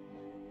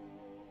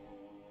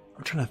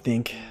trying to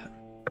think.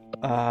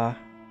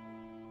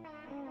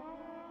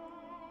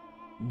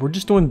 We're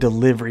just doing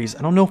deliveries.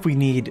 I don't know if we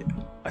need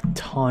a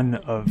ton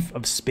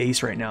of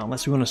space right now,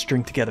 unless we want to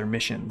string together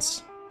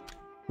missions,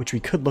 which we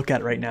could look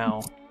at right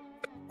now.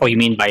 Oh, you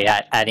mean by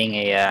adding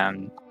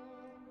a,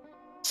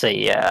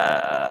 say,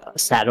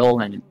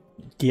 saddle and...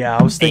 Yeah,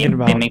 I was thinking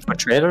about... Aiming for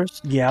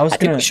trailers? Yeah, I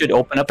think we should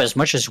open up as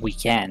much as we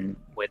can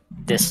with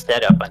this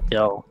setup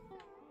until...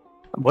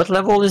 What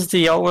level is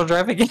the all-wheel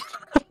drive again?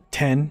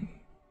 10.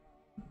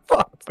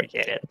 Oh,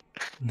 forget it.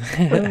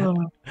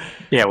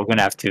 Yeah, we're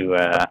gonna have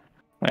to...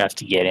 We have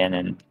to get in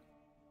and...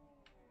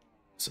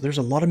 So there's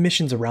a lot of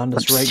missions around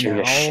us right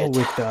now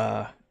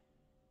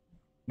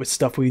with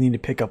stuff we need to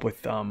pick up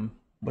with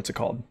what's it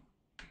called?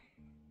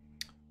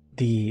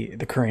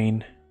 The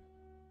crane.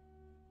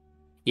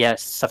 Yeah,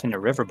 stuff in the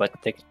river, but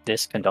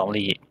this can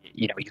only,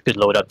 you know, you could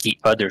load up the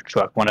other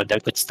truck. One of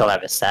them could still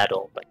have a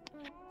saddle,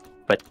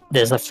 but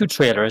there's a few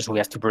trailers we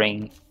have to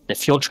bring. The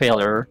fuel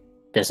trailer.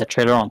 There's a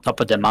trailer on top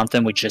of the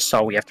mountain we just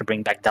saw. We have to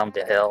bring back down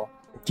the hill.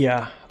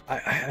 Yeah,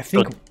 I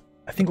think.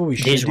 I think what we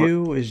should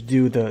do is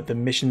do the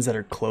missions that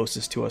are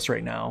closest to us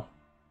right now.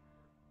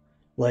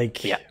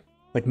 Like,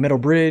 like metal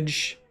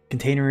bridge,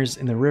 containers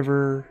in the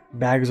river,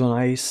 bags on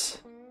ice.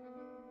 Do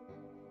you know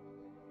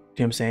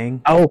what I'm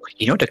saying? Oh,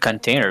 you know the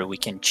container, we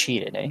can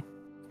cheat it, eh?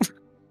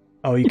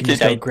 Oh, you can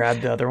just go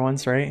grab the other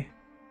ones, right?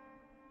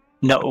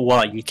 No,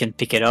 well, you can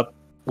pick it up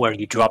where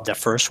you drop the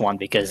first one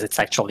because it's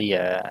actually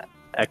a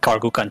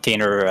cargo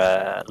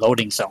container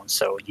loading zone.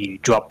 So you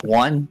drop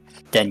one,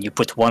 then you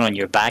put one on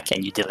your back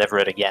and you deliver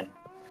it again.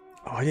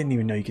 Oh, I didn't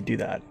even know you could do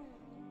that.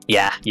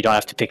 Yeah, you don't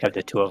have to pick up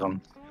the two of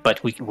them,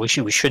 but we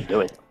should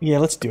do it. Yeah,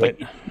 let's do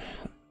it.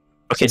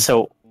 Okay,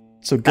 so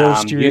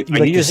Ghost, are you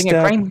like using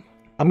a crane?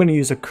 I'm gonna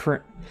use a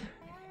crane.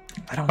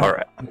 I don't know. All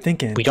right. I'm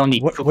thinking. We don't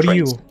need what two do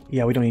cranes.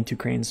 Yeah, we don't need two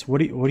cranes. What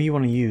do you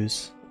want to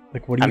use?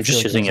 Like, what do you? I'm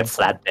just using a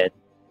flatbed.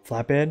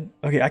 Flatbed?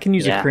 Okay, I can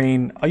use a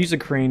crane. I'll use a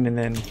crane and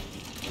then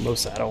low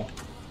saddle.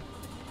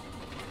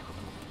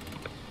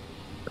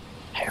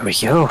 Here we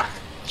go.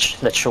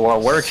 Let's show our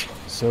work.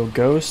 So,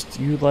 Ghost,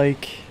 you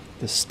like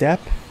the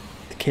Steppe,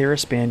 the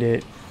Karis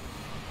Bandit,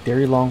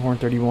 Dairy Longhorn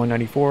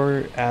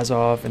 3194,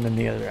 Azov, and then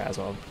the other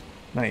Azov.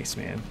 Nice,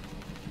 man.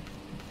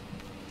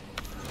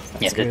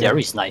 That's yeah, the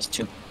Dairy's nice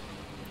too.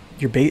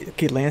 Your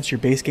okay, Lance, your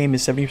base game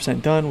is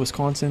 70% done.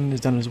 Wisconsin is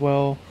done as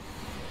well.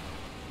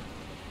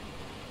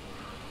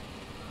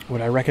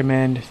 Would I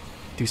recommend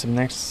do some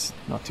next?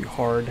 Not too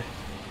hard.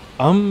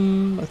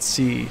 Let's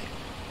see.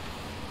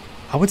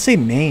 I would say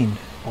Maine.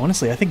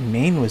 Honestly, I think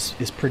Maine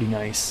is pretty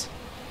nice.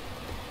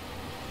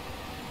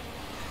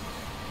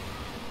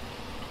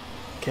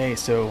 Okay,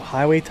 so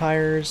highway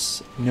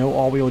tires, no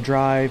all-wheel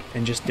drive,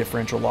 and just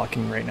differential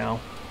locking right now.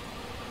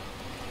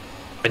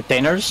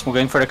 Containers? We're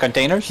going for the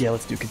containers? Yeah,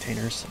 let's do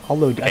containers. I'll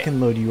load. Okay. I can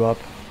load you up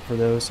for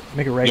those.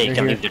 Make it right, yeah, you right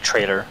can here. leave the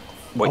trailer.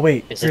 Wait, oh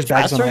wait, here's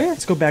bags on ice.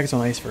 Let's go bags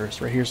on ice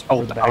first. Right here's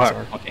where the bags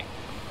are. Okay.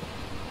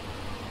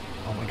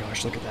 Oh my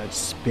gosh, look at that,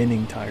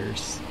 spinning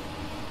tires.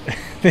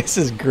 This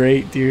is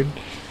great, dude.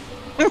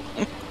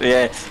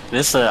 Yeah,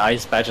 this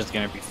ice patch is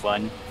gonna be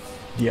fun.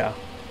 Yeah.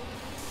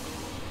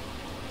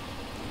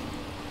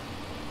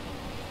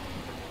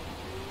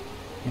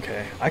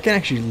 Okay, I can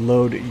actually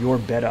load your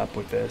bed up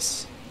with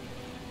this.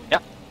 Yeah.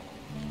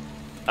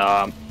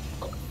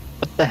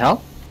 What the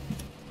hell?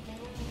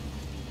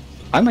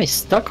 Why am I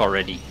stuck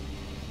already?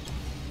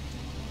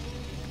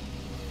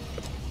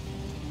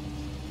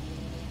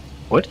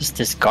 What is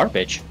this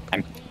garbage?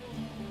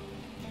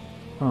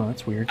 Oh,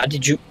 that's weird.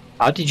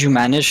 How did you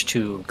manage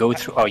to go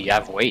through? Oh, you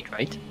have weight,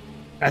 right?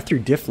 I threw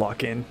diff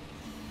lock in.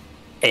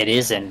 It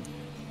isn't.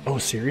 Oh,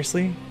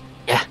 seriously?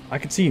 Yeah. I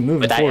can see you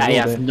moving but forward I a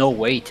have little bit. no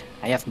weight.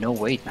 I have no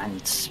weight, man.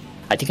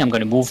 I think I'm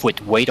gonna move with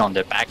weight on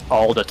the back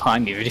all the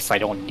time, even if I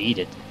don't need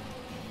it.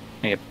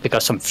 Maybe pick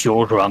up some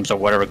fuel drums or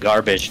whatever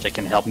garbage that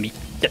can help me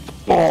get.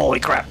 Holy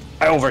crap!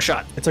 I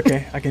overshot. It's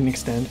okay. I can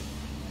extend.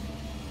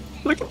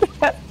 Look at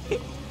that.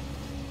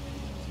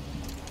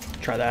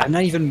 Try that. I'm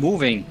not even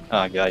moving.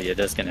 Oh god, yeah,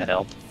 that's gonna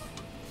help.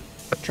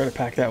 Try to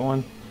pack that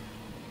one.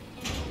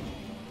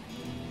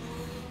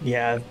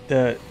 Yeah,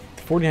 the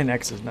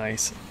 49X is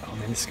nice. Oh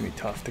man, this is gonna be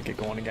tough to get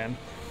going again.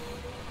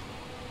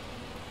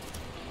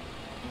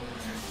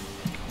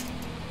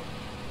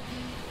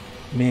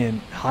 Man,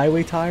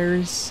 highway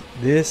tires,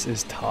 this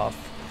is tough.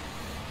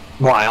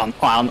 Why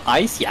on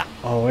ice? Yeah.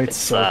 Oh, it's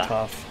so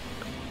tough.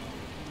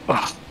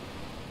 Ugh.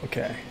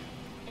 Okay.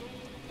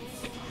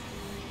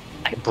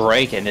 I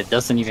brake and it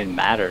doesn't even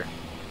matter.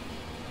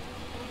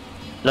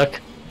 Look,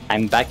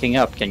 I'm backing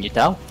up. Can you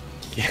tell?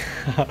 Yeah.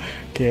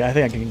 Okay, I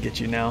think I can get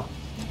you now.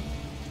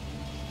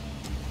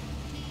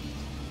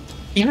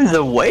 Even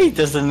the weight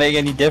doesn't make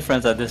any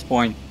difference at this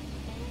point.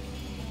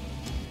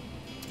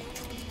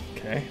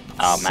 Okay.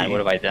 Oh man, what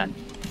have I done?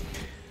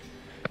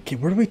 Okay,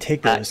 where do we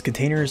take those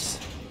containers?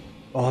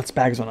 Oh, it's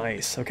bags on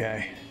ice.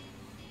 Okay.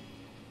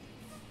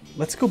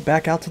 Let's go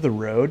back out to the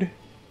road.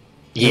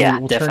 Yeah,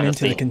 we'll definitely. turn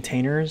into the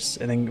containers,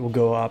 and then we'll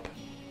go up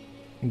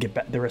and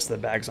get the rest of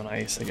the bags on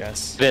ice, I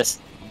guess. This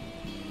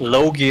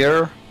low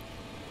gear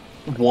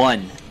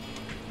 1.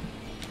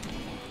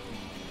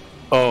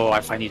 Oh,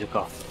 I need to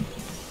cough.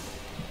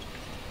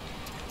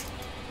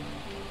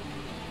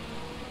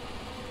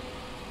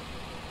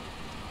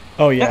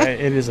 Oh yeah,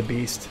 it is a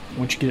beast.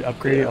 Once you get it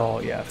upgraded, yeah. Oh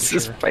yeah, for this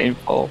sure. Is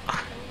painful.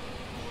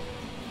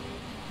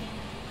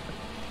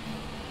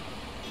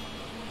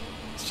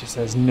 It just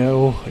has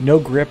no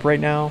grip right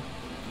now.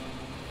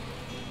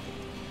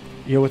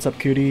 Yo, what's up,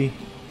 Cootie?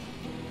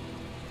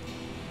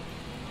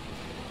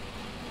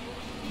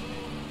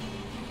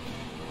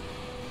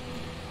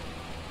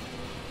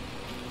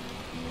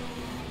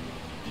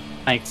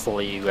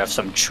 Thankfully, you have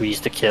some trees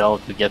to kill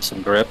to get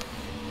some grip.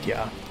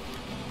 Yeah,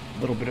 a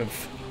little bit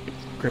of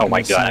grip. Oh my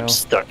in the god, snow. I'm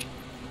stuck.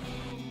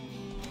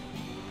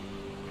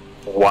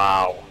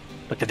 Wow,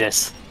 look at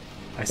this.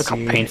 Look how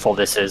painful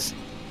this is.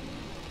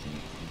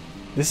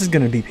 This is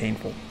gonna be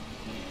painful.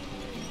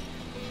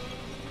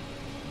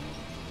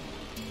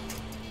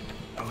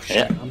 Oh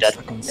shit, Yeah, I'm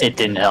stuck on it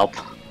didn't help.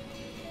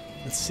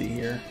 Let's see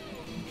here.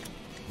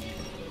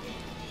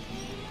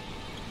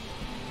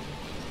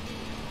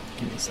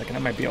 Give me a second, I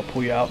might be able to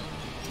pull you out.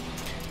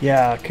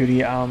 Yeah,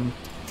 Cootie, I'm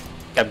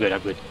good. the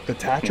I'm gonna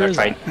Tatras,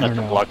 try I not don't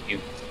to know. block you.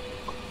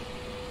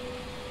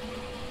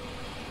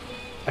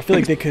 I feel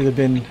like they could have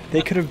been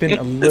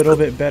a little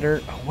bit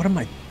better. Oh, what am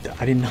I?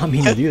 I did not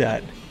mean to do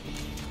that.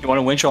 You want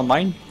to winch on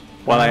mine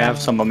while I have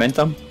some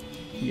momentum?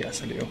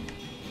 Yes, I do.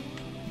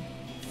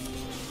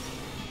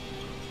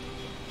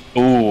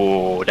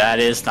 Ooh, that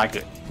is not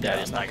good. That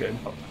is not good.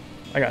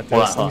 I got this.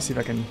 Well, Let me see if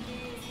I can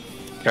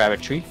grab a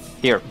tree.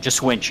 Here,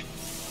 just winch.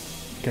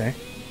 Okay.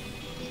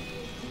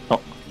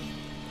 Oh.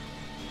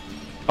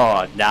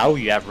 Oh, now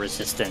you have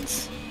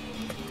resistance.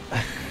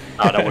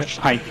 Oh, that was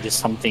trying to do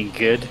something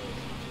good.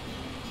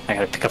 I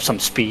gotta pick up some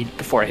speed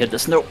before I hit the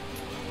snow.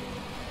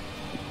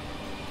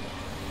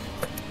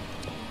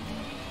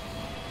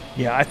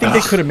 Yeah, I think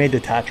they could have made the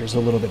attachers a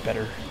little bit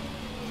better.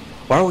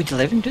 Where are we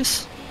delivering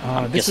this?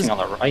 I'm this guessing is on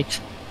the right.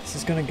 This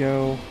is gonna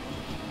go.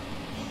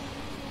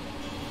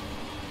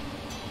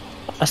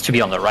 Has to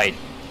be on the right.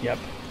 Yep.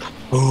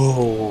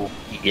 Oh,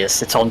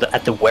 yes, it's on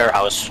at the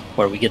warehouse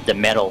where we get the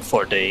metal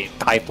for the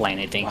pipeline,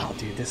 I think. Wow,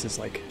 dude, this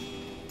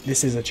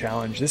is a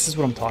challenge. This is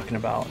what I'm talking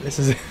about. This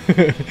is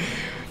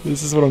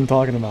this is what I'm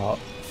talking about.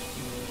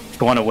 If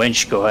you want a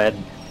winch, go ahead.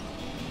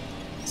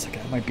 It's like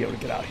I might be able to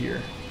get out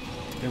here.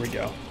 There we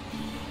go.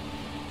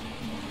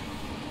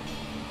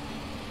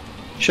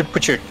 Should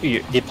put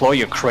deploy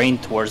your crane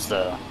towards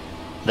the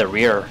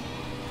rear.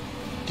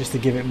 Just to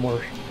give it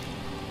more.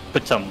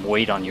 Put some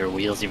weight on your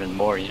wheels even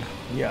more. Yeah.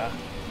 Yeah.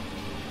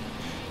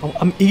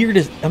 I'm eager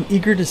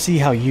to see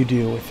how you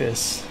do with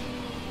this.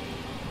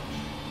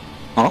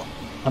 Huh?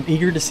 I'm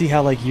eager to see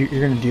how like you're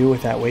gonna do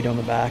with that weight on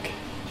the back.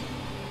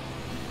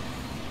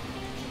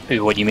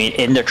 What do you mean,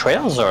 in the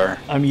trails or?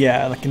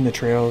 Yeah, like in the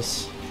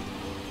trails.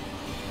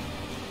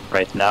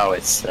 Right now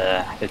it's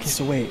Okay,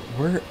 so wait,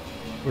 we're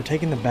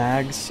taking the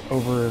bags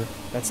over.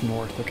 That's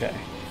north. Okay.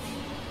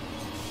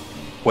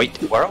 Wait,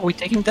 where are we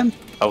taking them?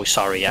 Oh,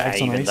 sorry, I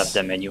Bags on even ice. left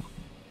the menu.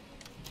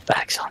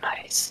 Bags on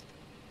ice.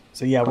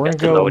 So yeah, we're Okay,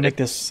 gonna go load make it.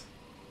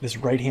 this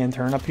right-hand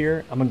turn up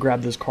here. I'm gonna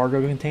grab those cargo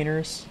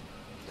containers,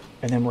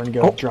 and then we're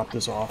gonna go drop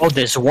those off. Oh,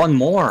 there's one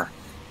more.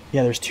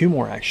 Yeah, there's two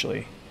more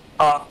actually.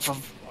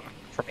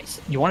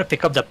 You want to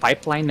pick up the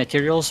pipeline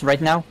materials right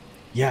now?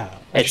 Yeah,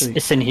 actually.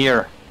 It's in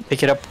here.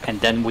 Pick it up, and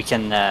then we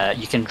can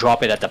you can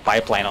drop it at the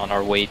pipeline on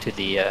our way to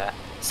the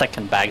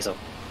second bags of.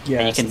 Yeah,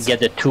 and you can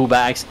get the 2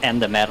 bags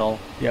and the metal.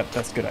 Yep,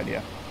 that's a good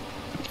idea.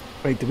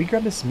 Wait, did we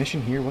grab this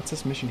mission here? What's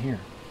this mission here?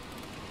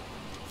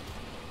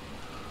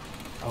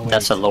 Oh, wait.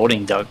 That's a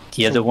loading dock.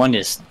 The other one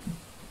is.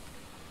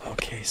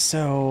 Okay,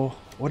 so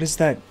what is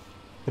that?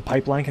 The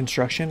pipeline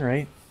construction,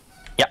 right?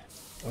 Yeah.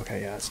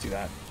 Okay, yeah, let's do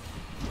that.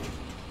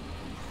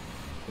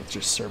 Let's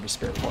just service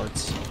spare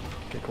parts.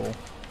 Okay, cool.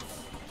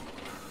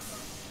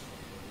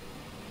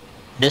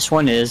 This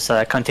one is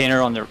a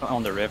container on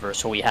the river,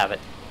 so we have it.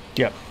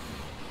 Yep.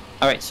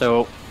 All right,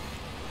 so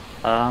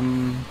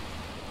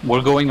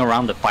we're going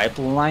around the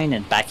pipeline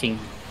and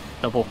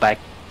double back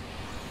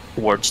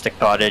towards the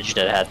cottage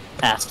that had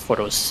asked for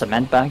those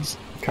cement bags.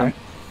 Okay. I'm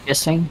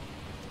guessing.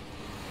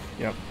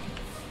 Yep.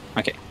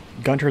 Okay.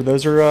 Gunter,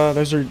 that's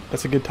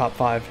a good top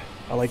 5.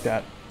 I like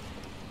that.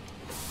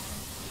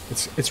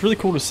 It's really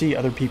cool to see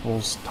other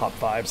people's top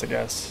 5s, I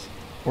guess,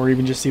 or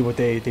even just see what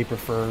they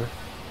prefer.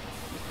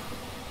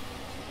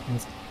 I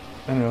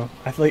don't know.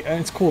 I feel like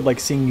it's cool, like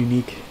seeing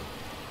unique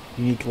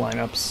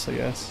lineups, I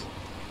guess.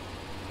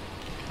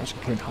 I'm just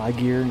gonna put in high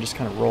gear and just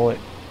kind of roll it.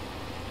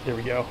 There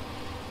we go.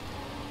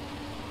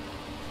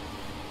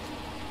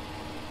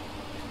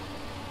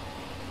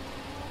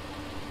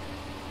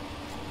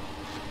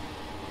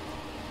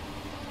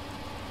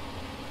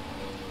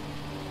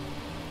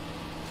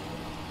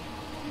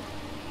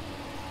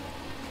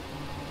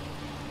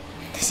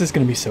 This is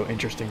gonna be so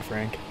interesting,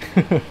 Frank.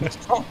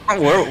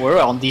 We're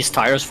on these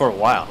tires for a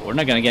while. We're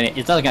not gonna get it.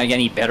 It's not gonna get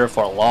any better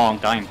for a long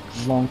time.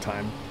 Long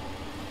time.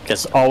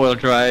 Because all-wheel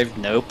drive,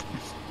 nope,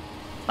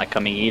 not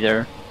coming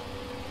either.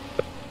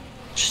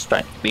 Just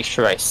trying to make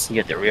sure I see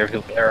at the rear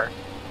view mirror.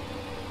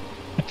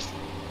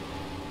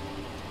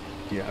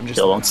 Yeah, I'm just.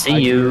 Still don't see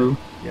you.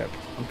 Yep.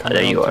 I'm Oh,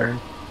 there you are. turn.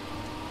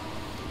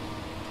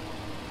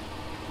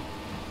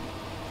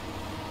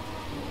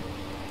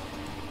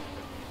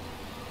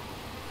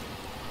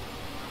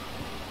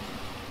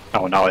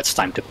 Oh, now it's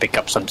time to pick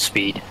up some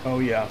speed. Oh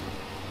yeah.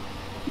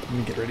 Let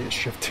me get ready to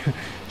shift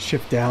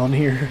shift down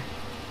here.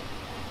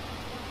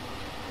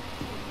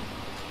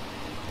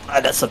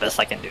 That's the best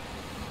I can do.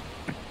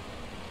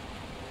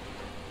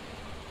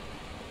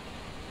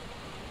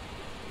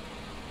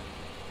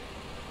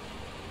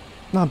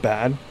 Not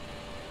bad.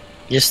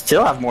 You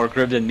still have more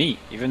grip than me,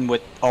 even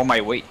with all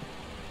my weight.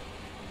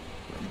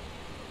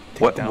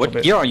 Take it down a What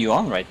bit. gear are you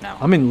on right now?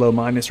 I'm in low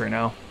minus right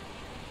now.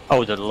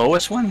 Oh, the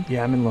lowest one?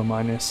 Yeah, I'm in low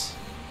minus.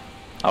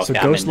 Okay, So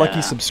I'm Ghost in,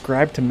 Lucky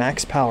subscribe to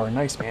Max Power.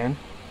 Nice, man.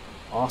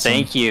 Awesome.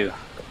 Thank you.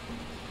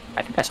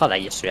 I think I saw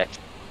that yesterday,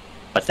 actually.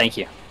 But thank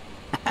you.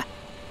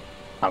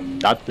 I'm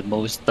not the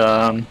most,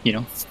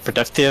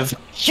 productive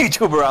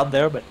YouTuber out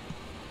there, but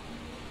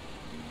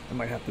I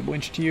might have to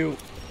winch to you.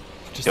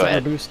 Just Go on a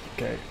ahead. boost.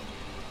 Okay.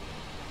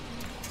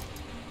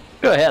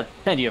 go ahead.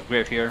 Plenty of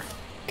grip here.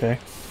 Okay.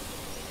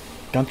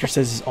 Gunther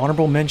says his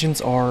honorable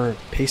mentions are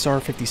Pacer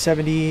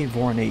 5070,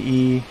 Voron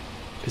AE,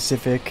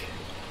 Pacific,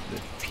 the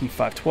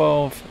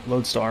P512,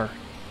 Lodestar,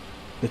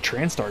 the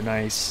Transtar,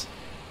 nice.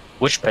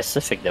 Which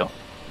Pacific though?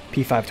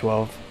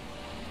 P512.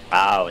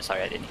 Oh,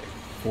 sorry, I didn't hear.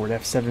 Ford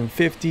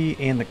F750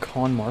 and the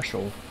Con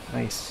Marshall,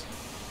 nice.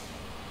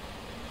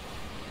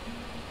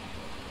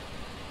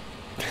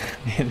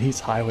 Man, these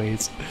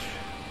highways.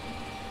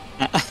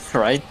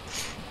 Right?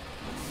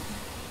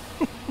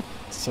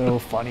 So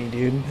funny,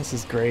 dude. This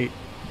is great.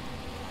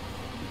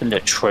 And the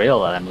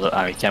trail,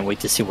 I can't wait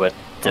to see what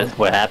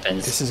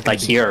happens. This is like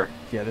be, here.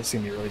 Yeah, this is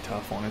gonna be really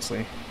tough,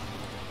 honestly.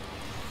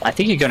 I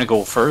think you're gonna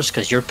go first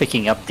because you're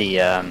picking up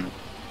the,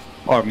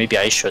 or maybe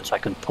I should, so I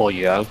can pull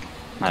you out.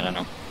 I don't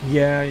know.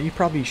 Yeah, you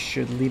probably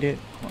should lead it.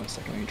 Hold on a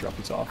second, let me drop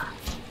these off.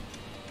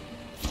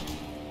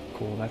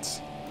 Cool,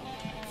 that's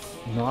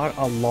not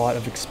a lot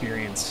of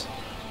experience.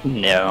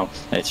 No,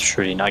 it's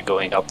really not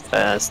going up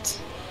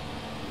fast.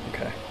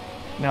 Okay,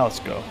 now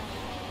let's go.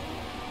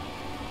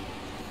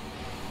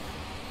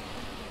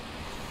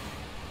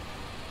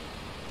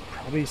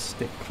 Probably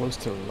stick close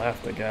to the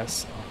left, I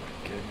guess. Oh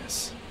my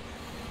goodness.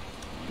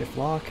 Diff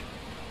lock.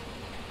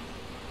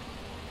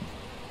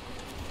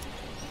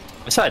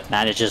 That's how it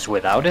manages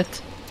without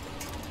it.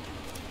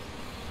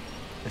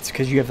 It's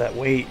because you have that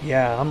weight.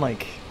 Yeah, I'm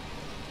like...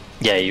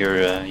 Yeah,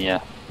 you're,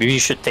 yeah. Maybe you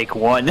should take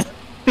one.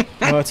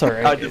 No, it's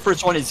alright. The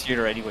first one is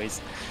here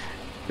anyways.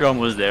 You're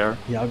almost there.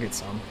 Yeah, I'll get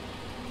some.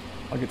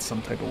 I'll get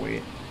some type of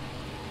weight.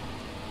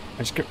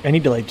 I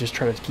need to like just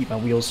try to keep my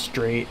wheels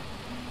straight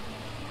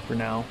for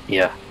now.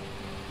 Yeah.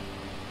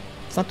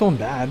 It's not doing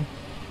bad.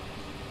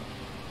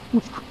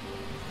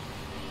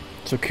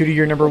 So Cootie,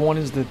 your number one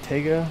is the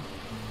Tega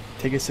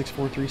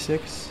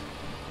 6436.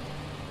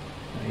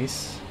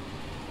 Nice.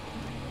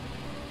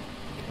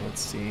 Okay,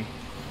 let's see.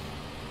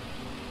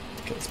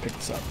 Okay, let's pick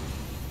this up.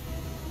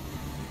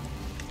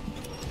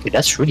 Dude,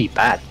 that's really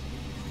bad.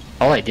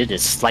 All I did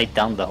is slide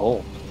down the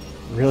hole.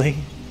 Really?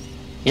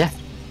 Yeah.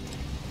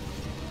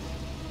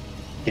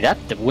 See that?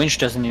 The winch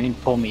doesn't even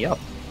pull me up.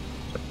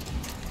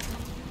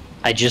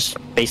 I just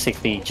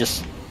basically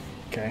just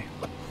Okay.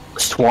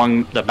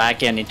 swung the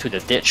back end into the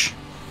ditch.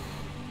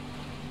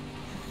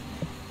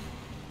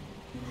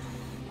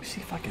 Let me see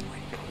if I can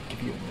like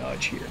give you a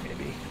nudge here,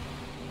 maybe.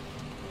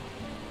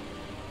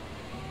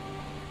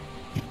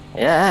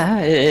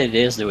 Yeah, it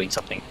is doing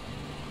something.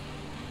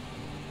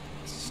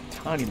 It's a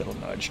tiny little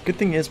nudge. Good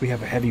thing is we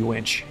have a heavy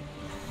winch.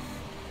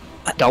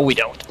 No, we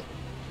don't.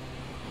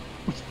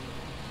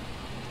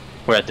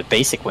 We're at the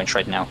basic winch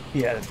right now.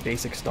 Yeah, the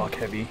basic stock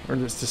heavy, or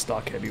it's the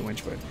stock heavy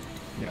winch, but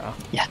yeah.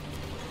 Yeah.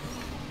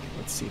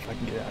 Let's see if I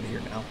can get out of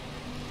here now.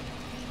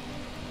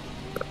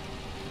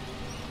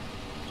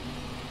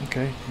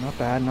 Okay, not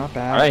bad, not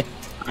bad. Alright,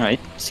 alright,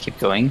 let's keep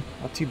going.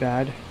 Not too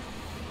bad.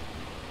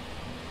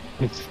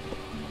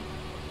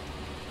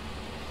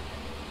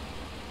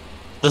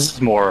 This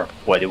is more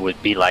what it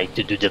would be like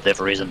to do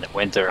deliveries in the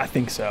winter. I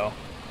think so.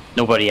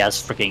 Nobody has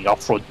freaking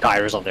off-road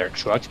tires on their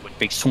trucks. It would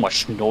make so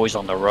much noise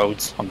on the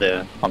roads, on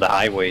the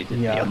highway. It'd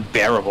be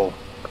unbearable.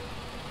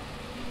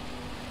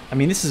 I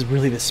mean, this is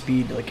really the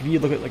speed. Like, if you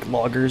look at like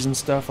loggers and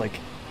stuff, like,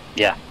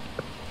 yeah,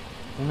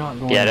 they're not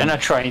going. Yeah, they're not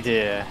trying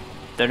to.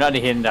 They're not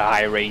hitting the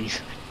high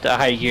range, the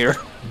high gear.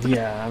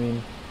 Yeah, I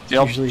mean,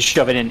 they'll usually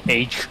shove it in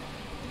H.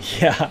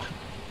 Yeah.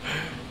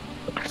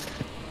 I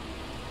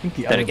think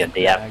the Then again,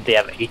 they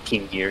have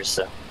 18 gears.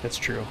 So. That's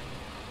true.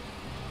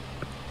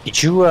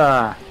 Did you?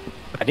 I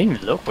didn't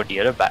even look for the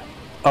other back.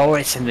 Oh,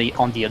 it's on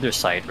the other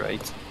side, right?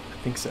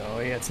 I think so.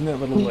 Yeah, it's in that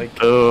little like.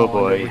 Oh pond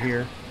boy. Over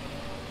here.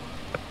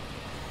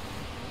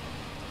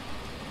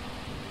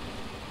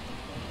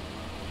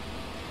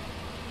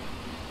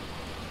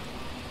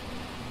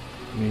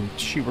 I mean,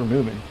 shoot, we're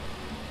moving.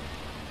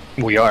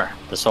 We are.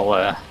 That's all.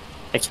 I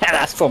can't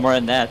ask for more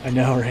than that. I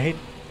know, right?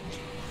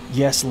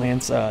 Yes,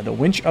 Lance. The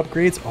winch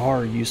upgrades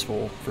are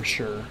useful for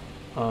sure.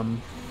 The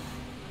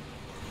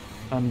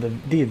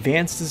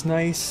advanced is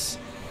nice.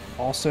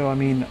 Also, I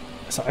mean,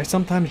 so I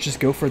sometimes just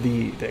go for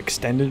the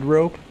extended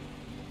rope.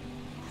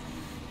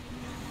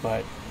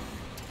 But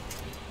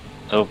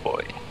Oh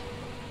boy.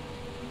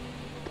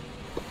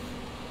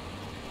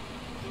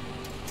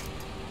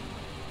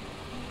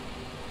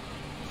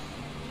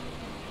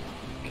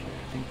 okay,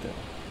 I think that.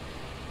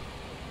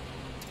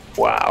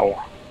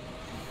 Wow.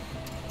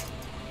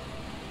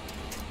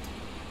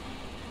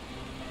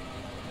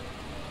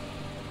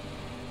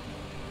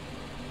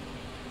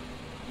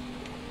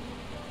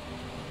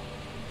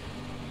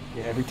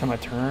 Yeah, every time I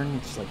turn,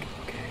 it's like,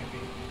 okay,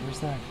 wait, where's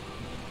that?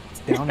 It's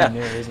down in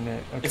there, isn't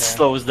it? Okay. It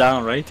slows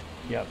down, right?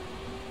 Yep.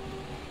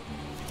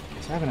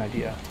 So I have an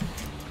idea.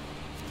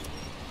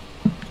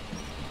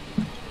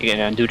 You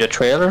gonna do the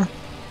trailer?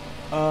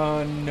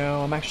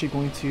 No, I'm actually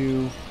going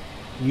to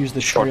use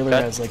the Shortcut?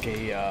 trailer as like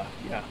a, yeah.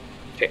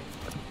 Okay.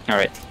 All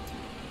right.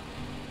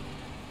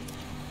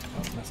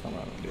 Oh, that's not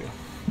what I'm gonna do.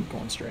 I'm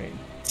going straight.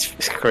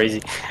 It's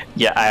crazy.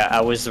 Yeah, I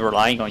was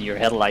relying on your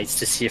headlights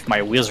to see if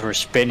my wheels were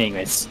spinning.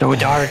 It's so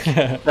dark.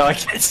 No, I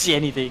can't see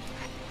anything.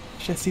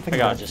 Should I see if I I can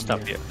gotta get it just from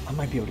stop here? here. I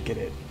might be able to get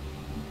it.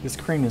 This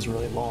crane is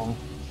really long.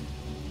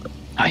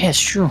 Oh yeah, it's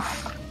true.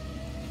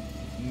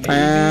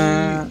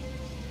 Maybe.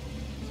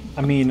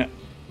 I mean,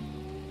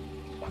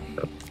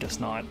 guess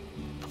not.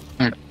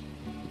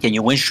 Can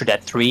you winch through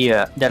that tree,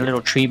 that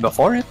little tree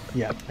before it?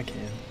 Yeah, I can.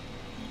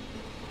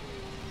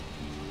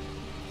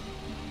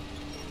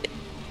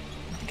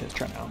 Okay, let's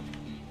try now.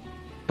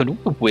 Could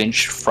we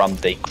winch from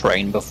the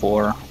crane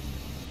before?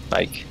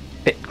 Like,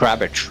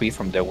 grab a tree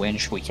from the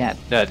winch? We can't.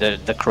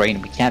 The crane,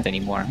 we can't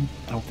anymore.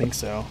 I don't think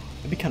so.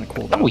 It'd be kind of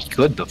cool Oh, though. we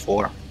could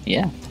before.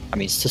 Yeah. I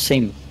mean, it's the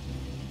same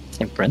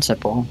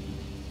principle.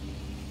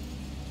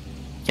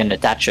 You can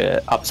attach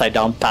a upside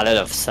down pallet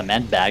of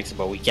cement bags,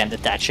 but we can't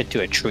attach it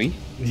to a tree.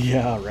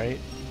 Yeah, right.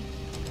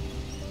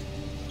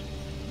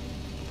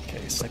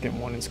 Okay, second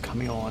one is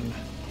coming on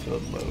to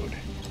load.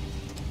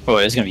 Oh,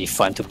 it's gonna be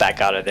fun to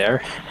back out of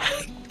there.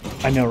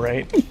 I know,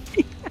 right?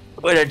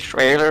 With a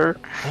trailer.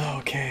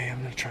 Okay,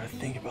 I'm gonna try to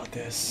think about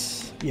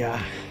this.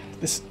 Yeah,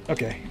 this.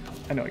 Okay,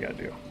 I know what I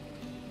gotta do.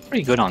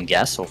 Pretty good on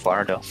gas so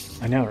far, though.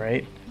 I know,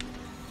 right?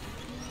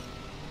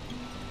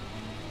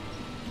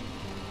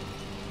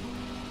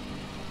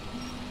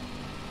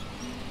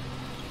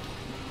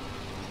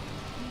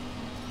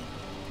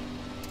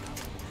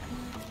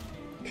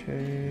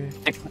 Okay,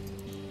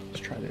 let's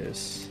try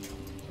this.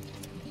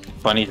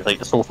 Funny,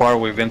 like so far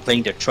we've been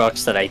playing the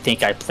trucks that I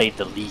think I played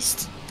the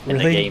least in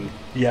the game.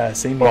 Yeah,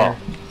 same Well,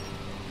 here.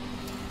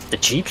 the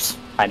Jeeps,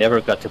 I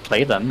never got to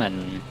play them,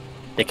 and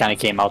they kind of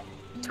came out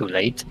too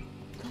late.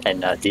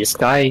 And this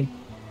guy,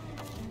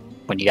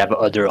 when you have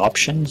other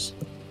options.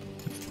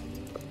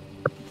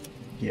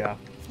 Yeah.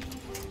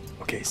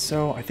 Okay,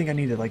 so I think I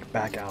need to like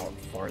back out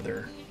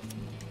farther.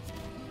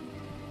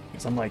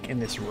 Because I'm like in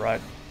this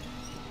rut.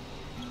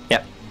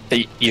 Yeah,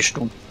 you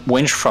should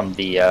winch from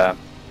the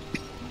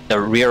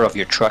rear of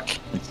your truck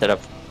instead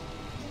of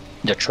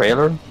the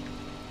trailer.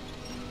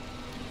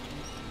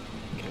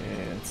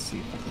 Okay, let's see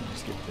if I can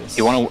just get this.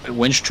 You want to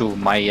winch to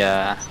my...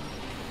 I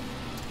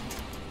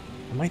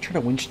might try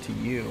to winch to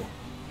you.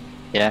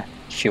 Yeah,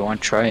 if you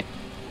want to try.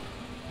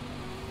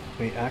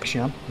 Wait,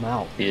 actually, I'm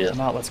out. Yeah.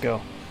 I'm out, let's go.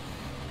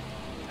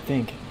 I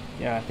think.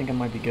 Yeah, I think I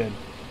might be good.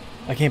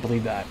 I can't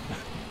believe that.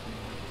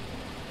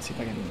 Let's see if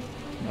I can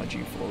nudge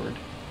you forward.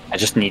 I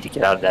just need to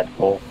get out of that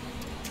hole.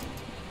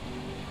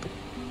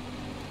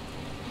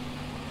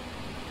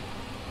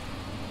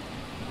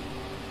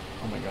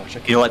 Oh my gosh, I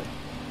can't. You know what?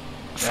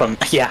 From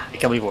yeah, I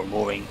can't believe we're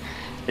moving.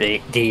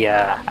 The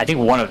I think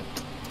one of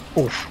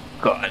oof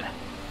god.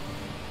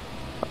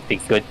 The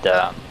good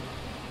the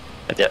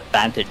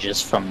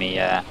advantages from me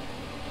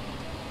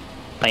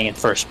playing in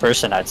first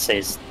person, I'd say,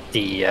 is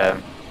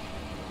the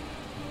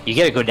you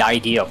get a good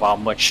idea of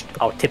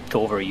how tipped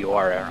over you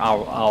are, or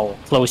how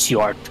close you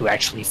are to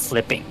actually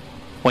flipping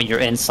when you're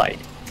inside.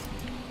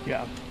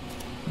 Yeah.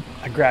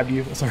 I grabbed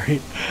you, sorry.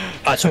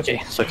 Oh, it's okay,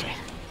 it's okay.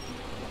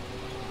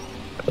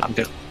 I'm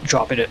gonna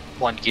drop it at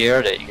one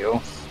gear, there you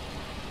go.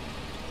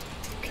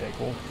 Okay,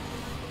 cool.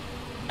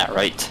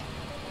 Alright.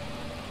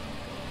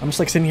 I'm just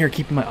like sitting here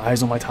keeping my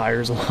eyes on my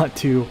tires a lot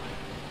too.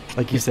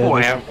 Like you said.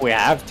 We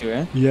have to,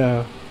 eh?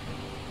 Yeah.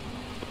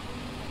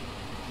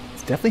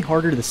 It's definitely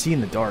harder to see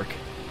in the dark.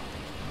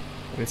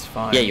 But it's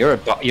fine. Yeah,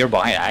 you're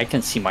behind. I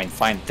can see mine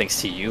fine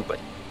thanks to you, but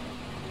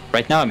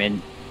right now I'm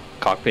in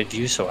cockpit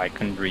view, so I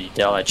couldn't really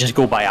tell. I just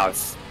go by how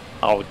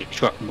the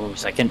truck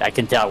moves. I can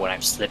tell when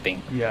I'm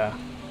slipping. Yeah.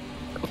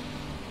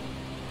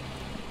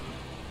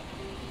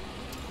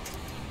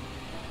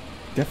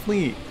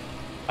 Definitely,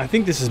 I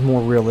think this is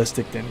more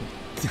realistic than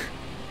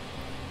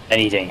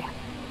Anything.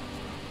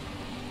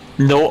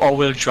 No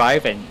all-wheel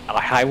drive and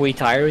highway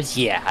tires.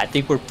 Yeah, I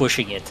think we're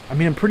pushing it. I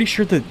mean, I'm pretty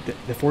sure the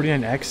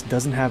 49X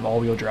doesn't have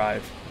all-wheel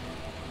drive.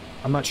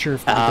 I'm not sure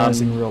if it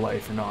does in real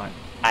life or not.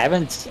 I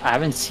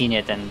haven't seen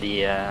it in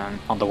the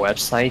on the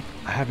website.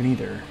 I haven't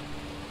either.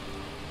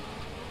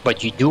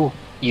 But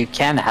you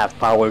can have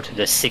power to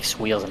the 6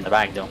 wheels in the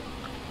back though.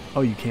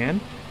 Oh, you can?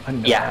 I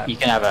didn't know Yeah, that. you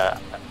can have a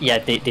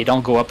they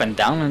don't go up and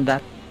down in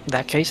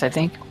that case, I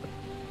think.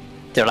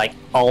 They're like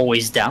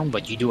always down,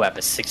 but you do have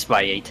a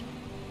 6x8.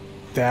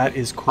 That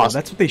is cool. Awesome.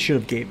 That's what they should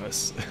have gave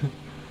us.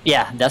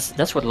 Yeah,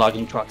 that's what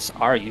logging trucks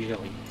are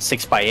usually,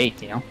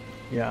 6x8, you know,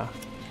 Yeah.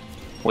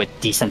 with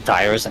decent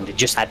tires, and they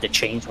just had to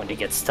change when they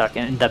get stuck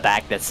in the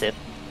back. That's it.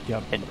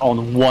 Yep. And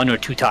on 1 or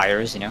 2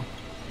 tires, you know.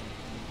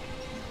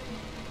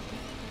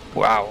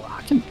 Wow,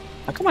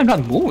 how come I'm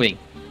not moving?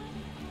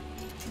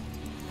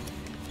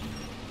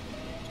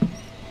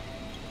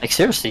 Like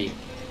seriously,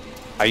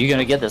 are you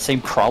gonna get the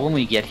same problem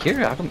you get here?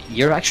 How come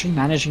you're actually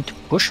managing to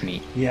push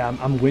me? Yeah,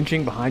 I'm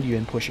winching behind you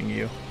and pushing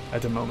you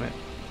at the moment.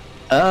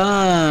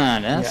 Ah,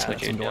 that's Yeah, what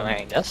that's you're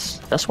annoying. doing.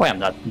 That's why I'm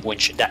not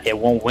winching that. It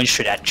won't winch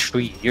to that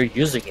tree. You're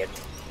using it.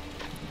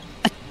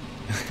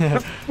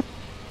 I'm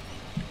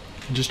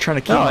just trying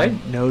to keep my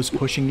Alright. nose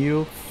pushing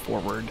you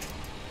forward.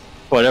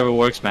 Whatever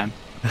works, man.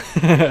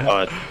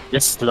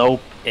 This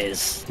slope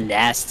is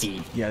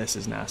nasty. Yeah, this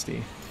is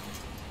nasty.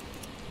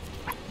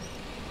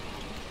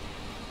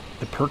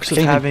 The perks I of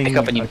think we having pick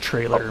up any- a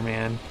trailer,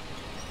 man.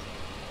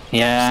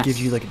 Yeah.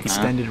 Gives you like an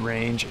extended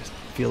range, I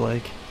feel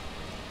like.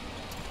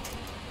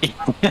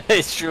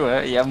 It's true.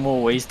 You have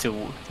more ways to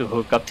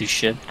hook up to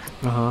shit.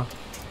 Uh-huh.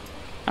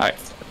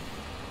 Alright.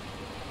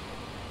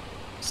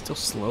 Still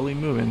slowly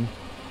moving.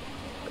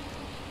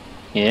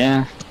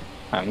 Yeah.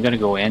 I'm gonna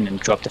go in and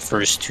drop the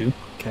first two.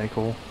 Okay,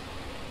 cool.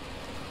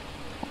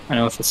 I don't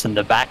know if it's in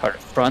the back or the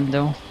front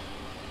though.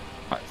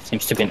 Oh, it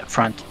seems to be in the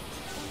front.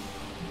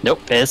 Nope,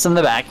 it's in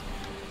the back.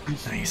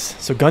 Nice.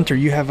 So Gunter,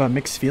 you have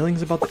mixed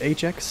feelings about the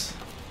HX?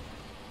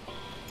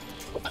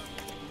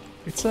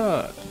 It's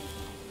I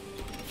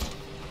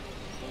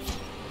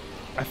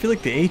feel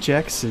like the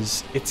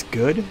HX it's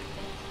good.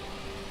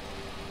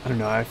 I don't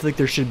know, I feel like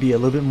there should be a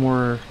little bit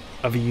more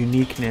of a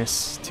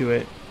uniqueness to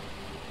it.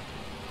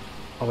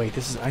 Oh wait,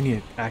 I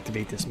need to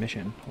activate this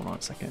mission. Hold on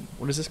a second.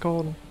 What is this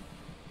called?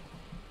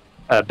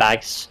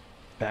 Bags.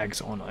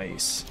 Bags on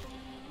ice.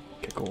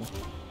 Okay, cool.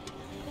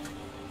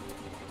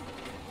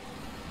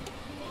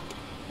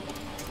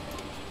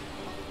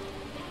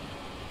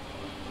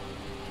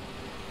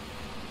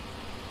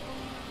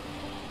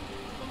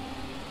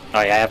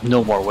 Oh yeah, I have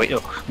no more weight.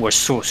 Oh, we're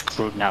so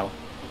screwed now.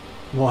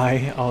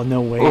 Why? Oh,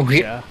 no way. Oh,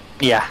 yeah.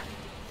 Yeah.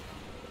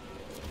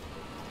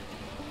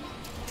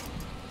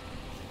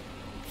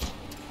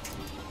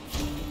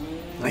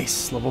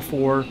 Nice. Level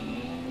 4.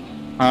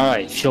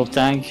 Alright, fuel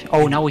tank.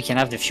 Oh, now we can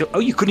have the fuel. Oh,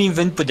 you couldn't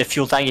even put the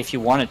fuel tank if you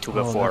wanted to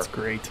before. Oh, that's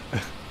great.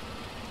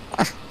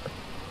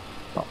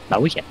 Oh, now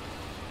we can.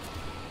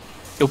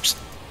 Oops.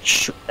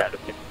 Shoot that.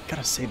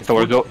 Gotta say the So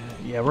we're go.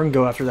 Yeah, we're gonna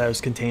go after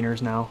those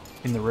containers now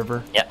in the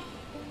river. Yeah.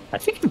 I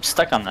think I'm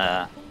stuck on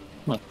the.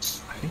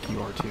 Looks. I think you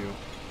are too.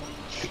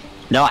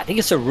 No, I think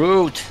it's a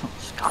route.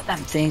 Goddamn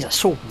things are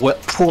so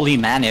poorly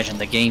managed in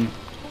the game.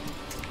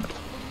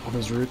 All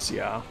those roots,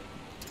 yeah.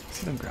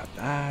 See them grab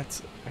that.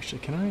 Actually,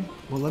 can I?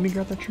 Well, let me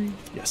grab that tree.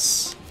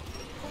 Yes.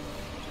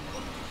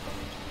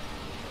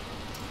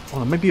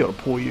 Well, I might be able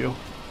to pull you.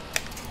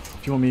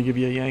 If you want me to give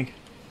you a yank.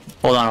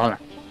 Hold on.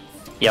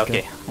 Yeah, Okay.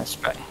 okay. Let's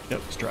try.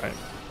 Yep, let's try it.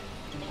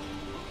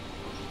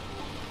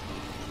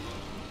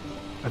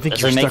 I think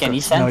Does you're it make stuck any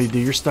on, sense? No,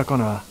 you're stuck on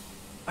a.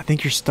 I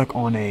think you're stuck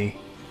on a.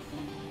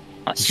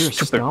 Is there a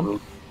Stupid stump?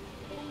 route.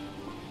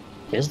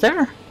 Is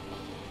there?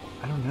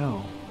 I don't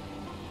know.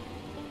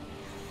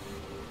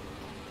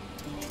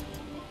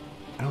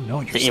 I don't know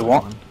what you're It stuck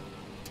won't-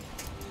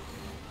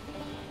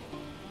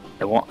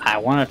 on. I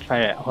want to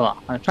try to. Hold on.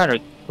 I'm gonna try to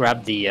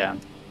grab the.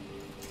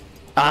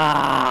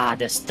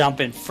 The stump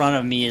in front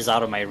of me is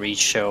out of my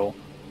reach, so.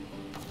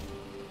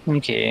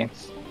 Okay. You know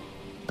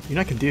what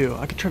I could do?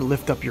 I could try to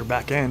lift up your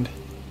back end.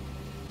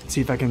 See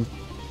if I can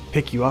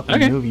pick you up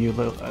and Okay. move you a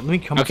little. Let me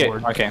come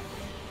forward. Okay.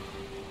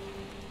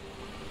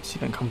 See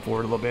if I can come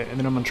forward a little bit, and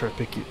then I'm gonna try to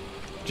pick you.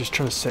 Just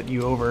try to set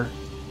you over.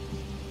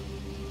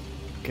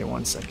 Okay,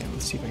 1 second.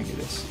 Let's see if I can do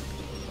this.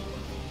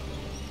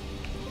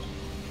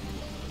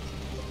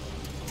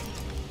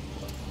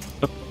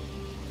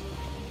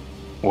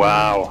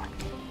 Wow.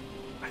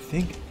 I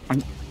think.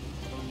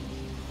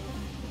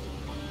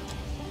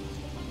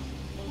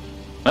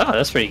 Oh,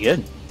 that's pretty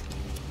good.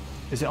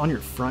 Is it on your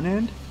front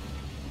end?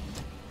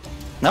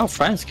 No,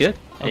 front's good.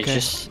 Okay. It's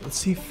just. Let's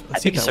see. I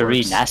think it's a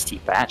really nasty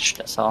patch.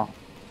 That's all.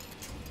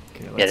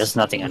 Okay, Yeah, there's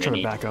nothing I'm trying to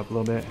underneath. back up a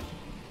little bit.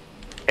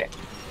 Okay.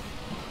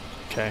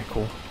 Okay,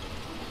 cool.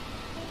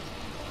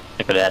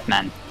 Look at that,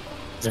 man.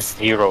 Just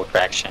zero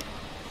traction.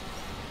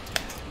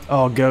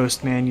 Oh,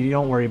 Ghost, man, you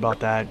don't worry about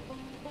that.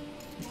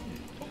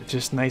 It's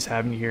just nice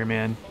having you here,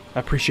 man. I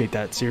appreciate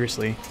that,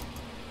 seriously.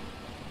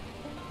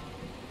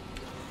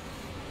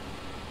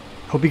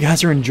 Hope you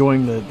guys are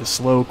enjoying the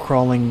slow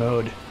crawling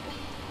mode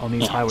on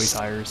these Yes. highway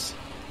tires.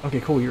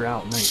 Okay, cool, you're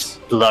out. Nice.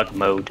 Slug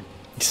mode.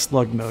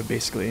 Slug mode,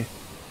 basically.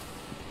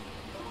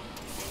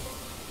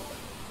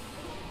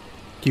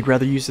 You'd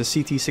rather use the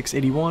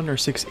CT681 or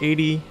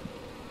 680?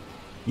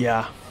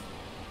 Yeah.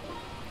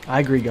 I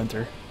agree,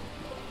 Gunter.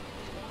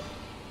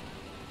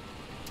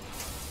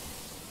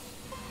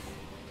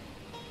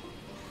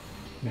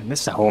 Man,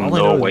 this The whole all I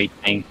know no is weight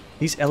thing.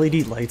 these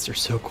LED lights are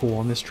so cool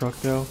on this truck,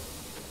 though.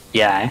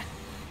 Yeah.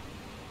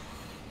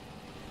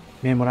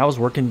 Man, when I was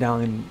working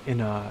down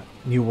in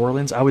New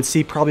Orleans, I would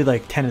see probably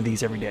like 10 of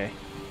these every day.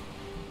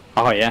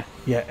 Oh yeah.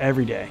 Yeah,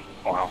 every day.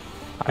 Wow.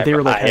 But they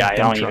were like I dump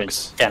don't even trucks.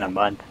 spend a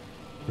month.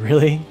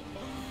 Really?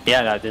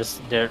 Yeah, no,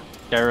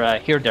 they're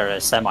here. They're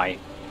a semi.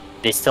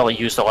 They still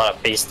use a lot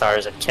of base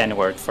tires at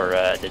Kenworth for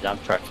the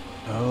dump truck.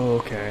 Oh,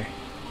 okay.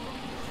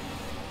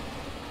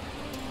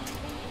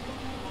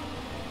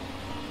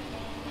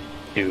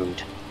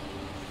 Dude,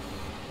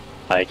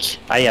 like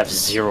I have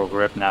zero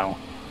grip now.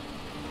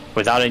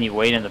 Without any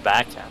weight in the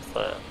back,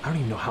 I don't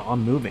even know how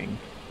I'm moving.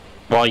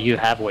 well, you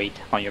have weight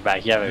on your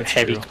back. You have a That's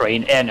heavy true.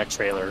 crane and a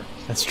trailer.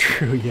 That's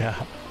true,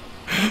 yeah.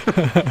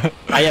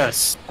 I have a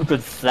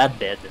stupid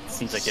flatbed that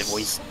seems like it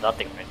weighs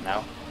nothing right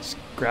now. Just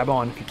grab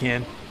on if you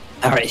can.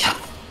 Alright.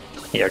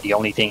 You're the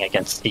only thing I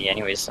can see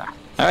anyways.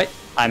 Alright.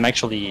 I'm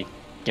actually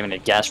giving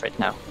it gas right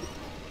now.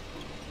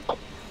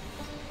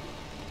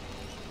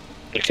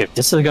 If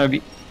this is gonna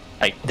be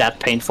like that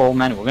painful,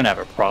 man, we're gonna have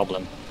a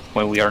problem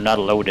when we are not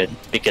loaded,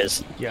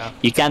 because Yeah,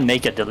 you can't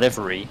make a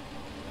delivery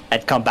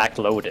and come back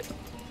loaded.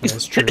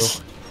 that's true.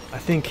 I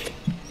think,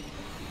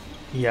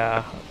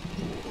 yeah,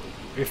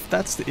 if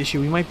that's the issue,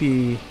 we might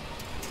be,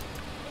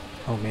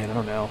 oh man, I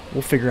don't know.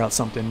 We'll figure out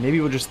something. Maybe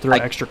we'll just throw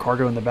extra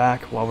cargo in the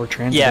back while we're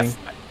transiting. Yeah,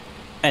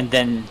 and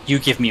then you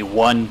give me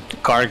one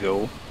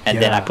cargo,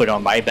 and then I put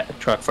on my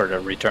truck for the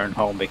return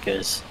home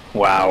because,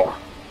 wow.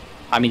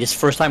 I mean, it's the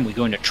first time we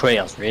go into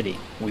trails, really.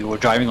 We were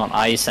driving on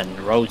ice and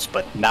roads,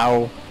 but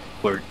now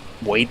we're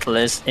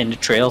weightless in the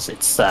trails.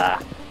 It's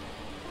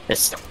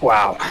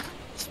wow.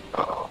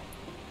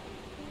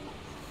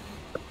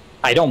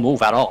 I don't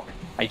move at all.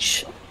 I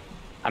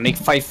make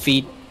 5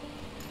 feet,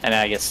 and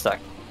then I get stuck.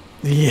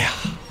 Yeah.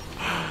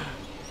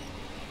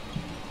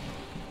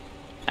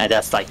 And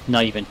that's like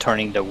not even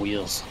turning the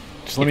wheels.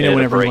 Just let me know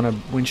whenever you want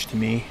to winch to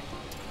me.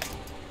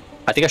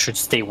 I think I should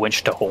stay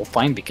winched the whole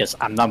time because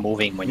I'm not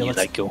moving when you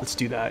let go. Let's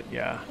do that,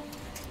 yeah.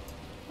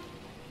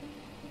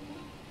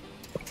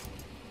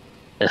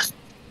 Ugh.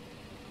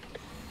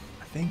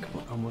 I think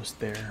we're almost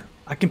there.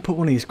 I can put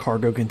one of these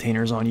cargo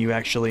containers on you,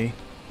 actually.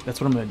 That's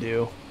what I'm going to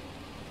do.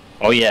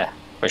 Oh yeah,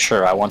 for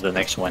sure. I want the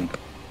next one.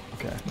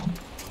 Okay.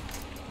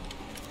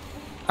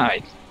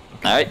 Alright.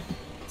 Alright.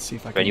 Let's see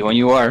if I can... Ready when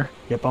you are.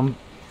 Yep, I'm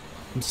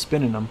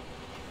spinning them.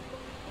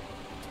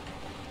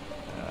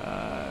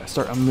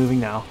 I'm moving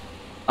now.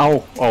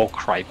 Oh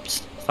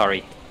cripes.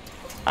 Sorry.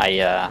 I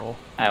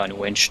haven't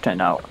winched and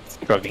now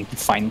struggling to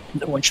find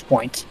the winch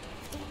point.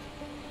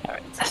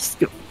 Alright, let's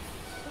go.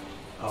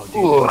 Oh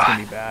dude, that's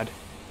gonna be bad.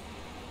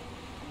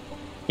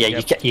 Yeah,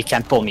 yep. you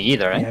can't pull me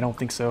either, right? Yeah, I don't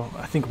think so.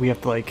 I think we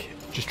have to like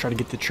just try to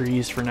get the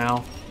trees for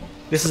now.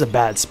 This is a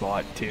bad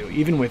spot too.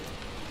 Even with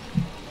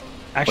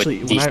actually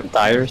with decent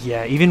tires.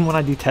 Yeah, even when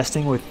I do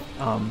testing with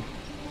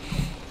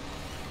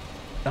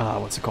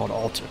what's it called?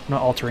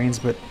 Not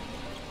Alterrains, but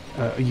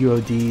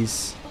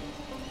UODs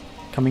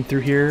coming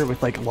through here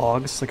with like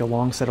logs, like a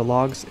long set of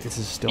logs. This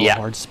is still a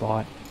hard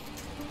spot.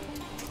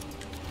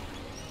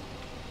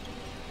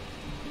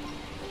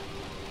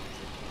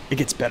 It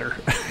gets better.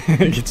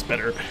 It gets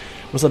better.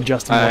 What's up,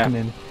 Justin? Welcome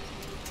in.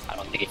 I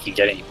don't think it can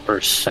get any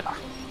worse. So.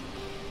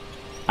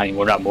 I mean,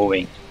 we're not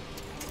moving.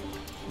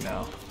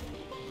 No.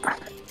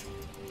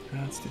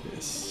 Let's do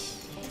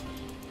this.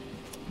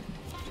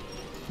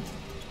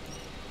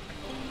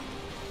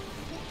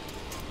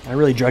 I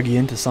really drug you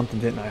into something,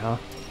 didn't I, huh?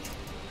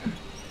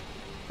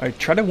 Alright,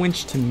 try to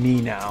winch to me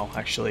now,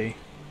 actually.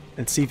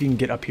 And see if you can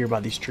get up here by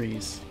these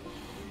trees.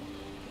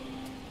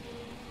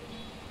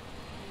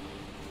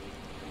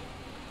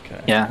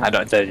 Okay. Yeah, I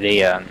don't.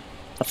 The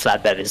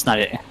flatbed is not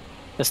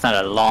it's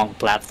not a long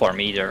platform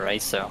either,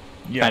 right? So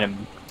kind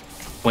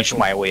of winch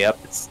my way up.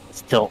 It's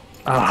still.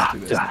 Let's do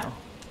this now.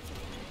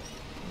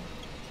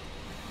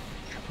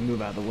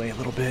 Move out of the way a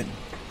little bit.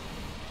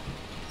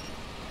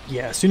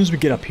 Yeah, as soon as we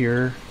get up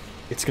here,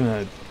 it's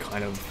gonna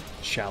kind of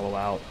shallow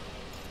out.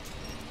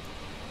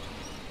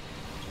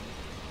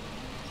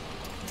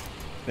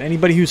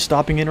 Anybody who's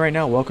stopping in right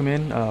now, welcome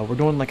in. We're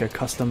doing like a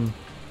custom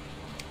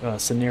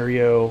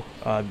scenario.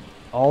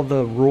 All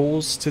the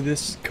rules to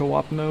this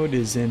co-op mode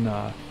is in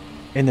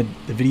the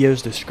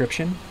video's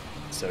description,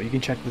 so you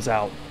can check this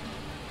out.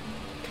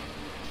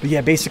 But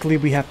yeah, basically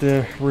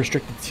we're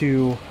restricted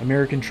to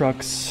American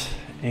trucks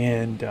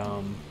and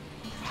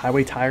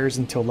highway tires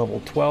until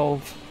level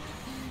 12.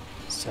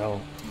 So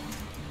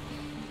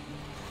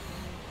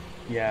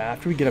yeah,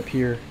 after we get up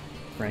here,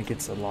 Frank,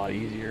 it's a lot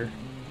easier,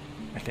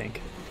 I think.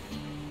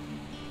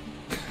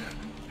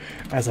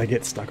 As I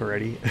get stuck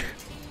already.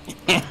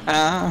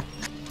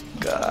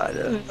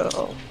 God,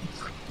 oh.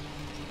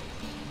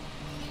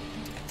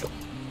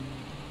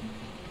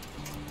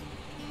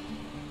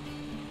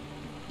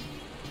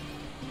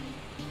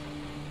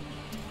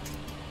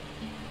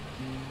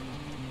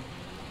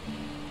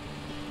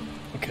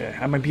 Okay,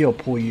 I might be able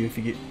to pull you if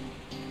you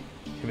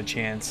give a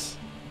chance.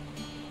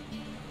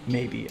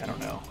 Maybe, I don't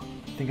know.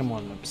 I think I'm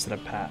on a set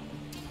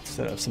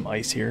of some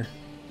ice here,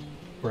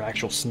 or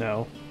actual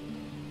snow.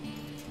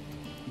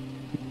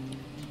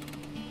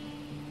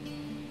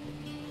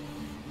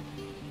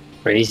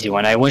 Crazy.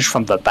 When I winch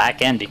from the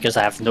back end, because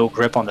I have no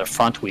grip on the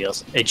front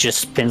wheels, it just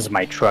spins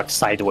my truck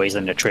sideways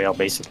in the trail,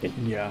 basically.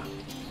 Yeah.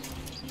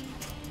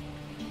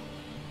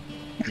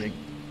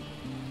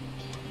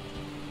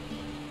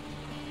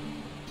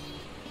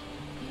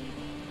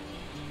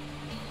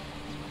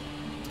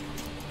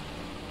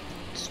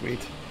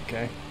 Sweet.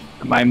 Okay.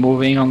 Am I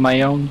moving on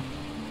my own?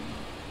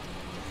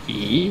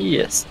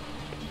 Yes.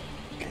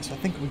 Okay, so I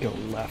think we go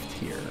left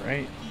here,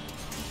 right?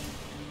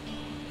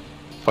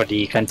 For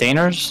the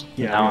containers?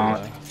 Yeah.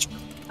 No.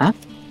 Huh?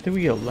 I think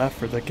we go left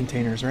for the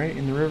containers, right?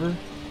 In the river?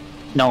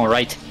 No,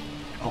 right.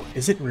 Oh,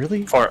 is it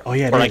really? Oh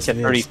yeah, for like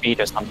 30 feet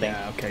or something.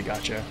 Yeah, okay,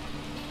 gotcha.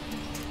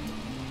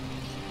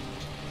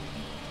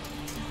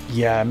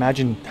 Yeah,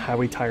 imagine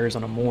highway tires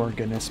on a Amur.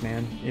 Goodness,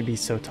 man. It'd be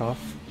so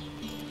tough.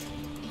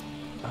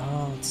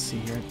 Oh, let's see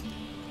here.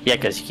 Yeah,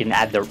 because you can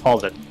add all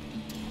the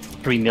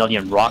 3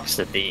 million rocks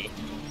that they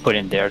put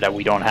in there that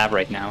we don't have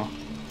right now.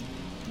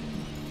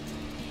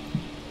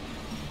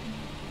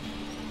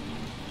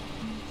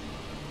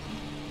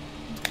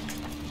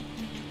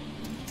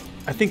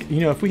 I think, you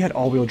know, if we had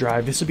all-wheel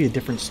drive, this would be a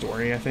different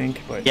story, I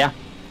think. But Yeah,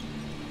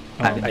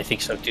 um, I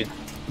think so too.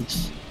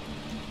 There's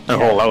a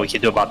whole lot we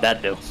can do about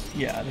that though.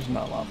 yeah, there's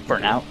not a lot For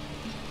now.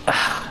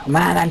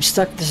 Man, I'm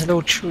stuck in this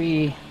little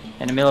tree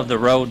in the middle of the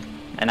road,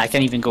 and I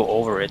can't even go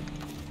over it.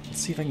 Let's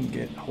see if I can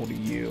get hold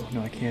of you.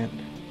 No, I can't.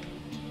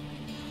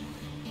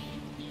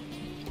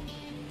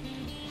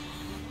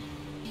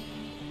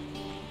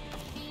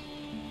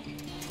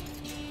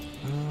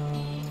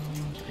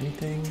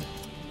 Anything?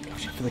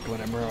 Gosh, I feel like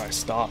whenever I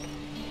stop.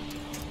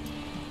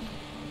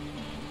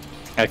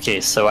 Okay,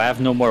 so I have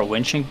no more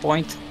winching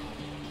point.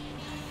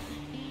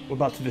 What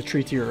about to the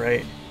tree to your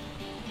right?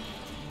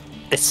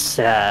 It's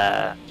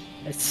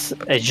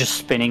just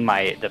spinning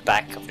the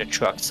back of the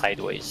truck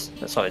sideways.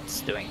 That's all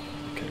it's doing.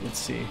 Okay, let's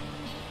see.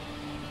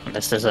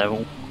 Unless there's a...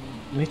 I'm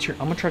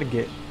gonna try to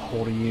get a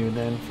hold of you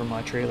then from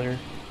my trailer.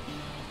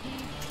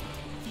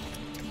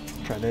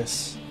 Try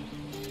this.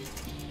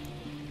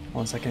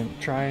 1 second.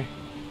 Try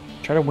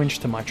to winch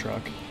to my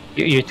truck.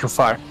 You're too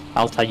far.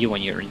 I'll tell you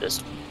when you're in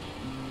this.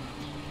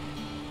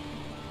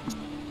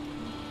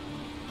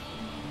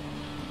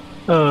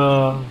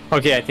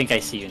 Okay, I think I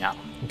see you now.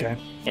 Okay.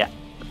 Yeah.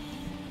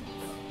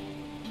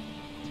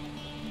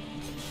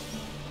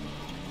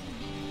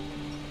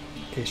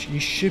 Okay, you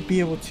should be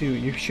able to.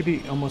 You should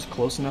be almost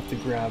close enough to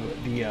grab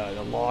the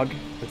log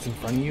that's in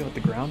front of you at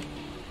the ground.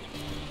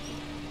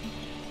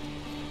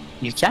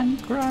 You can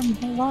grab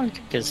the log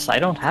because I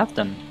don't have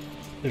them.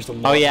 There's a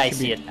log. Oh yeah, I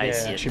see it. I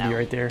see it should now. be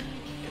right there. Okay,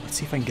 let's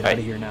see if I can get out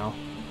of here now.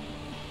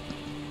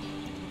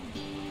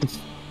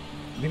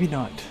 Maybe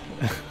not.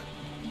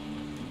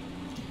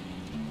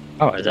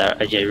 Oh,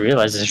 I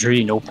realize there's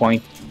really no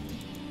point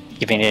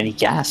giving it any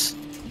gas.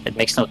 It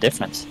makes no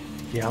difference.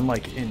 Yeah, I'm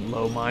like in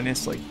low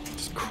minus, like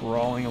just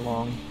crawling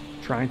along,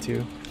 trying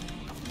to.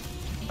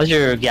 What's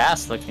your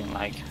gas looking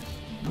like?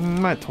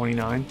 I'm at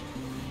 29.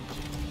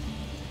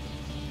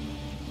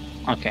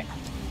 Okay.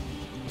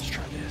 Let's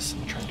try this. I'm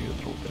gonna try to do a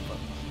little bit of a...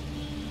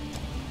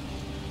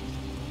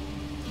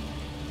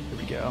 There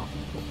we go.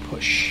 Little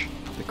push.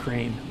 The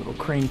crane. Little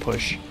crane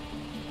push.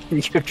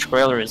 Your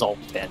trailer is all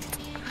bent.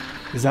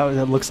 Is that what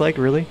that looks like,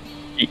 really?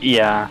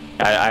 Yeah,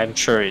 I'm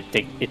sure it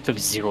took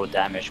 0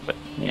 damage, but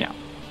you know.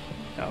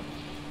 Oh.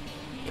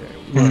 Okay,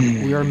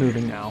 we are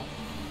moving now.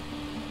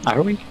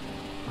 Are we?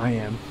 I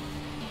am.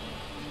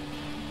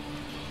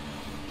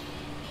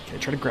 Okay,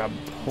 try to grab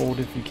hold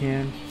if you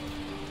can.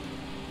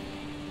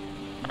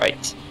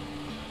 Right.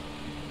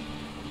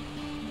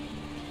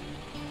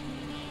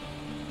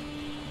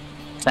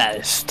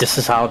 This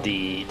is how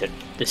the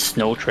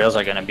snow trails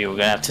are gonna be. We're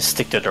gonna have to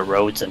stick to the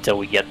roads until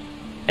we get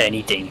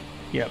anything.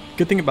 Yeah,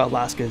 good thing about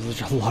Alaska is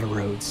there's a lot of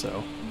roads,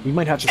 so we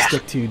might have to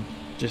stick to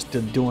just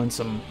doing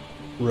some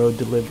road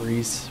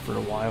deliveries for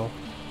a while.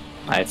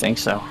 I think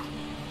so.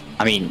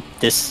 I mean,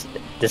 this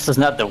is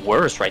not the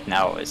worst right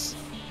now.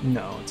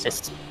 No,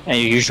 it's and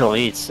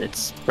usually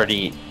it's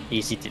pretty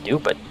easy to do,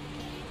 but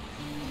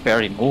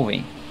barely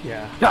moving.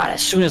 Yeah. God,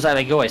 as soon as I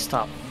let go, I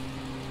stop.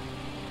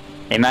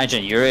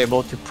 Imagine you're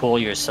able to pull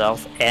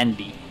yourself and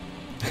be.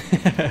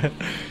 Just that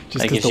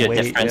gives the you weight,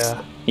 a difference.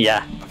 yeah.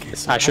 Yeah. Okay,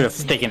 so I should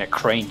have taken a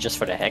crane just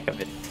for the heck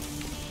of it.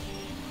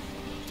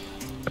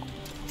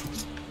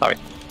 Sorry.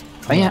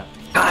 Oh yeah.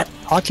 God,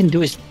 all I can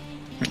do is... 1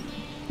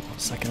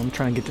 second, I'm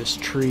trying to get this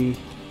tree.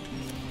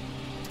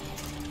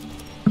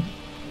 And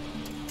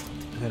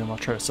then I'll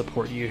try to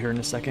support you here in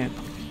a second.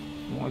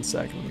 1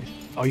 second. Let me...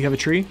 Oh, you have a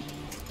tree?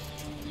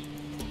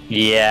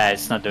 Yeah,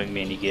 it's not doing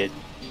me any good.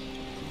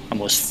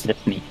 Almost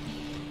flipped me.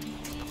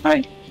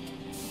 Alright.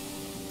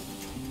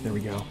 There we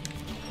go.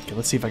 Okay,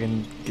 let's see if I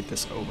can get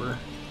this over.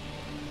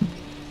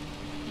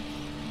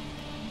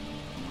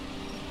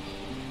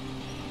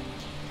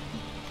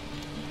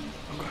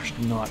 Oh gosh,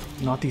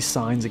 not these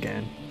signs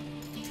again.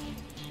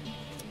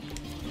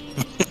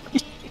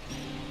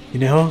 You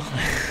know?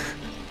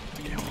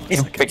 Okay, hold on a I'm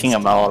second. picking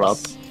Let's them do all up.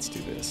 this. Let's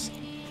do this.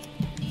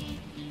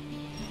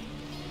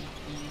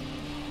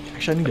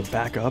 Actually, I need to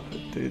back up.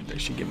 Dude, I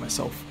should get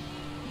myself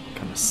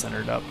kind of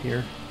centered up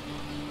here.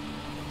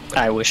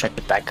 I wish I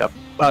could back up.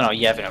 Oh no,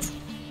 you have enough.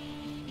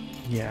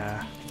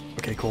 Yeah.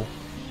 Okay, cool.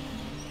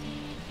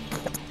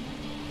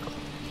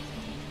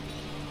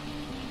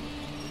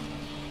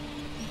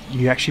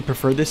 You actually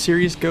prefer this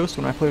series, Ghost,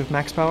 when I play with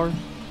max power?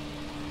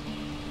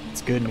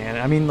 It's good, man.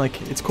 I mean,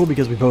 like, it's cool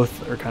because we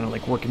both are kind of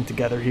like working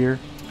together here.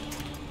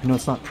 I know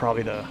it's not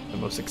probably the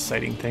most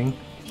exciting thing,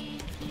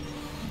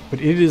 but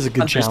it is a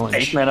good challenge.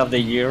 Understatement of the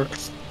year.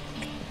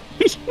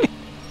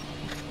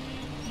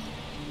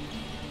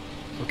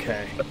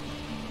 Okay.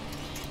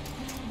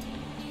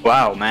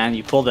 Wow, man,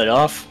 you pulled it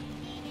off.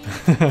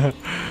 Let's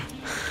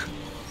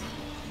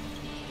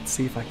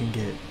see if I can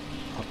get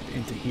up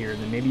into here.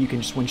 Then maybe you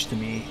can just winch to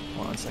me.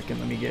 Hold on a second.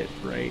 Let me get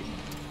right.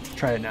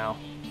 Try it now.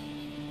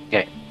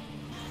 Okay.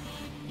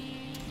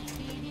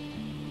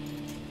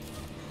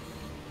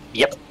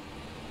 Yep.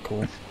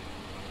 Cool.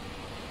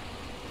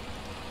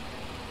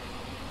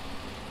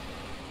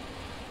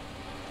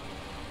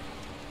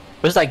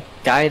 Was that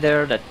guy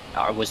there that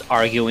was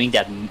arguing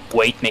that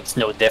weight makes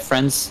no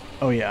difference?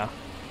 Oh yeah.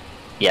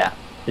 Yeah,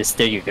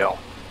 there you go.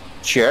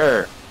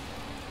 Sure.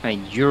 I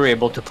mean, you're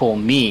able to pull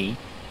me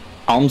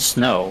on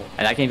snow,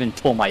 and I can even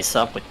pull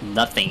myself with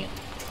nothing.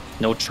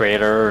 No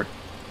trailer,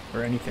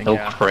 or anything. no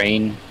Yeah.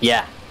 crane.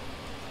 Yeah.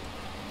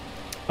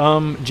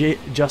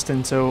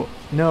 Justin. So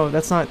no,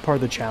 that's not part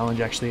of the challenge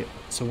actually.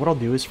 So what I'll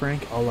do is,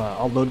 Frank,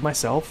 I'll load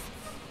myself,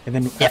 and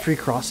then after you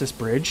cross this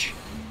bridge,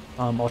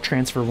 I'll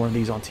transfer one of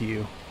these onto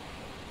you.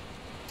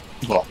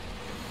 Well,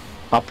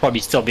 I'll probably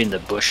still be in the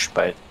bush,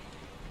 but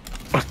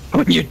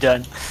when you're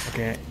done.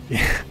 Okay.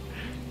 Yeah.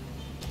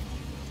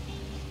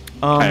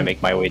 Trying to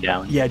make my way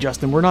down. Yeah,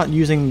 Justin, we're not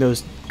using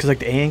those because like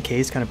the ANK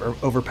is kind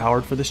of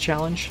overpowered for this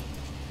challenge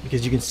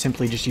because you can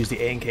simply just use the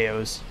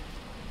ANKOs.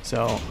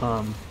 So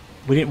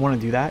we didn't want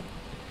to do that.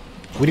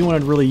 We didn't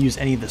want to really use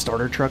any of the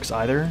starter trucks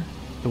either.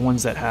 The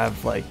ones that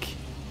have like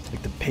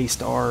the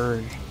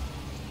Paystar.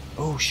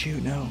 Oh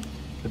shoot, no.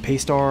 The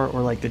Paystar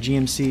or like the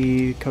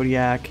GMC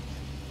Kodiak.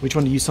 We just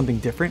wanted to use something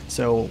different,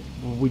 so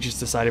we just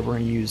decided we're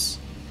going to use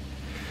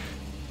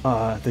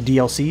the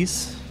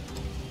DLCs,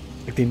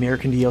 like the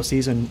American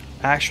DLCs, and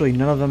actually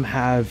none of them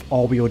have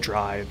all-wheel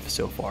drive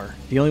so far.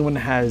 The only one that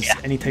has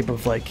any type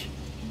of like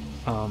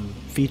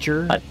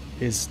feature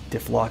is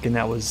Diff Lock, and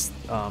that was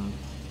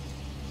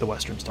the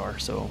Western Star.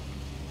 So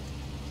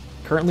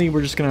currently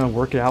we're just gonna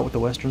work it out with the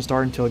Western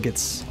Star until it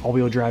gets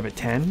all-wheel drive at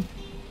 10,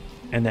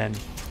 and then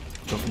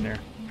go from there.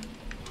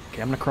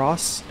 Okay, I'm gonna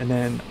cross and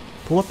then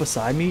pull up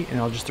beside me, and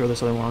I'll just throw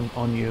this other one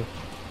on you.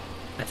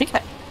 I think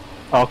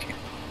okay.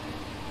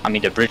 I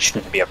mean, the bridge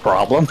shouldn't be a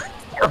problem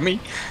for me.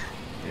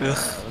 Yeah,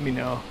 let me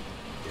know.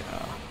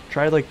 Yeah.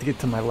 Try like to get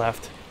to my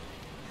left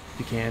if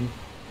you can.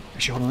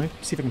 Actually, hold on. Let me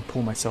see if I can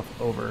pull myself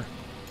over.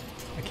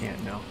 I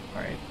can't. No. All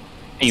right.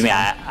 You mean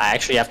I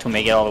actually have to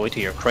make it all the way to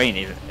your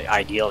crane,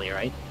 ideally,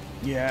 right?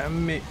 Yeah.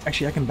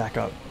 Actually, I can back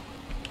up.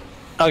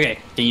 Okay.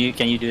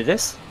 Can you do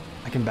this?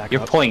 I can back up.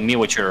 You're pulling me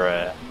with your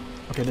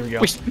Okay. There we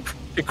go.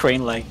 your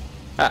crane leg.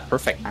 Ah,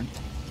 perfect, man.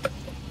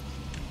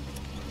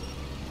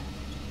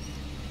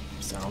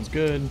 Sounds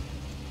good.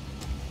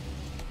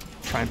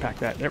 Try and pack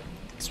that. There.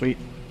 Sweet.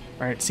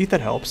 All right. See if that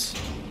helps.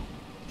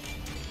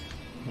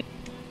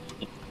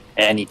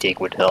 Anything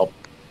would help.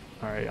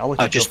 All right. I'll let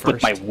you I'll just go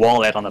put first. my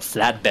wallet on a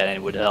flatbed and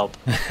it would help.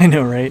 I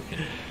know, right?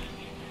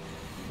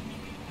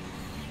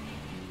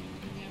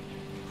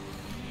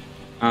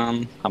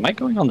 Am I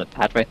going on the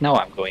pad right now?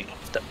 I'm going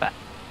off the pad.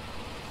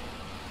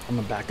 I'm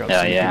gonna back up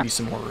so you give you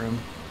some more room.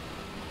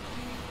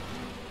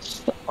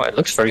 Oh, it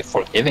looks very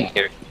forgiving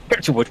here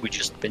compared to what we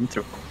just been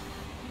through.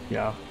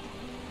 Yeah.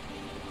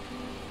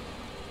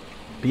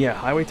 But yeah,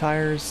 highway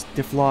tires,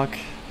 diff lock.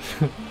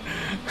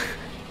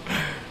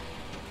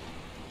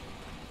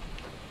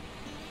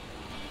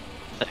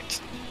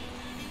 Thanks.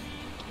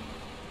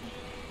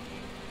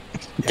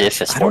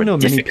 Diff is I don't know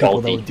for many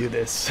people that difficulty. would do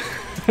this.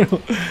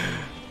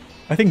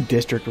 I think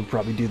District would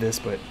probably do this,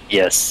 but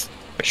Yes,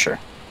 for sure.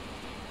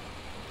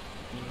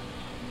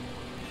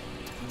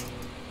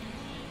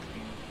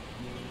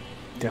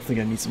 definitely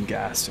gonna need some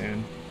gas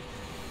soon.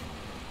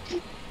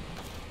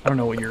 I don't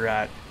know what you're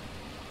at.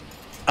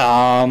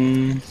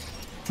 I'm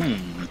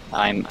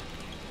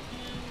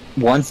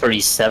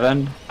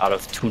 137 out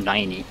of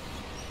 290.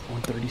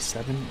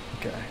 137?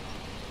 Okay. I'm at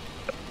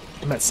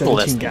Well, that's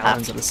 17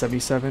 gallons half. out of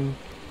 77.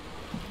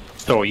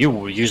 So you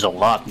will use a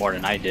lot more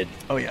than I did.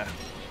 Oh yeah.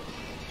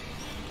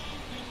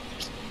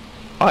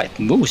 Oh, it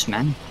moves,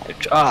 man.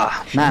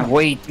 Man,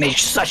 weight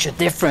makes such a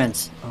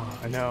difference. Oh,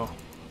 I know.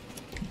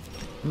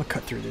 I'm gonna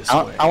cut through this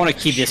way. I want to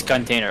keep this Sure.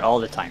 container all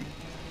the time.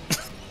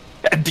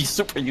 That'd be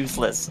super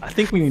useless. I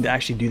think we need to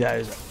actually do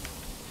that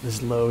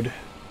is load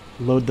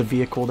the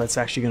vehicle that's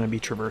actually going to be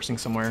traversing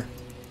somewhere.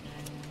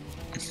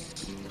 I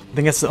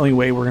think that's the only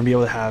way we're going to be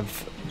able to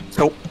have.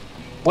 So,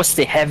 what's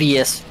the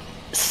heaviest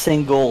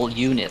single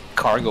unit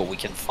cargo we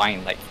can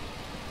find? Like,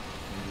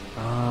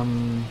 I have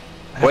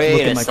to look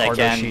wait at a my cargo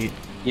second. sheet.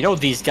 You know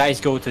these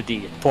guys go to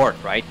the port,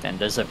 right? And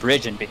there's a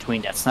bridge in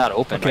between that's not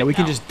open Okay, right we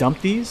can now. just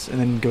dump these and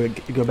then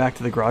go back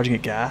to the garage and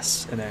get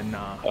gas, and then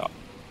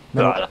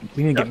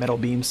we need to get metal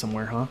beams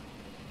somewhere, huh?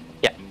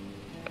 Yeah.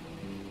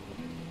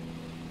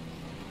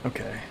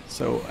 Okay,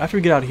 so after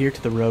we get out here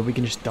to the road, we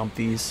can just dump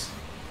these.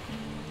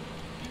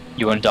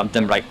 You want to dump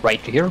them like right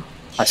here,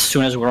 as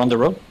soon as we're on the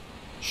road?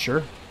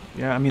 Sure.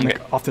 Yeah, I mean Okay.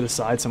 like off to the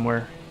side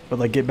somewhere, but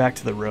like get back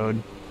to the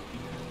road.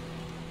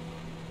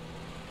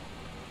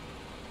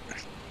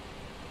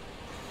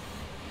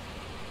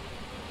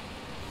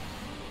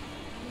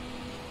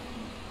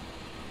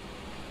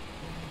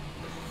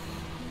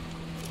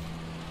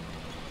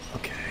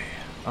 Okay.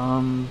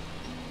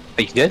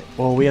 Are you good?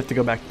 Well, we have to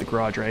go back to the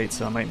garage, right?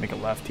 So I might make a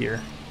left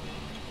here.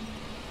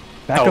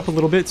 Back Oh. up a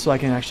little bit so I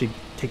can actually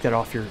take that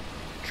off your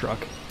truck.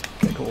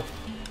 Okay, cool.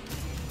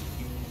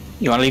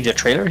 You want to leave the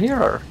trailer here,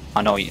 or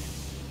I know you.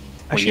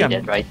 We need I'm-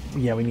 it, right?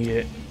 Yeah, we need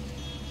it.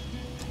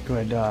 Go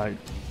ahead,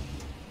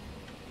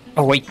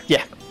 Oh wait,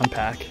 yeah.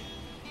 unpack.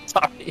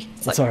 Sorry.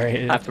 It's That's like,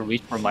 alright. I have to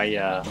reach for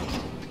my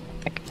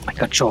my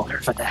controller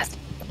for that.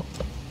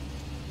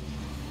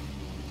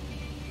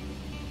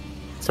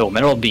 So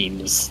metal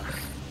beams.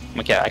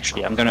 Okay,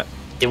 actually, I'm gonna.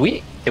 Did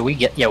we Did we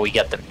get? Yeah, we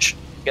get the mission.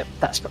 We get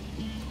the task.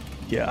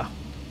 Yeah.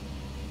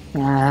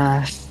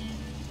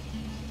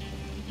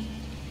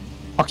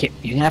 Okay,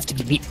 you're gonna have to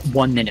give me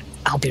 1 minute.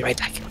 I'll be right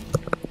back.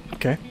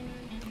 Okay.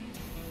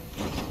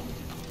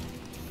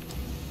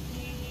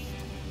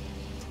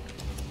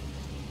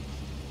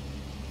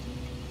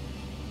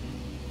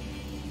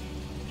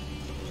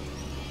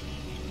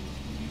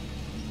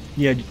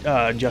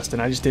 Yeah, Justin,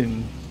 I just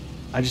didn't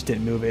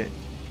move it.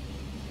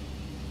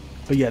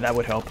 But yeah, that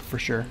would help for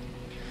sure.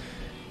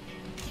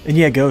 And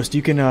yeah, Ghost,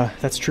 you can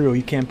that's true,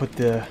 you can put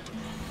the...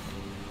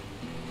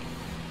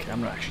 Okay, I'm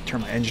gonna actually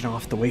turn my engine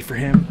off to wait for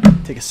him.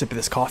 Take a sip of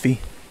this coffee.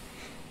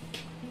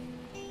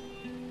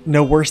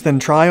 No worse than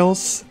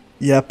trials?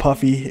 Yeah,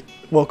 Puffy.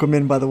 Welcome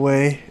in, by the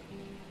way.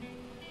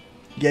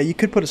 Yeah, you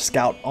could put a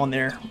scout on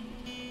there.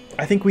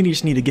 I think we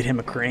just need to get him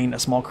a crane. A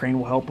small crane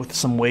will help with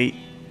some weight.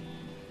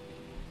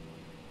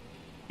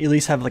 At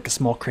least have like a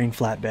small crane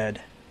flatbed.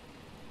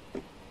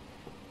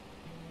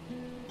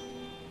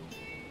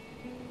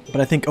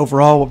 But I think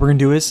overall what we're going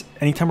to do is,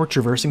 anytime we're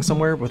traversing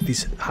somewhere with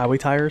these highway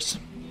tires,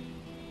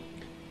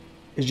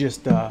 is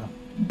just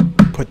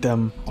put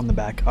them on the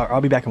back.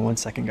 I'll be back in 1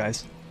 second,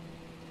 guys.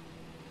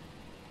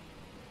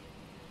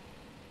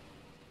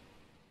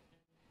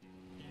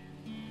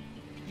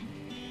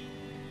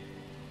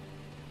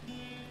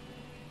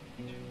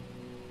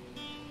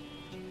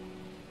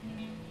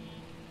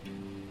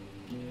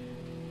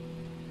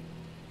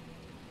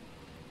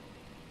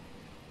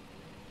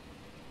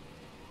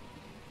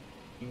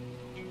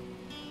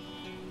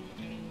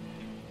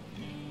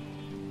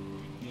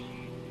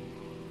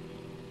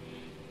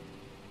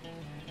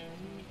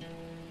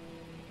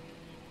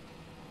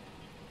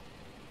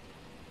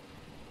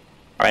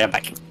 Alright, I'm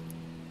back.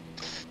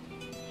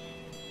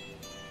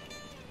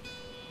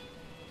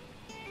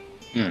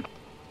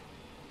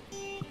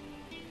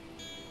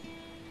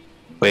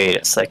 Wait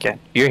a second.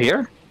 You're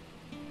here?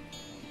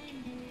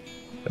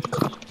 What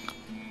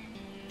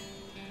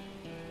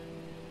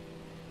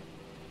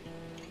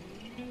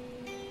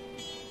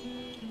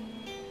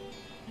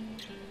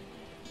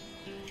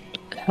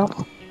the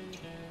hell?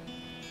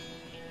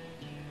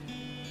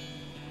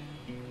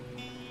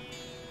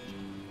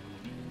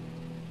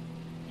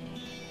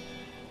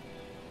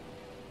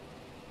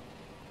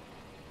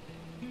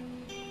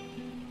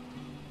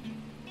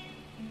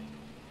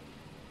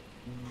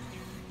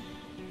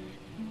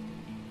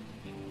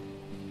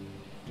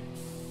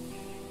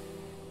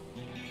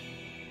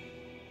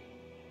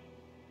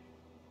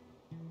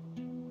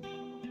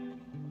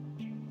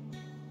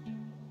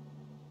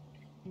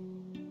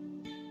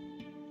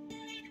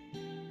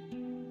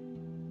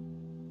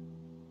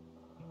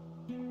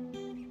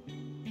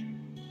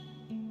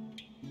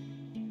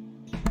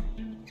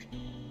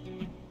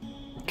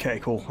 Okay,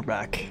 cool. We're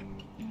back.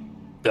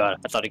 God,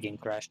 I thought the game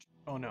crashed.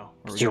 Oh no.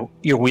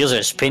 Your wheels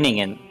are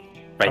spinning and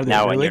right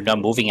now, really? and you're not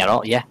moving at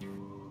all. Yeah,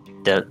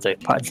 the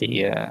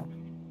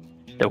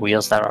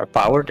wheels that are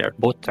powered, they're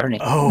both turning.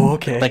 Oh,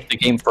 okay. Like the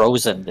game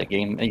frozen. The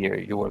game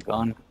you were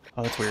gone.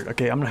 Oh, that's weird.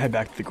 Okay, I'm gonna head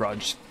back to the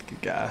garage to get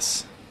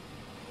gas.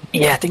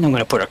 Yeah, I think I'm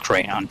gonna put a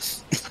crane on.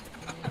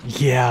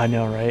 Yeah, I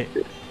know, right?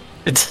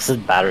 It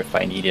doesn't matter if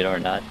I need it or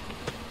not.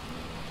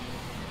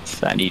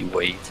 If I need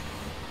weight.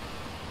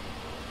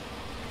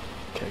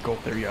 Okay, cool.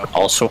 There you go.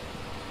 Also,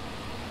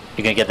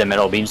 you can get the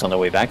metal beams on the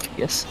way back.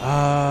 Yes.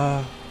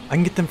 I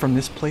can get them from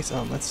this place.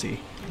 Oh, let's see.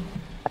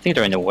 I think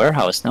they're in the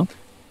warehouse. No.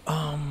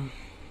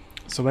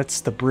 So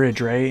that's the bridge,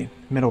 right?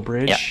 Middle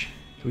bridge. Yeah.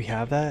 Do we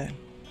have that?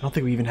 I don't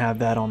think we even have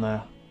that on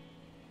the...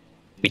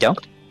 We don't?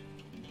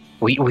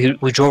 We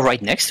drove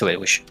right next to it.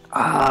 We should...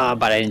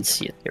 but I didn't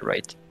see it. You're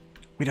right.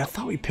 Wait, I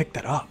thought we picked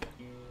that up.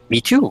 Me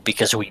too,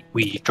 because we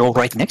drove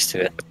right next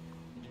to it.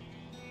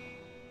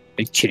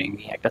 Are you kidding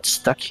me? I got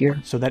stuck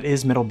here. So that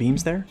is metal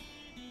beams there?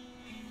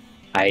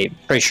 I'm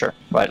pretty sure.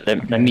 But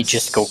let me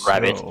just go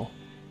grab it.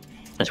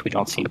 Since we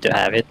don't seem to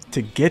have it.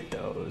 To get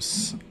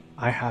those,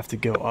 I have to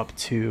go up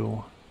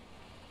to...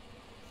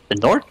 The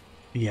north?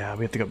 Yeah,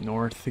 we have to go up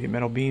north to get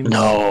metal beams.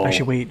 No.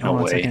 Actually, wait. No Hold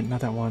on a way. second.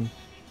 Not that one.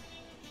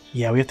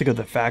 Yeah, we have to go to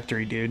the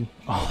factory, dude.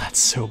 Oh, that's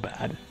so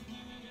bad.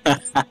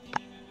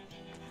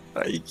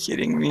 Are you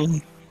kidding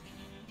me?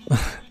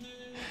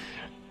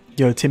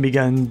 Yo, Timmy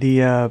Gun,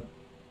 the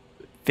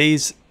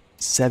Phase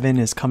 7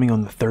 is coming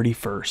on the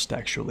 31st,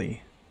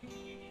 actually.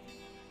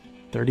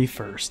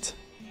 31st.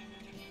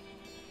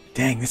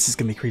 Dang, this is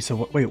going to be crazy.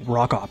 So, wait,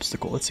 rock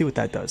obstacle. Let's see what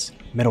that does.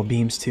 Metal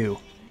beams, too.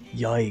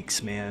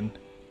 Yikes, man.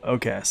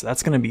 Okay, so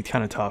that's going to be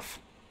kind of tough.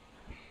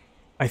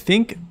 I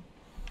think...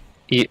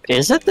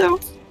 Is it, though?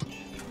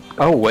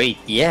 Oh, wait.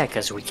 Yeah,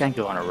 because we can't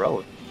go on a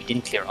road. We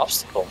didn't clear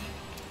obstacle.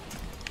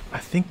 I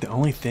think the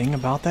only thing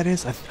about that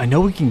is... I know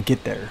we can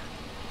get there.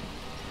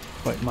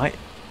 But my...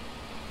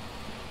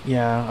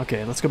 Yeah,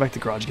 okay, let's go back to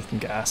the garage and get some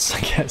gas,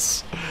 I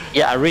guess.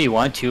 Yeah, I really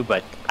want to,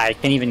 but I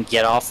can't even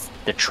get off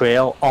the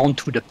trail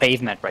onto the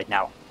pavement right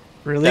now.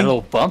 Really? That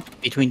little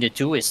bump between the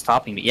two is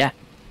stopping me, yeah.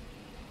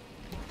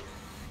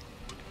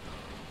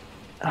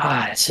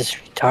 This is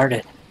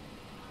retarded.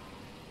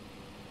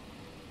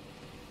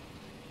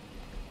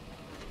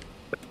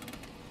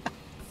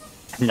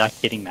 I'm not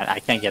kidding, man. I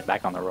can't get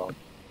back on the road.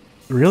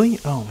 Really?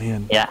 Oh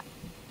man. Yeah.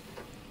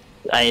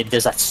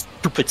 There's that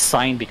stupid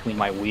sign between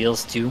my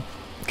wheels too.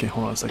 Okay,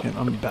 hold on a second.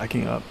 I'm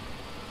backing up.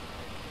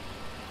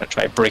 I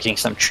tried breaking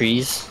some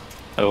trees.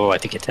 Oh, I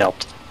think it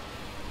helped.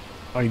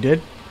 Oh, you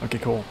did? Okay,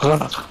 cool.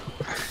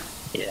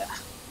 Yeah.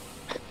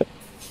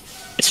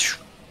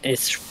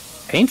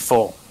 It's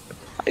painful.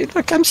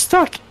 Look, I'm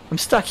stuck. I'm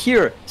stuck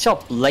here. See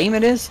how lame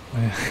it is?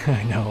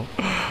 I know.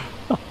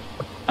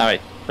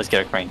 Alright, let's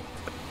get a crane.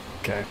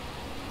 Okay.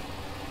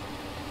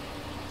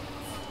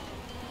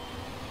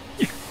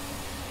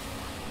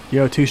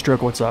 Yo,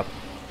 two-stroke, what's up?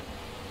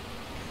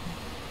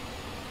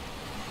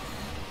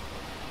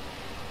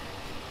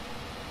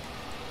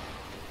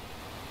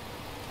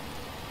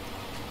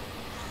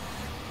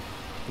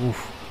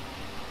 Oof.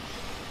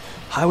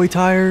 Highway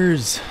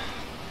tires.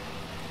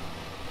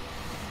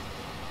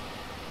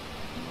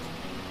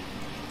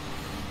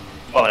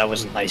 Oh, that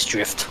was a nice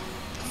drift.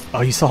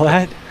 Oh, you saw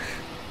that?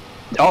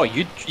 Oh,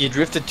 you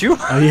drifted too?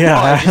 Oh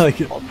yeah, Oh,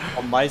 like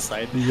on my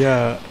side.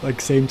 yeah,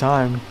 like same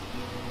time.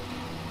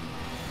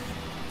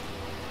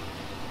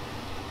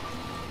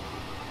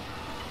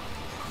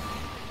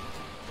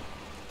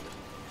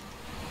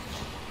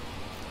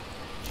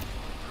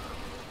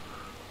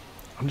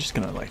 I'm just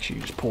gonna like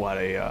just pull out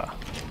a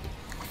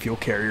fuel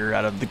carrier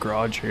out of the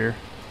garage here.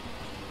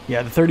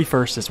 Yeah, the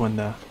 31st is when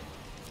the.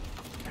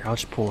 Here, I'll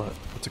just pull it.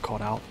 What's it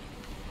called out?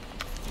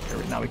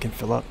 There, now we can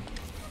fill up.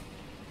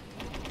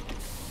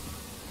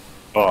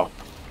 Oh.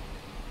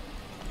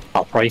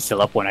 I'll probably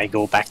fill up when I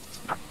go back.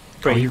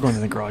 Oh, you're going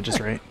to the garages,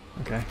 right?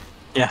 Okay.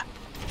 Yeah.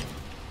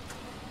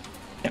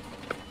 Yep.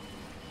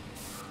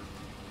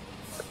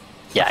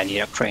 Yeah, I need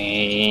a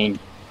crane.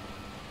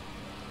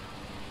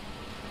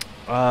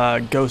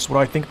 Ghost, what do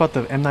I think about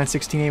the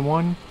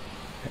M916A1?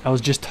 I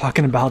was just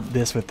talking about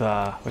this with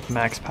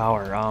Max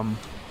Power.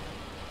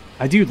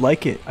 I do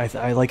like it.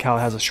 I like how it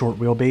has a short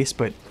wheelbase,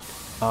 but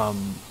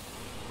I'm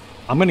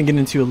gonna get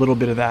into a little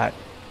bit of that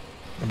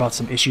about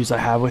some issues I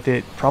have with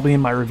it. Probably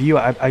in my review.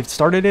 I've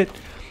started it.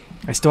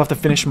 I still have to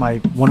finish my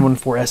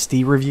 114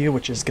 SD review,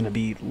 which is gonna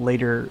be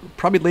later,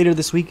 probably later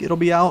this week. It'll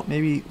be out.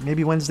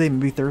 Maybe Wednesday,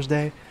 maybe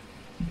Thursday,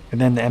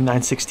 and then the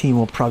M916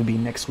 will probably be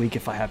next week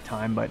if I have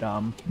time. But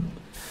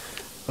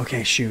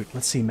okay, shoot.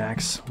 Let's see,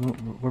 Max.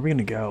 Where are we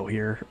gonna go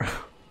here?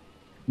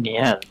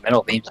 Yeah, the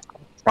metal beam's a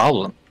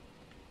problem.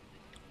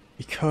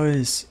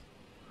 Because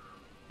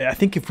I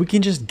think if we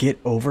can just get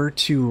over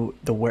to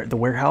the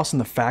warehouse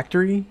and the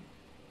factory.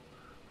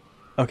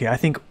 Okay, I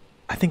think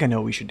I know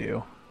what we should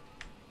do.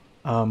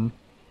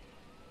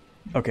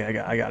 Okay,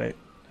 I got it.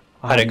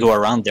 How to go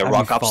around the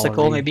rock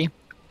obstacle, maybe?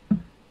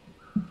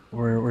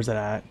 Where's that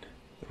at?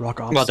 The rock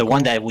obstacle? Well, the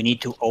one that we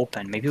need to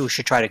open. Maybe we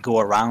should try to go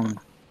around.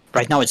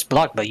 Right now it's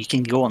blocked, but you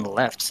can go on the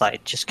left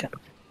side. Just go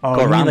you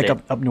around mean like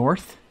it. up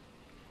north?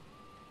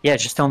 Yeah,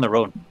 just on the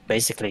road,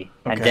 basically.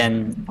 Okay. And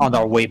then on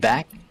our way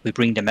back, we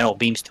bring the metal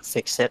beams to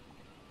fix it,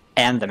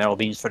 and the metal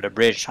beams for the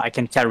bridge. I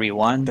can carry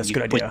one. That's a you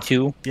good idea. Put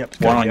two.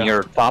 Yep. One on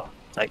your top.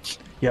 Like.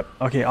 Yep.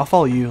 Okay, I'll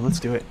follow you. Let's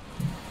do it.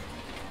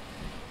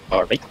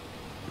 All right.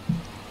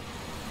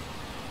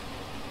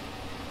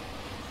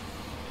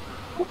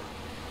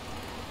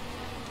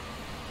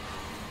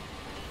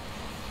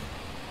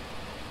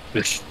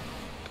 Oosh.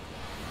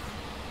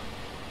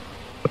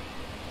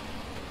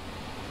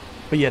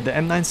 But yeah, the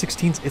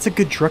M916s, it's a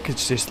good truck.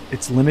 It's just,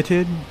 it's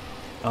limited.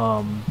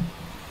 And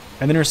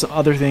then there's some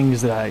other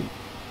things that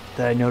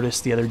I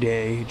noticed the other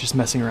day, just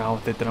messing around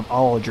with it, that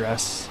I'll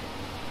address.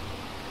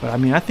 But I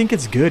mean, I think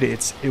it's good.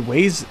 It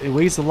weighs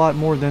a lot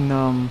more than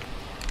the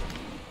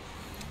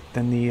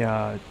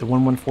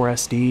 114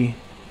 SD.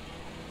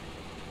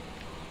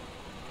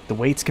 The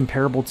weight's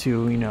comparable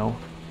to, you know,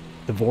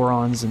 the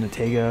Vorons and the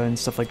Tega and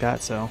stuff like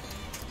that. So,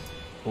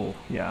 oh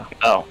yeah.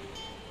 Oh,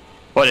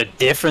 what a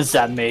difference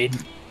that made.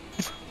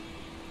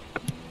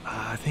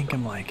 I think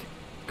I'm like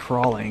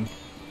crawling.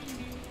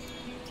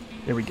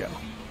 There we go.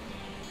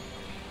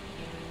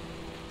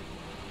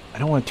 I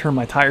don't want to turn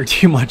my tire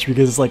too much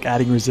because it's like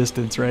adding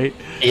resistance, right?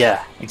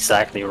 Yeah,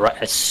 exactly. Right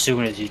as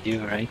soon as you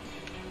do, right?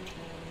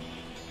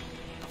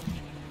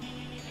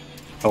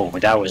 Oh,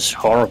 that was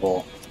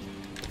horrible.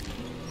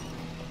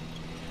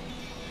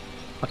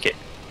 Okay.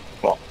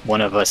 Well,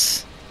 one of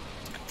us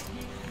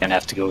gonna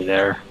have to go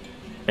there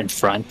in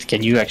front.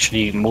 Can you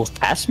actually move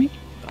past me?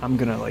 I'm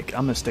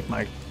gonna stick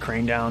my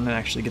crane down and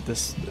actually get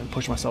this and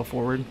push myself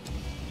forward.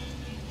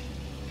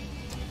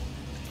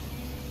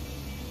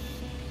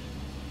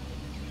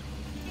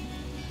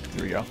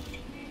 Here we go.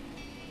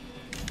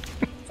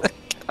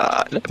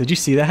 God. Did you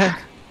see that?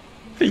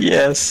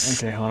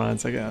 Yes. Okay, hold on a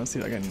second. Let's see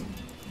if I can.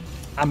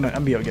 I'm gonna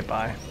be able to get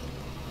by.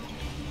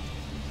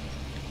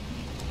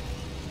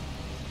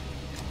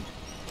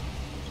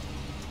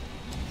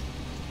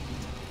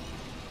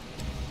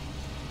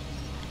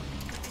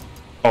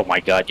 Oh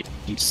my God,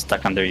 you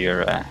stuck under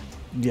your.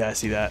 Yeah, I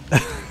see that.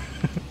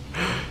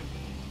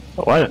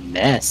 What a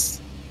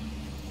mess.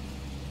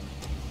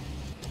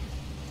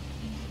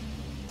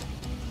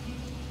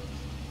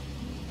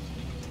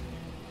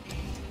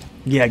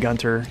 Yeah,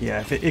 Gunter. Yeah,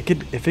 if it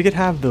could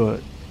have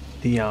the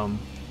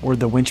or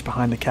the winch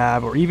behind the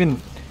cab, or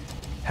even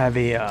have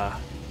a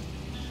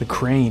the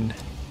crane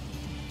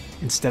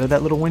instead of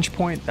that little winch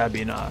point. That'd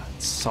be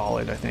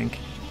solid, I think.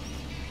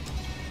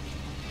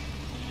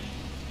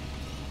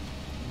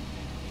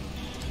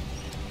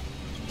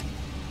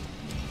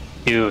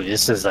 Dude,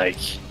 this is like...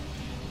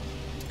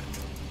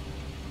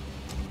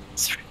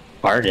 It's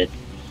retarded.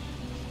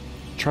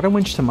 Try to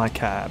winch to my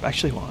cab.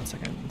 Actually, hold on a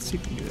second. Let's see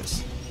if we can do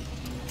this.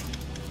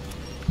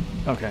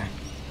 Okay.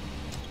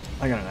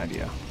 I got an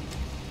idea.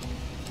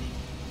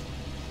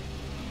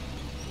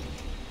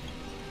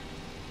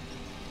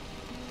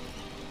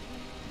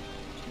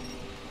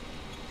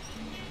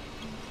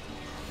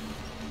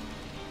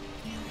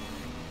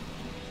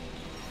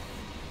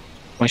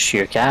 Wish to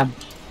your cab.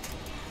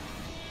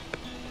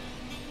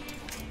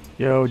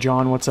 Yo,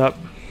 John, what's up?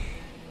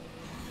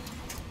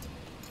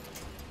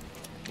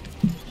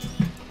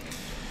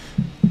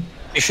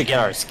 We should get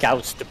our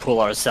scouts to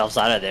pull ourselves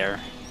out of there.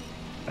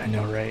 I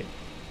know, right?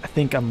 I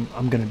think I'm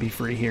gonna be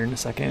free here in a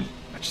second.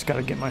 I just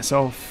gotta get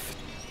myself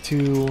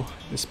to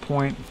this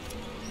point.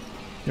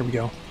 There we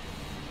go.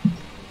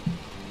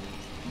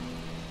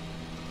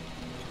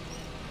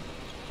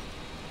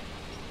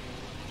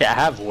 Yeah, I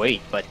have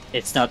weight, but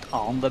it's not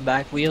on the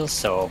back wheel,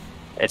 so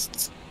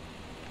it's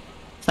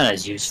not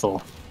as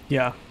useful.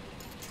 Yeah.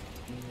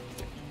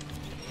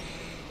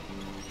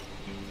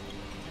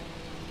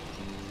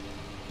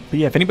 But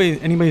yeah, if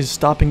anybody's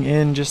stopping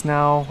in just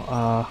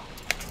now,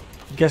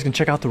 you guys can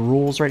check out the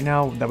rules right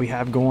now that we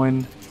have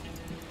going.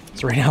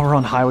 So right now we're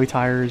on highway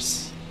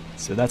tires,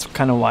 so that's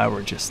kind of why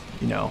we're just,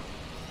 you know,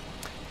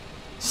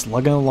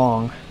 slugging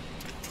along.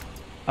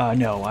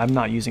 No, I'm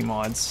not using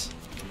mods.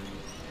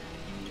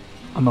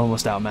 I'm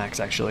almost out max,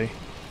 actually.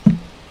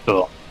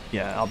 Cool.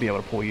 Yeah, I'll be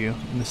able to pull you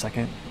in a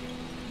second.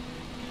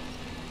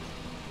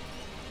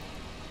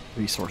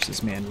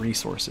 Resources, man,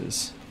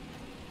 resources.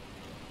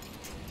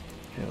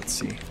 Okay, let's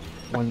see.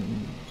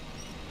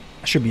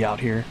 I should be out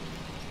here.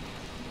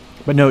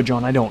 But no,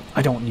 John, I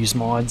don't use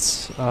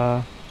mods.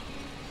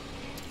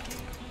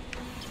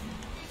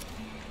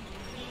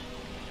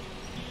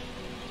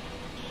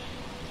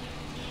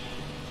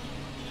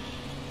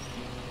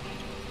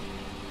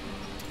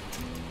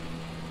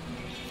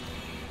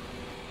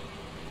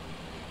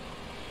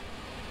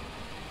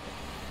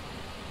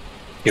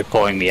 You're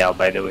pulling me out,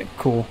 by the way.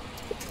 Cool.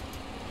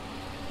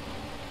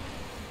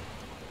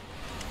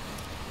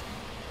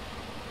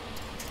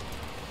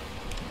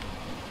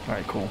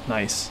 Alright, cool.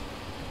 Nice.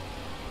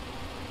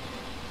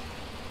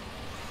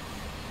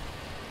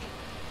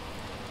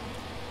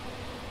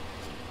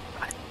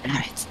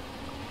 Alright.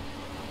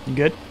 You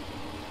good?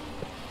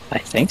 I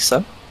think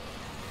so.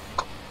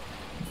 Are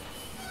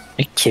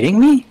you kidding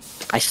me?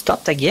 I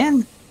stopped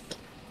again?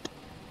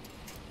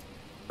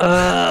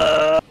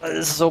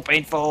 This is so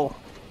painful.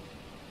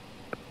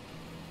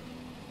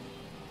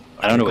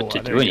 I don't know what to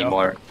do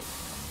anymore.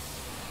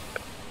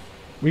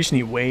 We just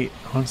need weight,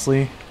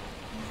 honestly.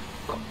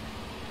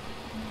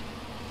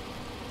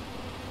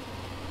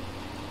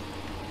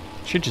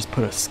 Should just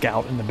put a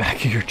scout in the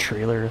back of your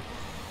trailer.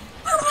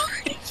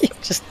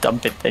 Just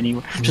dump it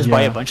anywhere. Just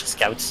buy a bunch of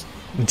scouts.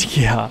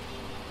 Yeah.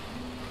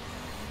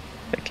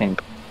 I can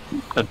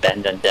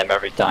abandon them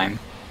every time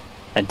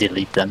and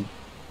delete them.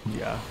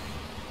 Yeah.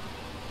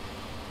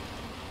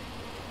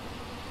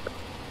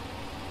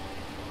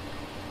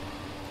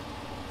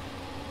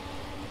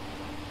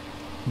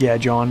 Yeah,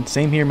 John.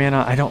 Same here, man.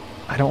 I don't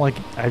like.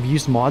 I've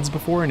used mods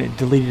before and it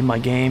deleted my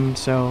game.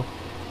 So,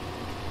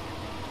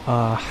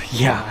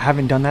 yeah, I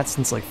haven't done that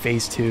since like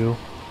phase 2.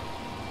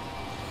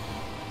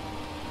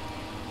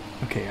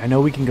 Okay, I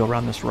know we can go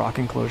around this rock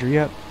enclosure.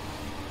 Yep.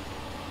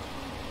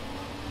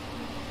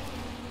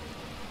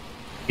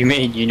 You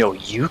mean you know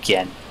you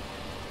can?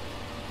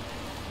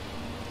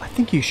 I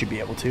think you should be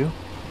able to.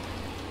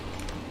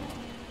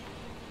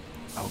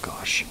 Oh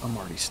gosh, I'm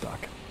already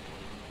stuck.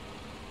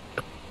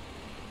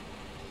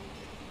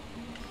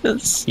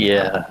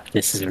 Yeah,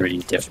 this is really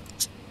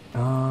different.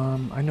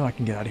 I know I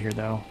can get out of here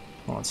though.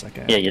 Hold on a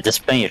second. Yeah, there's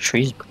plenty of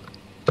trees.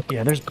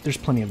 Yeah, there's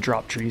plenty of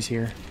drop trees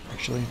here,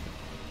 actually.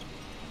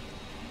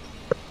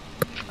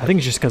 I think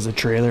it's just because the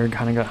trailer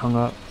kind of got hung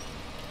up.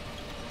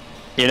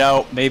 You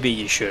know, maybe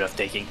you should have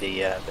taken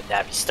the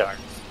Navi Star.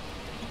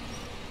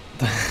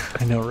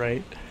 I know,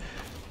 right?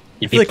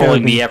 You'd be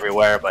pulling me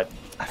everywhere, but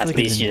at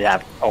least you'd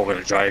have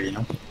all-wheel drive, you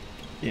know?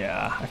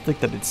 Yeah, I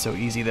think that it's so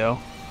easy though.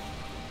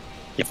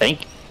 You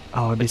think?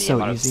 Oh, it'd be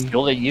so easy. The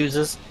fuel it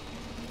uses?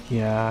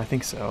 Yeah, I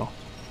think so.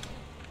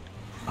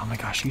 Oh my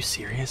gosh, are you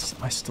serious?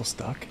 Am I still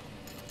stuck?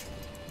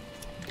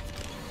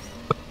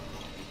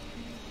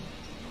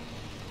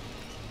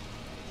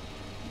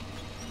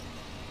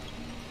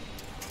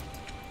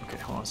 Okay,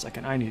 hold on a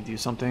second. I need to do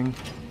something.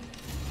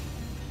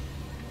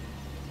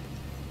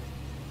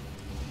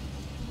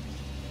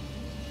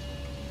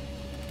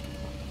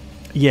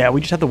 Yeah,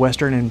 we just have the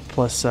Western and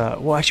plus,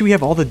 well, actually we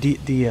have all the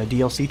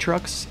DLC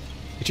trucks.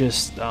 It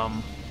just,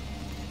 I'm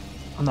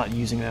not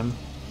using them.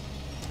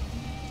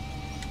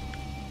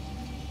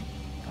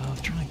 I'm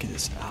trying to get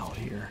this out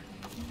here.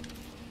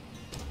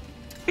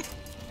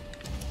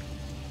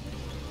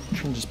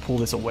 trying to just pull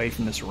this away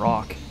from this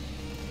rock.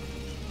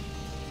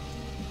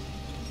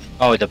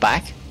 Oh, the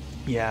back?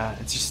 Yeah,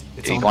 it's just...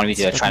 It's Do you want me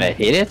to try to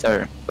hit it,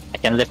 or I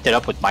can lift it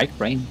up with my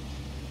crane?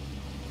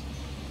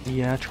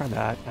 Yeah, try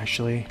that,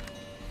 actually.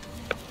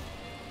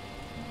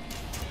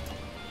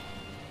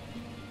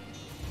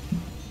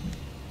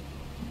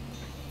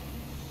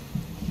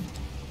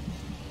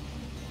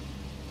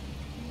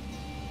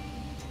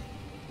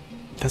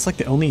 That's like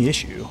the only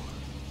issue.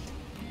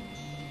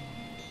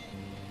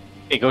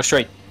 Okay, go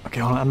straight. Okay,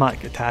 hold on, I'm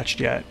not attached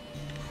yet.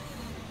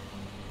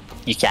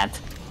 You can't.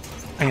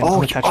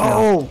 I'm attached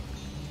now.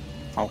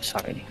 Oh,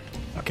 sorry.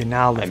 Okay,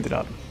 now lift it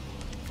up.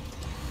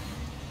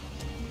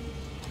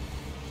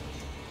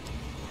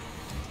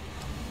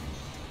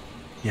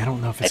 Yeah, I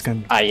don't know if it's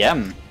gonna... I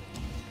am.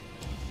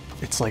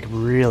 It's like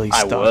really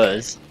stuck. I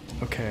was.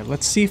 Okay,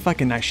 let's see if I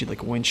can actually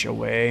like winch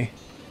away.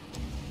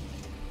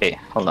 Okay,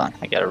 hold on.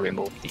 I gotta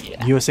remove the...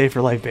 USA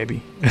for life,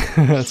 baby.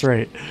 That's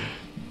right.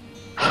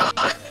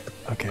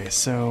 Okay,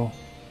 so...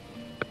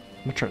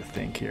 I'm gonna try to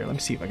think here. Let me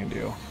see if I can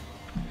do...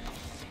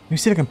 Let me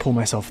see if I can pull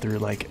myself through,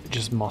 like,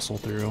 just muscle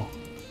through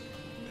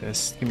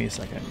this. Give me a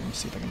second. Let me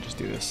see if I can just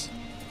do this.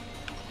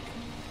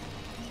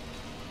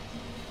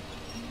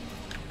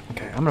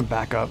 Okay, I'm gonna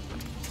back up,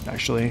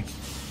 actually.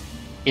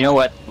 You know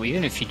what? Well,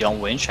 even if you don't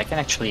winch, I can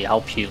actually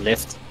help you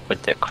lift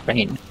with the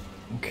crane.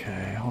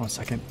 Okay, hold on a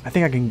second. I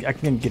think I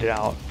can get it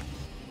out.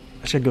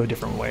 I should go a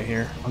different way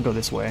here. I'll go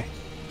this way.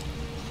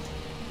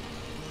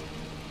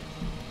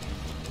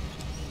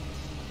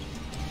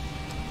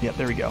 Yep,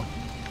 there we go.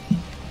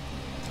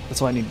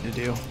 That's all I needed to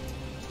do.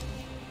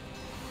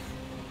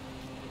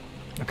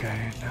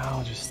 Okay, now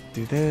I'll just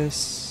do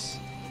this.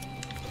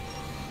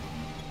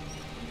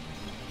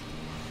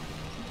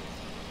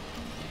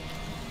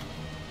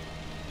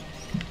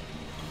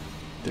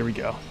 There we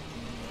go.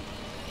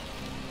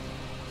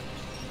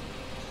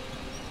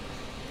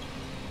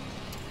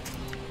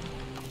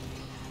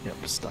 Yep,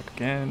 stuck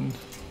again.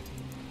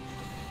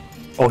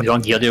 Oh, you're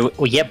on the other...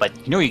 Oh, yeah, but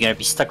you know you're gonna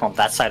be stuck on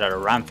that side of the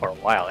ramp for a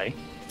while, eh?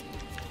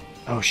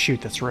 Oh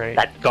shoot, that's right.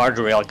 That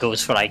guardrail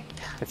goes for like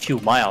a few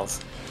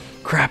miles.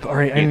 Crap,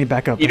 alright, I need to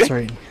back up, that's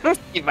right.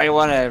 You might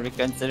want to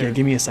reconsider. Yeah,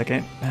 give me a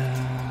second.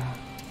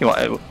 You want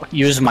to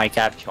use my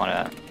cap if you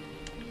want to...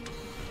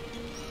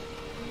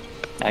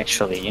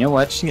 Actually, you know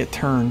what? Just need a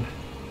turn.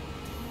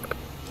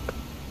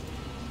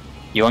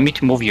 You want me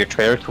to move your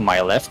trailer to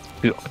my left?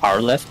 To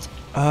our left?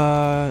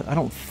 I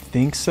don't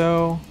think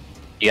so.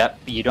 Yep,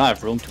 you don't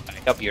have room to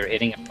back up. You're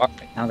hitting a rock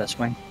right now, that's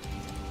why.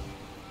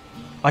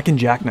 I can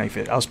jackknife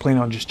it. I was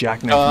planning on just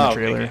jackknifing the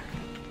trailer.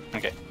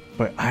 Okay.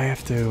 But I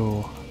have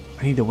to...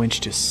 I need to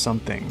winch to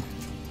something.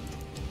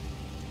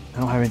 I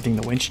don't have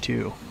anything to winch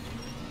to.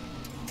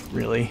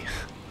 Really.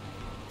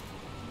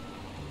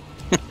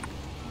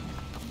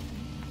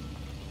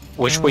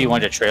 Which way you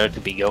want the trailer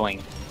to be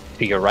going?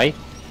 To your right?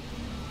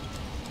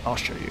 I'll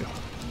show you.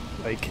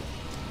 Like,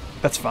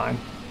 that's fine.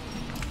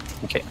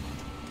 Okay.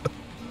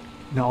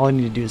 Now all I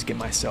need to do is get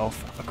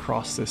myself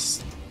across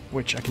this,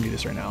 which I can do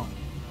this right now.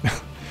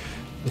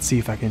 Let's see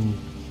if I can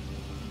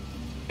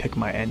pick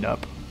my end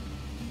up.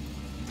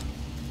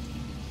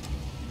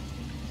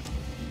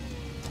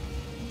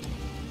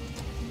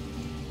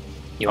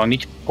 You want me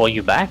to pull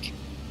you back?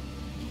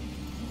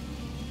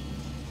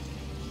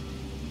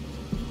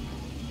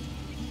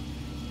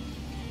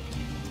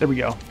 There we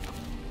go.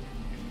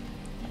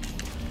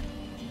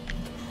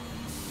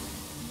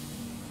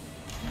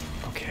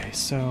 Okay,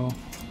 so...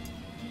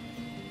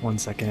 1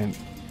 second.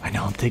 I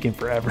know I'm taking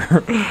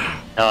forever.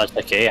 No, it's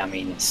okay. I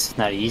mean, it's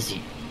not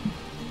easy.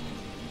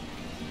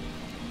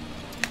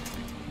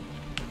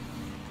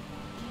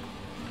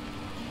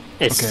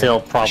 It's still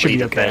probably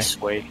the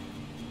best way.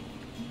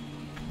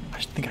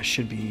 I think I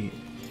should be...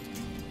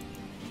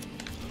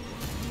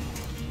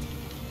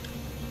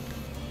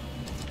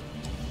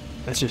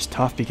 That's just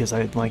tough because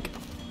I like...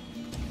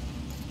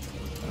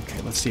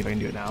 Okay, let's see if I can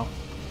do it now.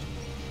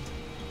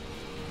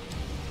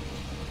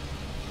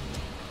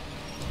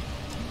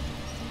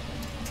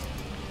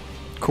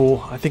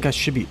 Cool. I think I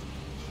should be...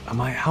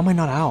 How am I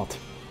not out?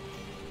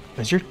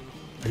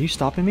 Are you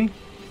stopping me?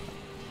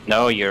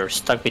 No, you're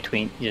stuck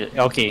between...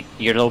 Okay,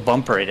 your little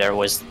bumper there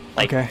was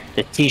like... Okay.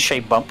 The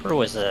T-shaped bumper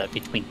was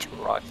between two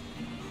rocks.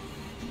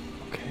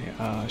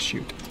 Okay,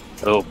 shoot.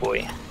 Oh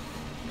boy.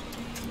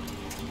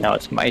 Now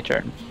it's my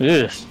turn.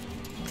 Ugh.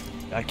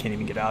 I can't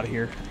even get out of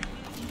here.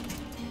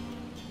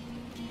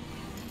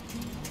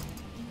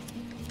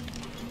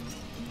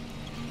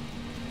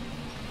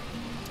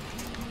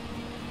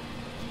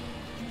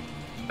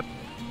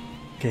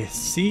 Okay,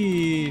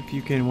 see if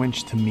you can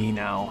winch to me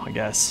now, I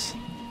guess.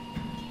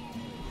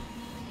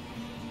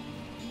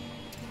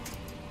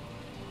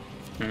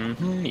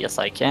 Yes,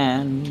 I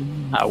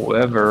can.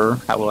 However,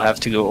 I will have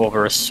to go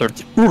over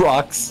certain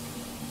rocks.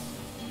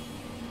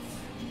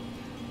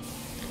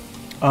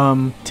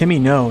 Timmy,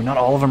 no, not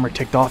all of them are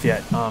ticked off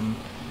yet. I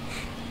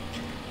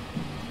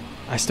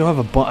still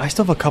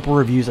have a couple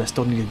reviews I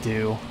still need to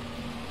do.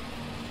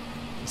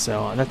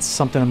 So that's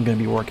something I'm gonna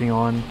be working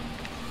on.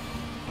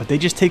 But they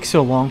just take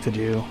so long to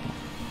do.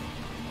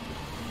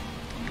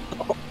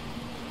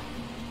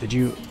 Did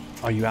you?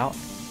 Are you out?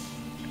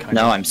 Kind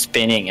No, of. I'm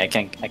spinning. I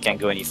can't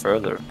go any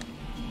further.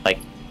 Like,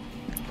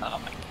 oh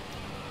my.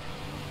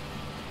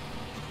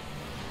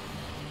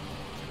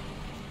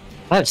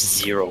 I have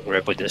zero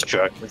grip with this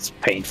truck. It's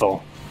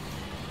painful.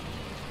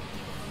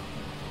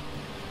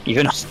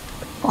 Even on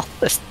all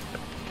this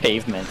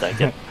pavement, I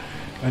get.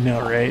 I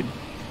know, right?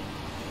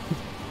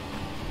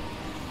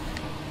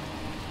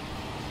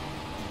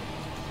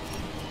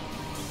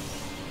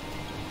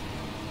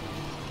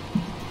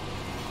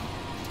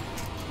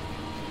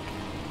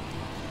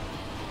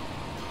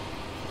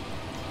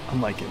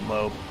 I'm like in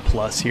low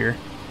plus here.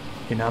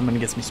 Okay, now I'm gonna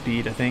get some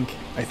speed, I think.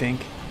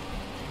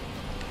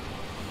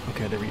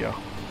 Okay, there we go.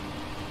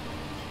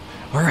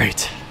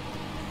 Alright.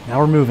 Now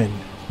we're moving.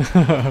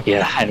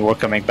 Yeah, and we're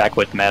coming back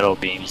with metal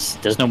beams.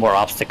 There's no more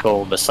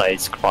obstacle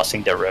besides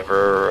crossing the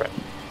river and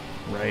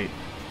Right.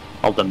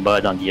 all the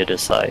mud on the other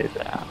side.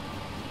 Yeah.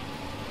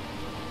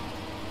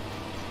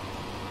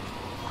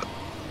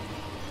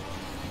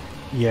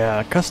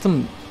 Yeah,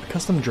 custom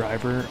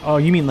driver. Oh,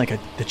 you mean like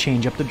to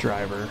change up the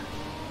driver.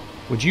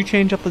 Would you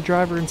change up the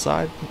driver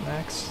inside,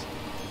 Max?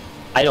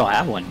 I don't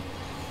have one.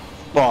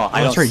 Well,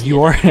 I that's don't right. see You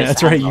it. are. It's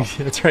That's right. Amur.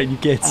 That's right. You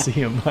can't see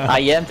him. I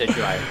am the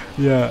driver.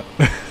 Yeah.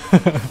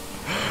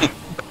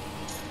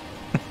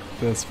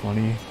 That's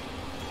funny.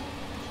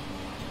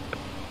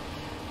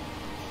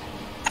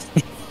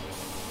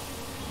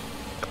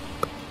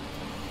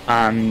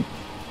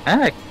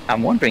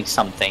 I'm wondering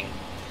something.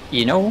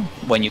 You know,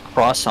 when you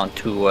cross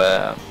onto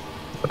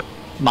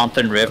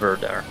Mountain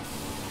River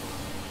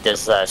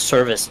there's a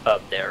service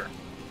up there.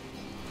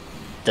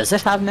 Does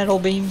it have metal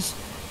beams?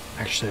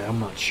 Actually, I'm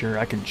not sure.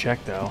 I can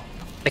check though.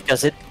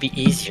 Because it'd be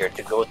easier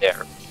to go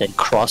there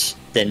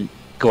than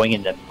going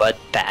in the mud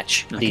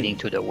patch leading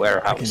to the I can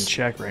warehouse.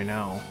 check right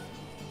now.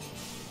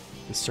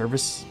 The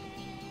service?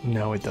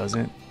 No, it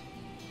doesn't.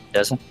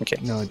 Doesn't? Okay.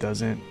 No, it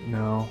doesn't.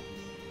 No.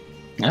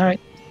 All right.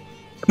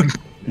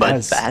 But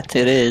Yes. that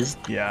it is.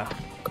 Yeah.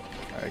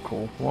 All right.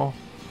 Cool. Well,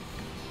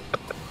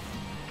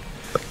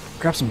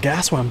 grab some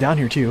gas while I'm down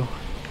here too.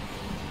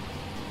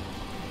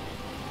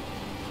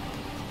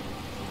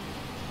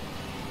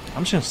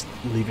 I'm just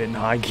gonna leave it in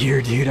high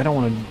gear, dude. I don't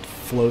want to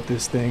float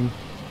this thing.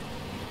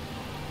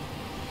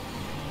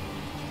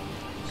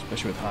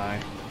 Especially with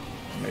high.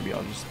 Maybe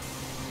I'll just... go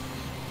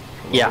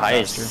a little Yeah, bit high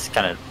faster. is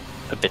kind of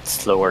a bit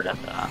slower than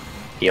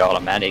the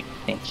automatic,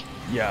 I think.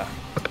 Yeah.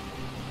 Okay,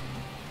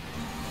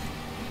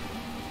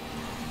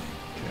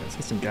 let's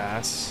get some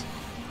gas.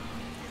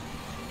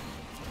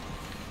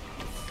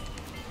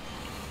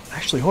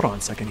 Actually, hold on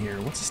a second here.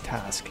 What's this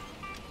task?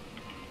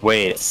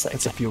 Wait a second.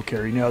 That's a fuel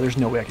carry. No, there's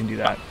no way I can do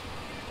that.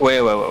 Wait.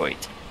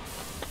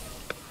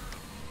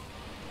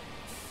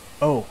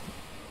 Oh,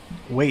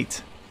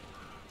 wait.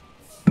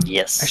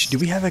 Yes. Actually,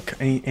 do we have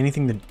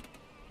anything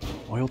to...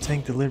 Oil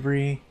tank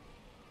delivery?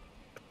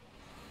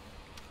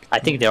 I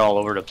think they're all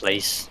over the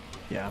place.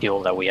 Yeah.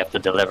 Fuel that we have to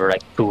deliver,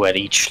 like 2 at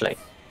each. Like.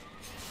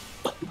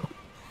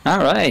 All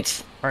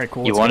right. All right,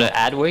 cool. You let's want go. to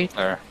add weight,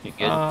 or you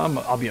good?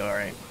 I'll be all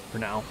right for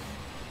now. All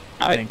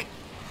I right. think.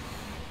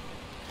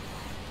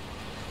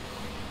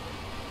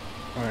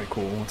 All right,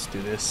 cool. Let's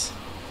do this.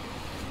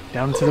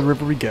 Down to the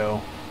river we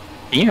go.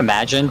 Can you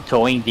imagine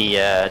towing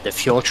the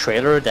fuel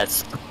trailer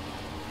that's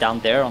down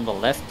there on the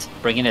left,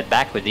 bringing it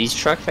back with these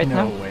trucks right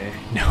No now? way.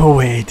 No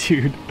way,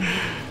 dude.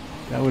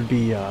 That would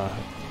be,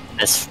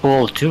 It's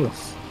full too.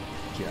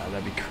 yeah,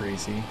 that'd be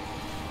crazy.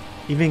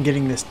 Even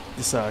getting this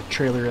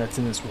trailer that's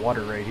in this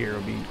water right here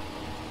would be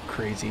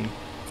crazy.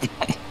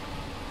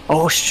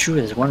 Oh, it's true.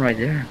 There's one right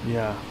there.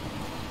 Yeah.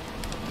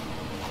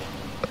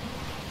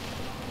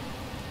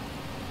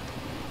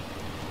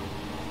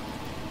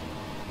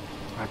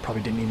 I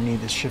probably didn't even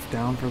need this shift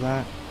down for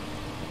that.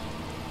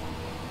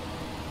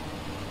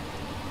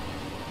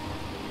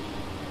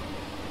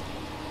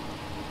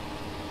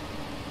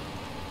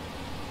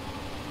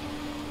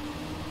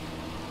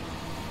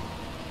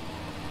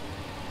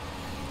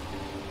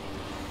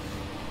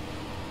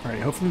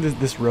 Alright, hopefully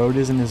this road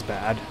isn't as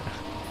bad.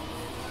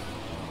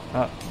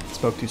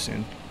 Spoke too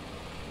soon.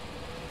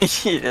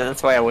 Yeah,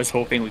 that's why I was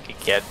hoping we could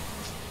get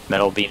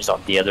metal beams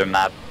on the other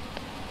map.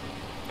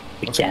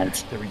 We Okay,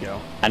 can't. There we go.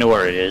 I know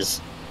where it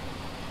is.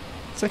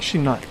 It's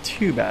actually not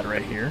too bad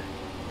right here.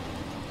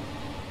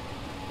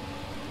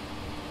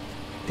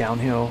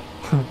 Downhill.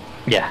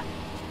 Yeah.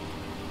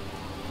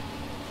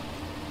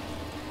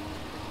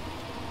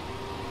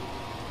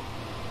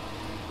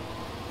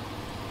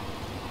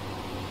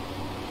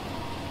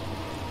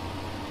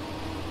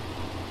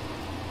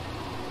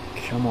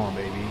 Come on,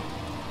 baby.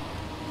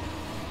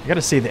 I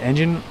gotta say, the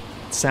engine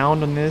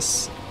sound on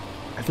this,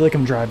 I feel like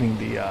I'm driving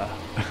the,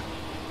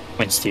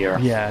 Twin steer.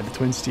 yeah, the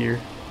twin steer.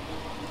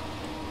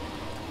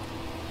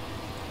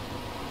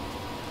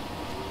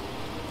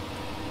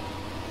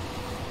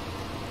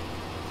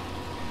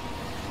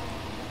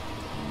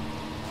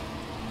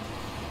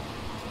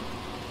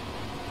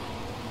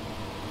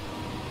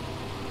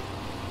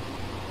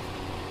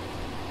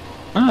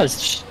 Oh,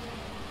 it's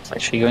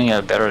actually going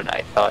better than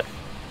I thought.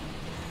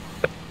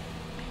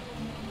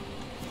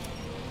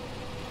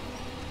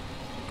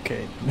 Okay,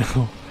 Okay,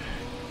 no.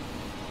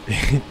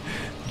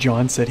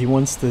 John said he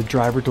wants the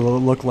driver to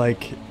look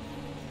like,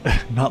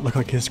 not look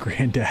like his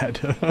granddad.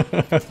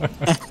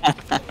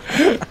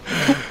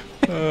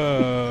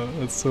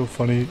 That's so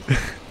funny.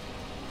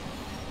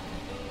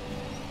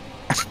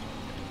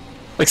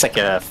 Looks like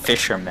a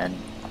fisherman.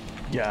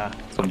 Yeah.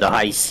 From the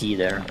high sea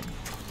there.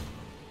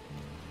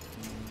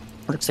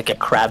 Looks like a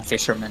crab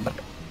fisherman.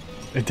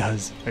 It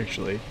does,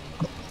 actually.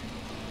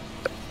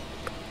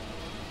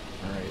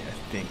 Alright, I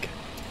think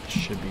it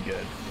should be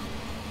good.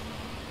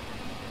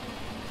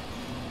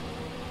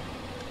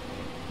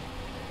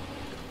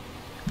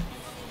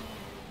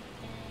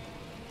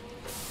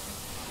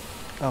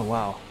 Oh,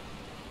 wow.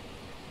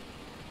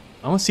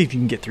 I want to see if you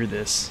can get through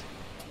this.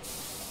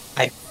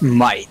 I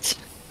might.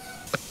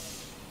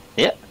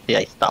 Yeah,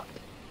 I stopped.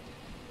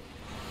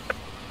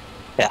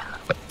 Yeah.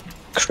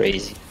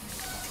 Crazy.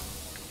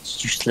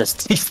 Useless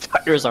these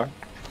tires are.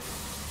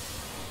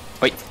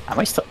 Wait, am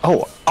I still?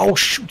 Oh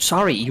shoot!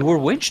 Sorry, you were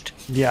winched.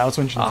 Yeah, I was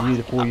winching for you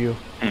to pull you.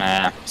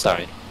 Nah,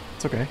 sorry.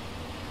 It's okay.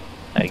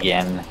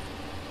 Again.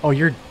 Oh,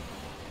 you're.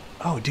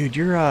 Oh, dude,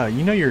 you're.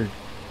 You know you're.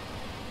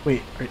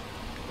 Wait,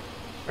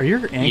 are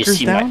your anchors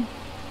down?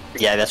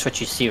 Yeah, that's what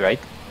you see, right?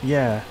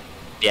 Yeah.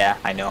 Yeah,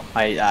 I know.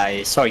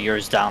 I saw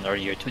yours down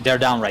earlier too. They're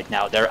down right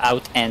now. They're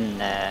out and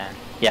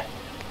yeah,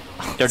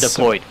 they're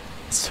deployed.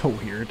 So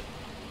weird.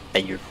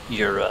 And your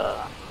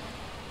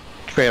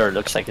trailer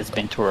looks like it's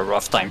been through a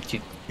rough time too.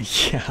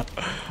 Yeah.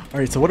 All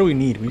right. So what do we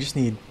need? We just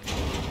need.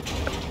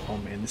 Oh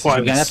man, this is we're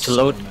gonna have to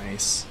load.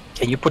 Nice.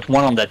 Can you put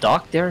one on the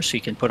dock there so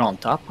you can put on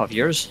top of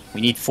yours?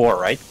 We need 4,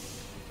 right?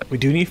 We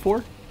do need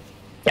 4.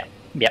 Yeah.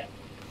 Yeah.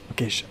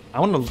 Okay. I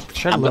want to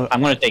try to load.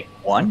 I'm gonna take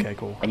 1. Okay.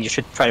 Cool. And you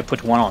should try to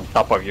put 1 on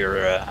top of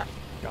your.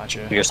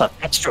 Gotcha. Your some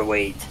extra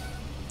weight.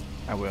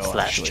 I will. /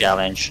 Actually.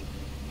 challenge.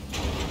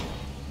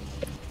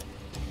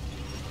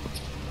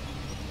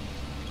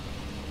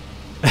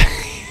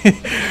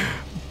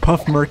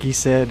 Puff Merc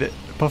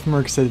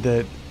said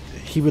that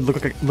he would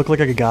look like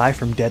a guy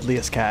from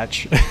Deadliest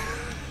Catch.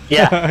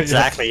 Yeah,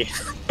 exactly.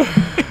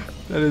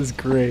 That is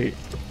great.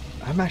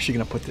 I'm actually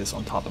gonna put this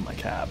on top of my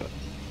cab.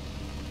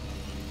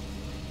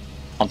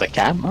 On the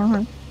cab?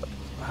 Alright.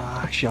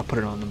 Actually, I'll put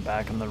it on the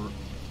back.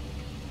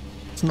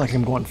 It's not like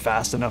I'm going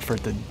fast enough for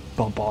it to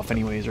bump off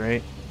anyways,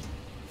 right?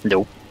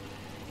 Nope.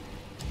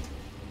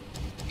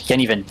 You can't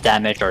even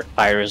damage our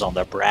tires on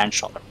the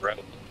branch on the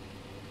road.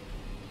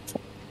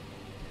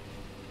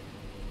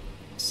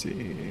 Let's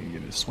see,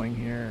 get a swing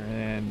here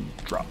and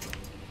drop.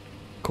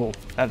 Cool,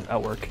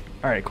 that'll work.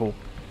 Alright, cool.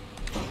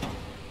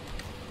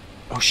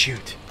 Oh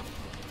shoot.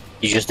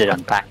 You just did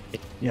unpack it.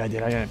 Yeah, I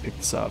did. I didn't pick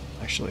this up,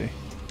 actually.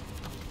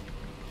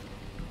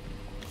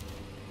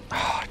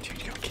 Oh,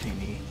 dude, you're kidding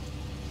me.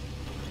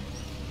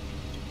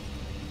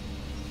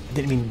 I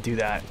didn't mean to do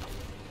that.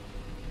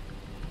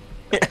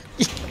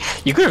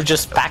 You could have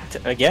just packed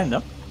it again,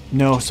 no?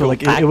 No, so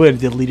like it would have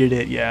deleted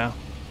it, yeah.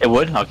 It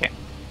would? Okay.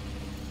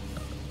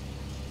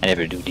 I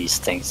never do these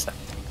things. I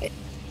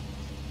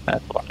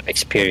have a lot of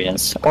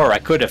experience. Or I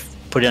could have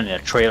put in a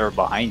trailer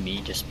behind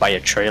me, just buy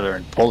a trailer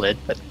and pull it,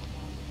 but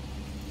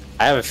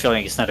I have a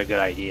feeling it's not a good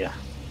idea.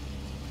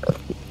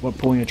 What,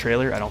 pulling a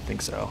trailer? I don't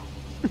think so.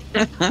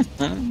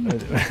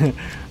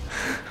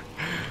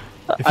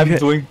 I'm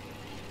doing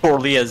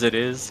poorly as it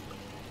is.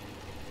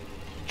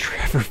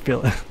 Trevor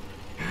Phillip.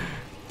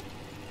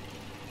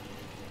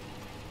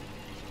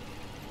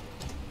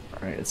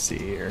 Alright, let's see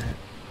here.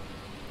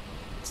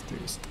 Let's do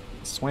this.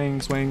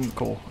 Swing, swing,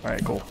 cool.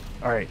 Alright, cool.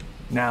 Alright,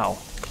 now.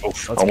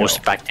 Oof, let's almost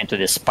go. backed into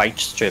this spike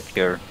strip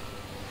here.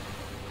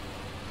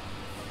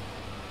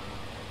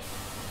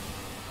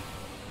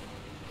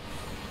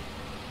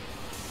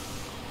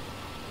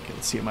 Okay,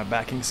 let's see what my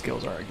backing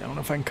skills are. I don't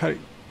know if I can cut it.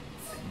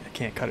 I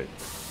can't cut it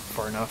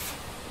far enough.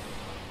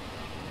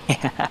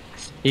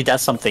 Yeah,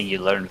 that's something you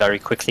learn very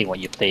quickly when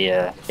you play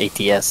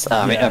ATS,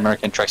 Yeah.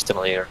 American Truck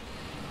Simulator.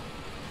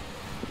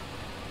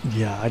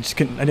 Yeah, I just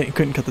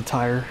couldn't cut the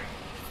tire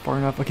far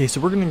enough. Okay,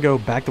 so we're gonna go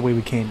back the way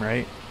we came,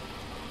 right?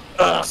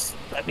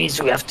 That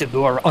means we have to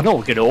go around. Oh no,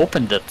 we're gonna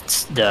open we're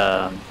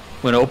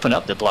gonna open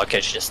up the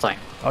blockage this time.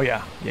 Oh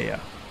yeah, yeah.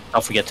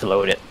 Don't forget to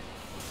load it.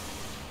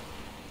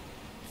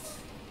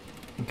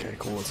 Okay,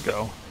 cool. Let's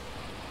go.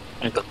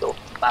 I'm gonna go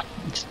back.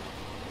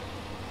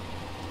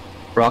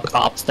 Rock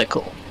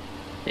obstacle.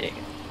 There you go.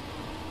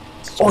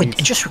 Oh, it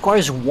just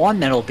requires 1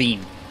 metal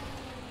beam.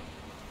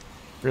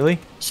 Really?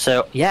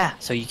 So yeah,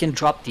 so you can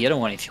drop the other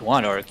one if you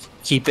want, or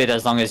keep it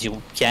as long as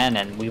you can,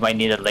 and we might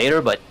need it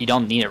later, but you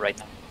don't need it right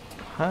now.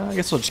 I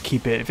guess we'll just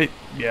keep it. If it,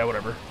 yeah,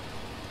 whatever.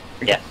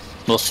 Yeah,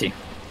 we'll see.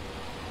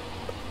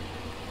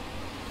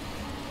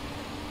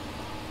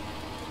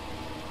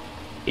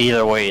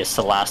 Either way, it's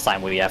the last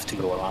time we have to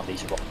go around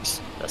these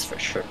rocks. That's for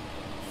sure.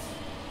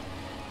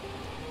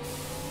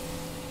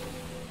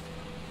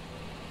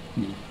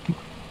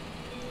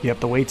 Yep,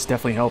 the weight's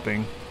definitely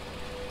helping.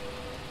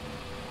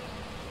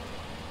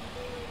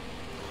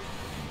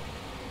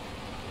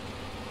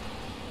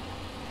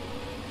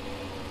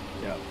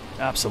 Yep,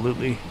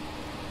 absolutely.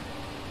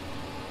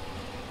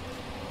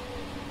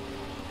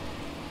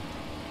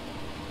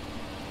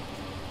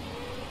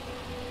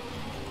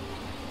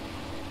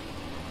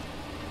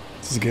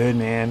 This is good,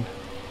 man.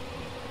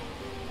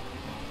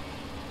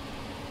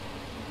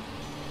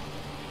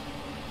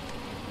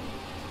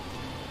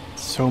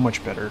 So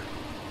much better.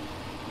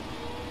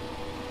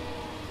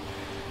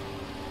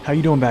 How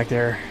you doing back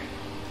there?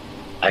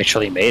 I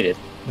actually made it.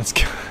 That's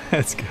good.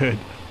 That's good.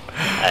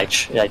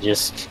 Actually, I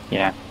just,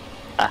 yeah.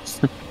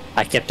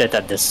 I kept it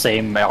at the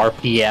same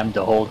RPM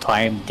the whole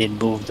time,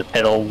 didn't move the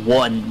pedal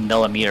 1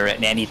 millimeter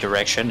in any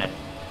direction,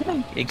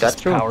 and it got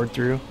through. Powered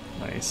through.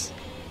 Nice.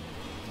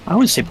 I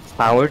wouldn't say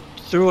powered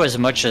through as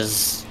much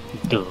as,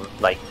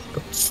 like,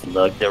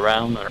 slugged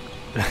around or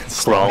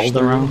crawled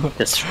around.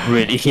 It's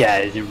really, yeah,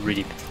 it's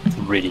really,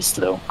 really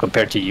slow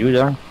compared to you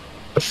there.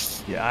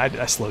 Yeah,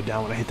 I slowed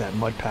down when I hit that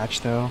mud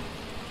patch, though.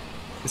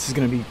 This is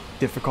going to be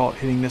difficult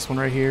hitting this one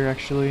right here,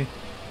 actually.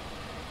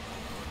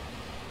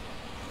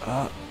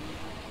 Oh,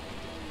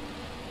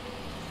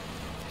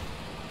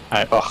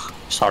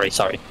 sorry.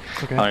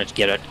 Okay. I wanted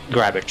to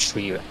grab a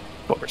tree, of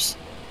course.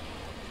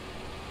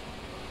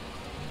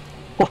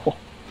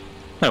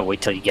 I'm gonna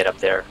wait till you get up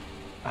there.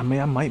 I mean,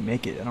 I might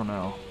make it. I don't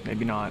know.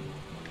 Maybe not.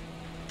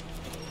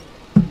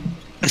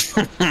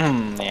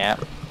 Yeah.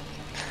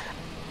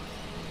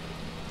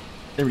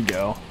 There we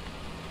go.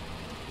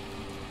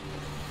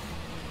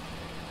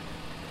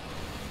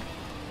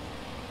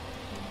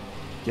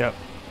 Yep.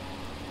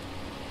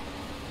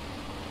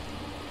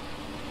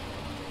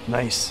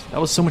 Nice. That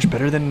was so much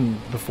better than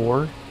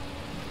before.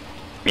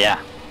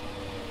 Yeah.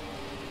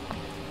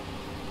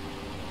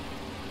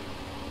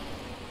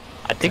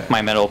 I think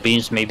my metal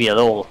beams may be a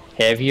little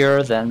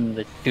heavier than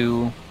the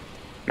 2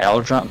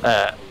 metal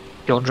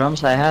fuel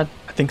drums I had.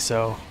 I think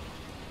so.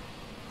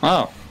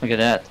 Oh, look at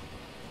that.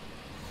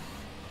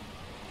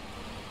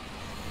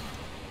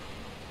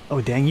 Oh,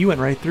 dang, you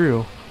went right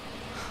through.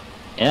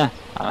 Yeah,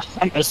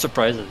 I'm as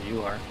surprised as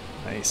you are.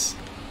 Nice.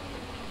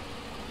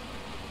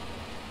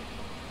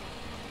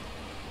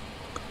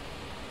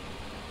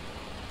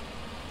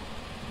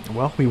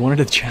 Well, we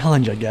wanted a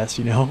challenge, I guess,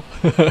 you know?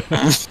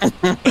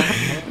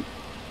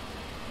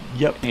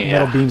 Yep, Yeah.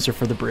 metal beams are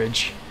for the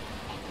bridge.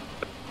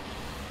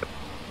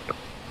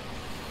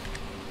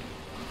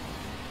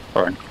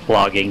 Or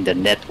clogging the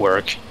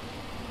network.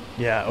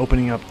 Yeah,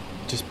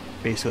 just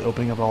basically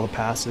opening up all the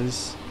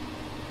passes.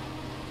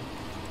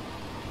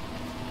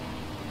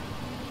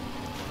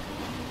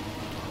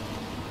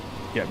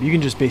 Yeah, you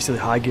can just basically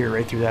high gear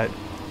right through that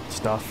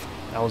stuff.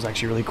 That was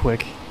actually really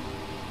quick.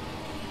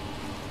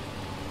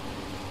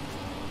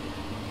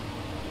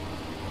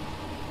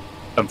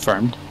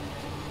 Confirmed.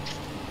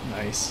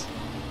 Nice.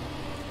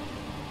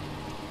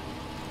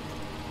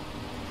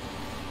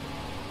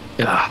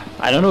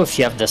 I don't know if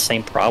you have the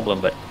same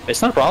problem, but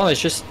it's not a problem. It's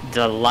just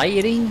the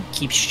lighting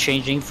keeps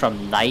changing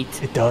from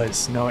night. It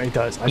does. No, it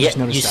does. I Yeah, just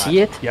noticed you that. see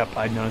it? Yep,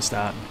 I noticed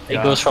that. It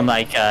Yeah. goes from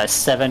like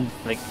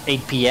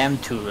 8 p.m.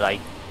 to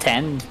like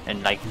 10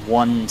 in like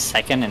 1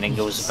 second, and then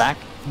goes back.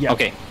 Yeah.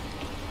 Okay.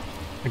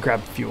 I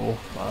grabbed fuel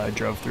while I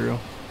drove through.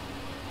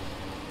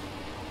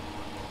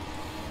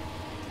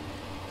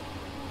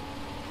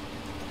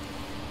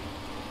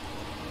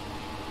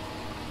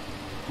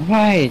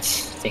 Right.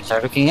 Things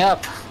are looking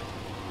up.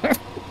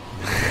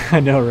 I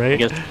know, I right?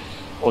 guess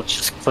we'll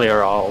just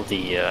clear all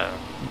the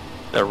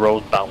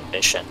road-bound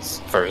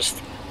missions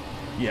first.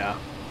 Yeah.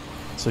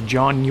 So,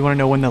 John, you want to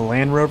know when the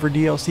Land Rover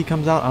DLC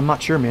comes out? I'm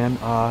not sure, man.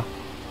 I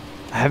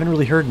haven't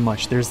really heard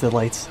much. There's the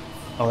lights.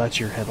 Oh, that's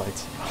your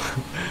headlights.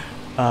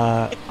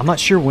 I'm not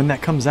sure when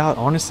that comes out.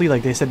 Honestly,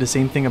 like they said the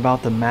same thing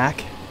about the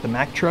Mack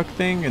truck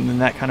thing, and then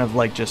that kind of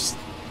like just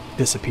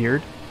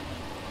disappeared.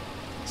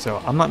 So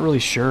I'm not really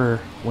sure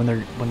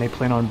when they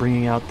plan on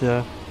bringing out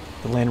the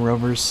Land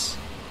Rovers.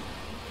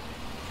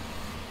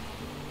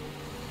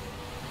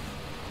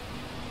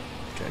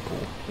 Okay, cool.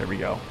 There we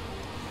go.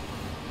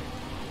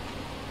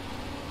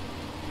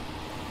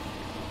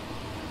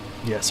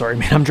 Yeah, sorry,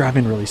 man. I'm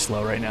driving really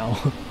slow right now.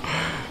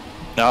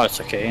 No, it's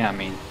okay. I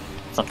mean,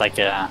 it's not like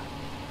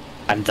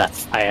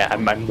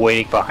I'm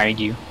waiting behind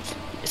you.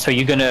 So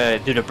you're gonna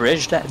do the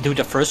bridge, do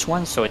the first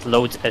one, so it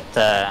loads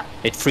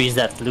it frees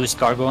that loose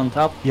cargo on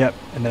top. Yep,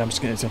 and then it's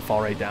gonna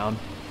fall right down,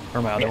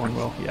 or my other one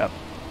will. Yep.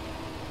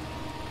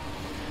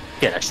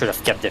 Yeah, I should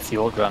have kept the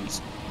fuel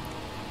drums.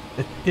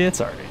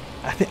 It's alright.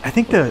 I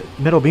think the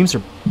metal beams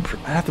are.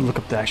 I have to look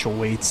up the actual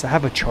weights. I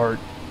have a chart.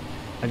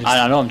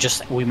 I don't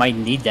know. We might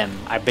need them.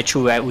 I bet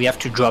you we have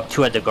to drop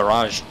 2 at the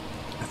garage.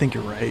 I think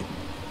you're right.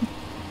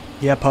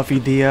 Yeah, Puffy.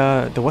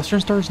 The Western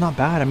Star is not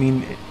bad. I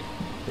mean,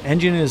 the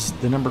engine is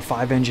the number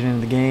 5 engine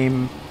in the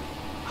game.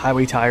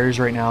 Highway tires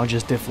right now,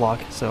 just diff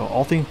lock. So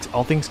all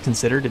things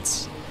considered,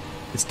 it's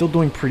still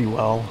doing pretty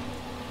well.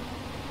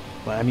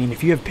 But I mean,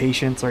 if you have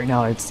patience right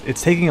now,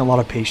 it's taking a lot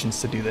of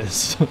patience to do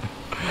this.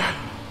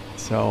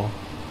 So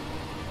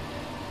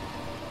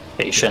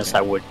Patience, I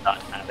would not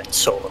have in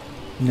solo.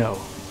 no,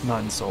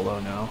 not in solo.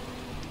 No.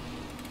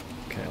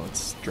 Okay,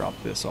 let's drop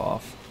this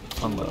off.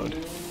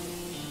 Unload.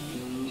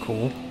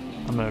 Cool.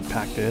 I'm gonna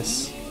pack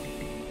this.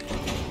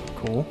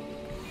 Cool.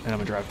 And I'm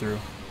gonna drive through.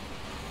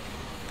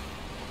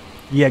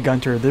 Yeah,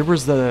 Gunter, there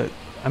was I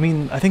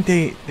mean, I think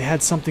they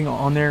had something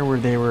on there where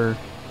they were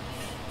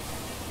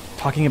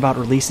talking about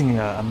releasing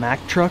a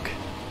Mack truck,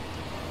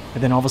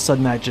 and then all of a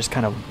sudden that just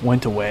kind of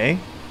went away.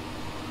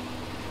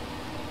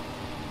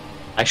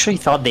 I actually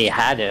thought they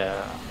had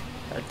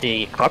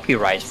the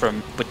copyright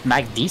with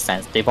Mac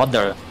Defense. They bought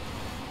the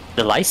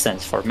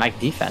license for Mac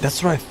Defense.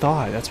 That's what I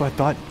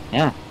thought.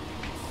 Yeah.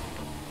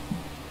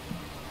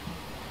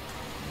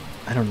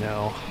 I don't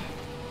know.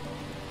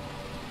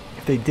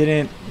 If they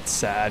didn't, it's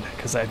sad,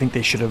 because I think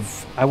they should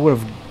have. I would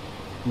have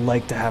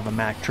liked to have a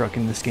Mack truck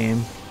in this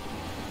game,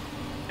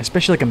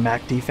 especially like a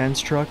Mac Defense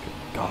truck.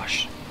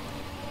 Gosh,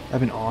 that'd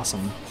been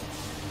awesome.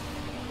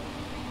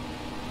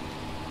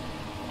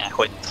 Yeah,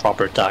 with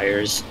proper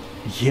tires.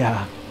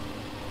 Yeah.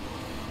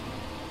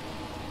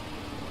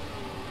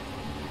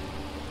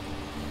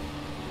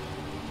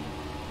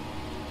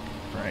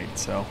 Right.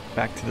 So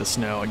back to the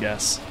snow, I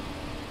guess.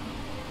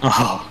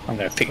 Oh, I'm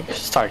gonna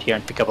start here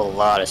and pick up a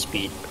lot of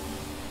speed.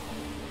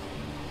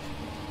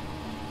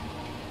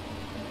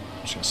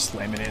 Just gonna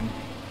slam it in.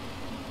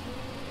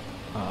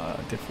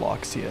 Diff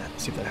lock, see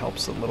if that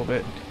helps a little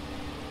bit.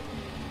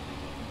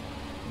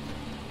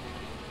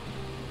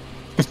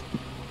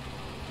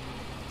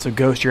 So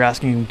Ghost, you're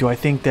asking, do I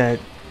think that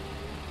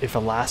if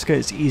Alaska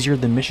is easier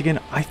than Michigan?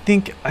 I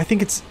think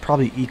it's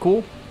probably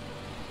equal.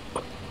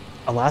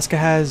 Alaska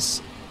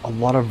has a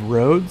lot of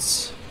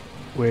roads,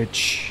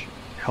 which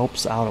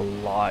helps out a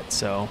lot.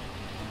 So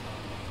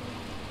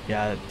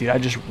yeah, dude, I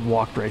just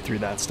walked right through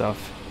that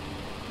stuff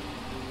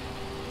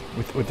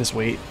with this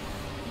weight.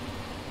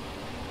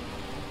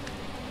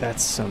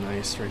 That's so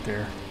nice right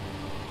there.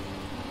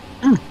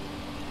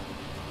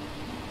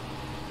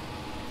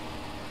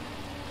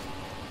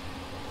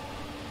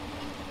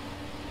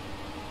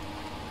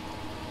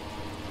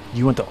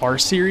 You want the R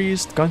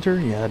series, Gunter?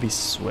 Yeah, that'd be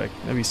slick.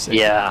 That'd be sick.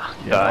 Yeah,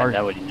 God,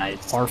 that would be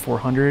nice.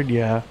 R400,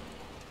 yeah.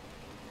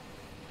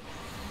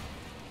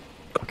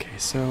 Okay,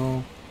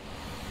 so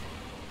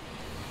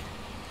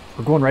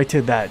we're going right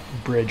to that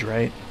bridge,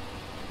 right?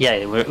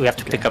 Yeah, we have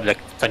to pick up the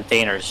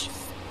containers.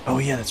 Oh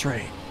yeah, that's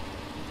right.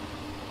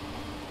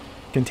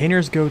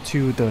 Containers go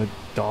to the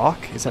dock,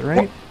 is that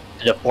right?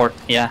 The port,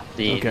 yeah.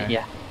 Okay.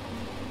 Yeah.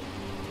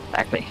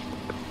 Exactly.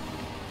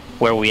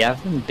 Where we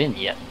haven't been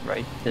yet,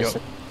 right? There's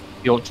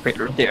the old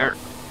trailer there.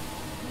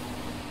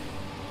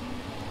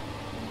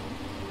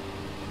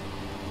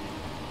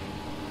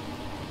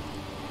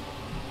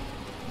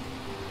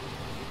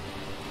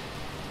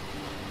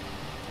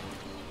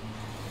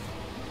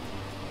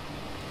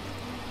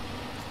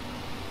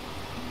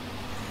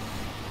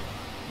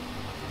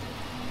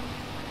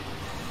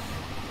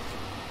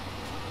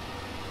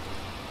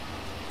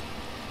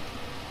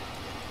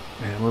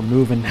 Man, we're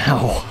moving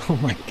now. Oh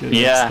my goodness.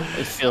 Yeah,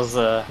 it feels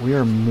we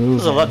are moving.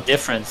 There's a lot of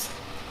difference.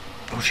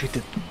 Oh shoot,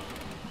 the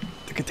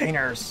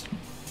containers.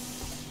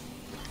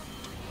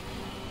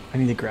 I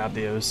need to grab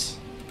those.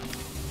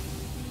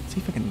 Let's see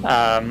if I can.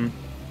 I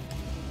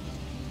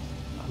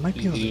might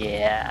be able to.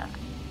 Yeah.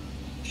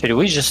 Should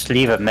we just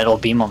leave a metal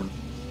beam on?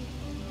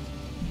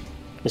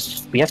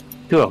 We have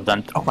two of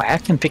them. Oh, I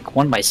can pick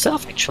one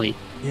myself actually.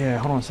 Yeah,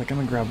 hold on a second.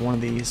 I'm gonna grab one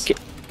of these.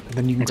 Okay. And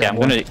then you can Okay, grab I'm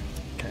one. gonna.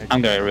 Okay.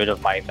 I'm gonna get rid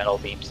of my metal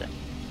beams then.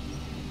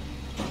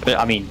 But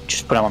I mean,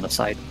 just put them on the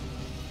side.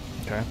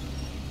 Okay.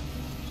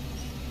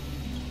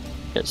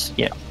 Because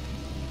yeah,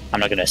 I'm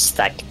not gonna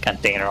stack a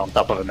container on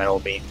top of a metal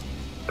beam.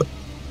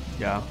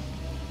 Yeah.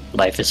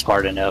 Life is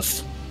hard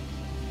enough.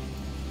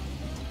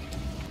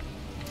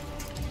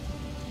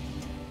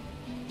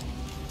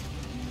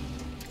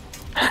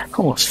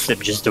 Almost flip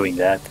just doing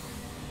that.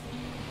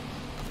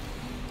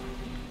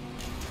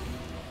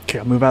 Okay,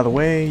 I'll move out of the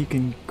way. You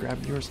can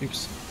grab yours.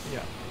 Oops.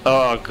 Yeah.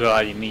 Oh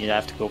god, you mean I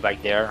have to go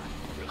back there?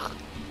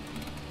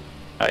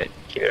 Alright,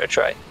 give it a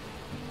try.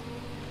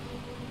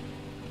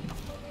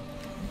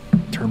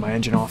 Turn my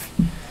engine off.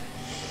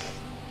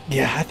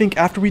 Yeah, I think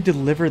after we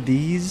deliver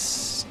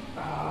these,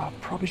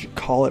 probably should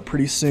call it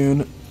pretty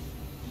soon.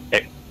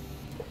 Okay.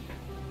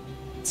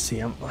 Let's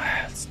see.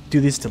 Let's do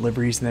these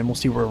deliveries, and then we'll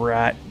see where we're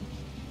at.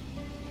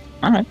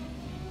 Alright.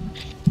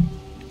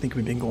 I think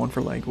we've been going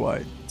for like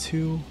what,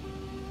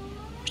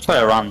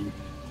 Probably around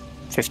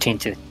 15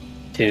 to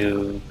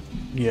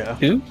yeah,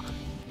 2?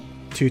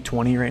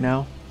 220 right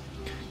now.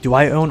 Do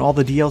I own all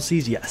the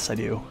DLCs? Yes, I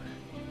do.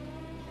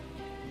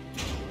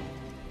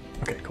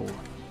 Okay, cool.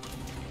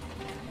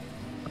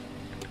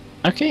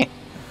 Okay.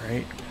 All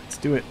right, let's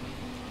do it.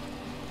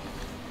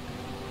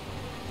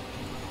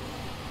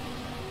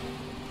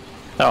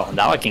 Oh,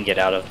 now I can get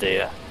out of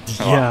the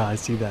Yeah, I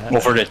see that.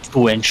 over the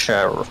 2-inch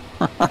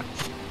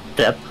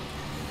depth.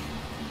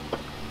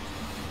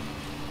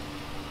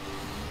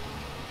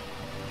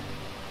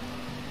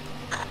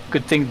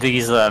 Good thing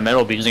these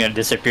metal beams are gonna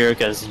disappear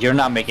because you're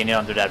not making it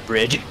under that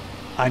bridge.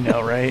 I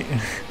know, right?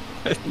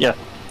 Yeah,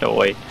 no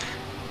way.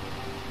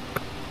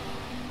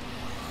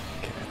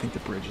 Okay, I think the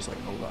bridge is like,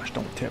 oh gosh,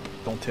 don't tip,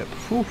 don't tip.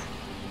 Whew.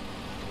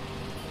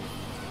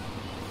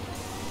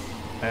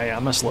 Hey,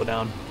 I'm gonna slow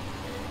down.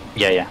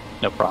 Yeah,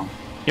 no problem.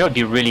 You know, it'd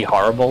be really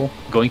horrible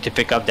going to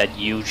pick up that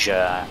huge,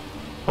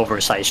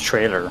 oversized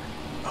trailer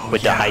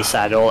with the high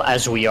saddle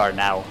as we are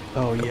now.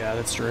 Oh yeah,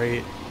 that's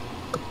right.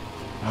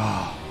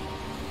 Oh,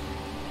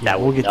 Yeah, That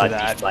we'll would get to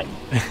not be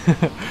that.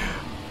 fun.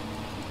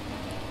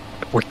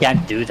 We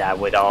can't do that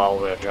with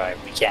all-wheel drive.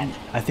 We can't.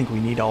 I think we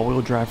need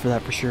all-wheel drive for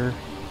that for sure.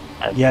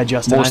 Uh, Yeah,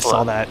 Justin, I most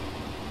saw of- that.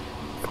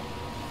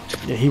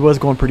 Yeah, he was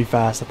going pretty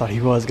fast. I thought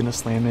he was gonna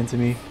slam into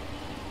me.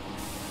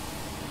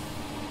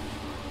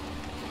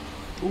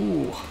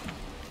 Ooh.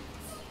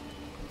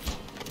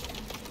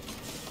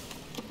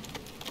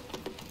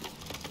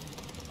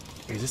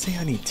 Wait, does it say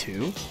I need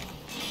 2?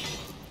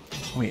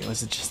 Wait,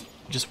 was it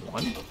just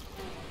 1?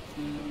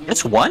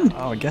 It's one.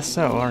 Oh, I guess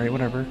so. All right,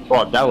 whatever.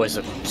 Well, that was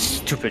a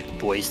stupid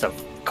waste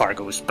of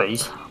cargo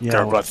space. Yeah,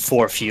 There well- about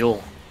 4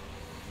 fuel.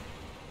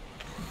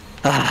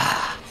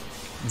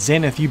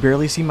 Zenith, you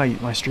barely see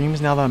my streams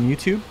now that I'm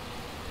YouTube?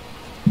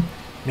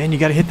 Man, you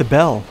gotta hit the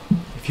bell.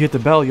 If you hit the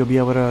bell, you'll be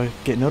able to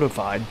get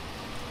notified.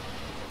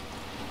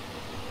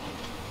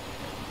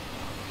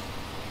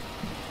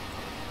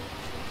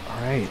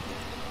 Alright.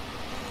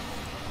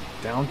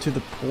 Down to the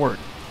port.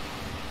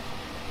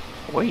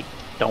 Wait,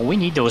 don't we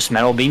need those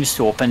metal beams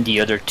to open the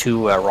other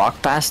 2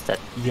 rock paths that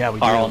Yeah, we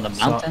do. are on the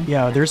So, mountain?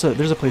 yeah, there's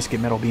a place to get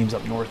metal beams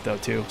up north though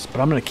too.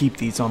 But I'm gonna keep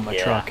these on my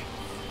Yeah. truck.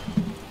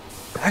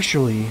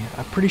 Actually,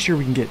 I'm pretty sure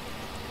we can get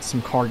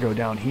some cargo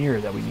down here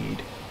that we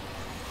need.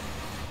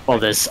 Well,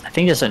 I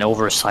think there's an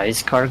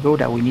oversized cargo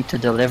that we need to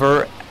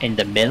deliver in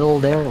the middle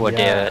there where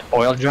Yeah. the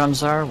oil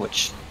drums are,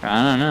 which,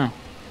 I don't know.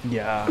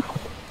 Yeah.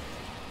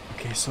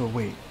 Okay, so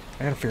wait.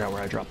 I gotta figure out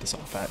where I drop this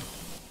off at.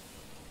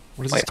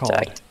 What is this Wait, called?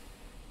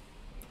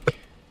 tag.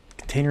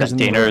 Containers in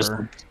Containers. the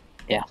river.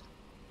 Yeah.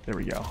 There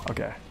we go.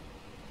 Okay.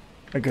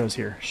 It goes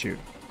here. Shoot.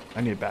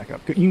 I need to back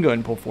up. You can go ahead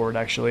and pull forward,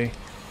 actually.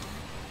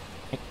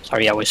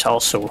 Sorry, I was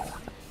also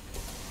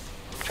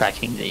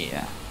tracking the...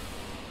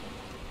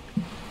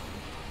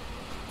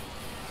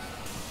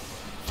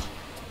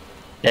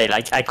 Yeah,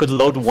 like, I could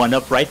load one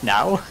up right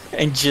now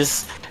and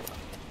just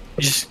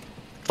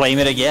claim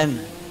it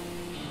again.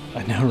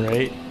 I know,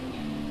 right?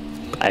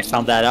 I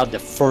found that out the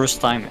first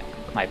time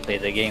I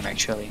played the game,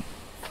 actually.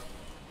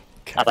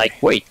 Okay. I'm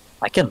like, wait,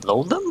 I can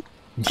load them?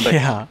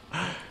 Yeah.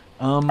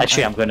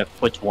 Actually, I I'm gonna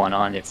put one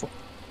on if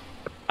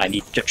I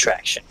need the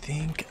traction.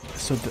 think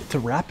so. To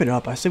wrap it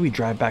up, I say we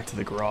drive back to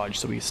the garage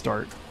so we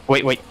start.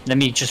 Wait, let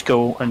me just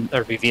go and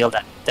reveal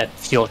that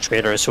fuel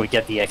trailer so we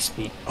get the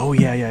XP. Oh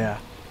yeah.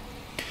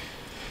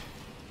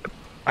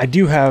 I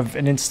do have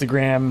an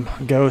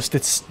Instagram, Ghost.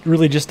 It's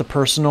really just a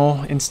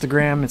personal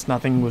Instagram. It's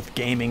nothing with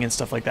gaming and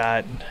stuff like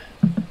that.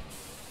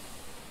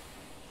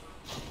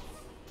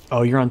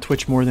 Oh, you're on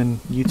Twitch more than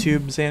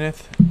YouTube,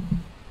 Xanath?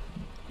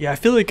 Yeah, I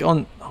feel like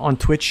on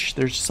Twitch,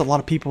 there's just a lot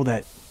of people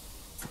that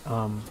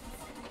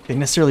they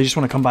necessarily just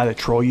want to come by to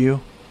troll you.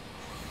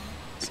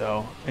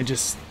 So, it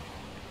just...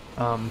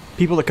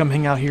 people that come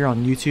hang out here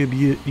on YouTube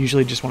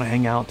usually just want to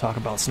hang out, talk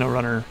about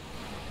SnowRunner,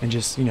 and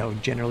just, you know,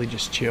 generally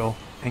just chill,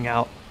 hang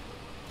out.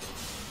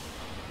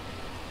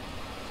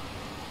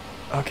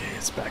 Okay,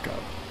 let's back up.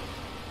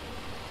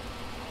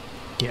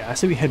 Yeah, I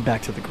say we head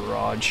back to the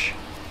garage.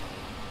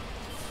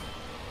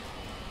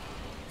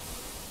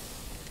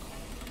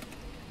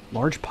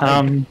 Large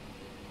pipe.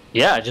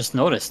 Yeah, I just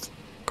noticed.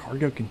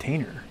 Cargo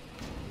container.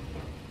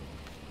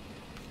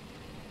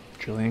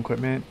 Drilling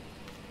equipment.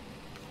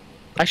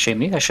 Actually,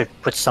 maybe I should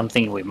put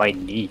something we might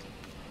need.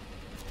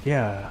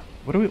 Yeah.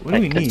 What do we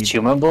Like need?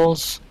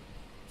 consumables.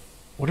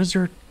 What is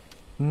there?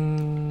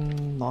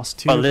 Lost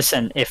 2. But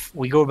listen, if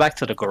we go back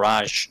to the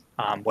garage,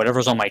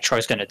 whatever's on my truck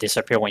is gonna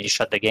disappear when you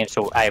shut the game.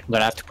 So I'm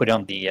gonna have to put it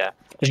on the.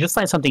 Let's just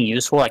find something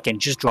useful I can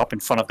just drop in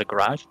front of the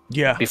garage.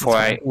 Yeah. Before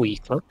that's fine. we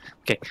close.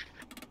 Okay.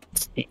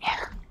 Let's see.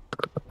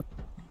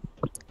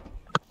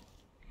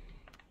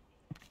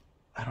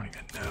 I don't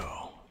even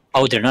know.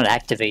 Oh, they're not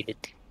activated.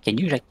 Can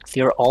you like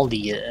clear all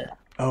the?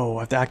 Oh,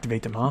 I have to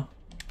activate them, huh?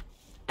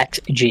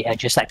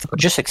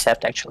 Just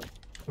accept actually.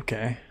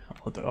 Okay.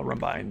 I'll run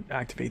by and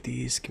activate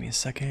these. Give me a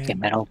second. Okay,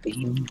 metal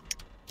beam.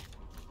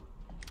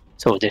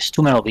 So there's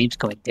 2 metal beams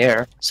going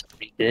there. That's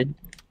pretty good.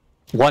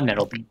 1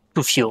 metal beam.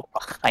 2 fuel.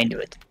 Ugh, I knew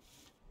it.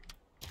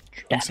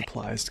 Drilling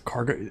supplies.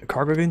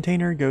 Cargo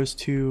container goes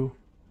to...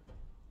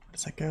 Where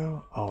does that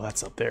go? Oh,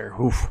 that's up there.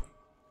 Oof.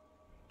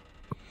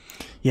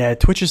 Yeah,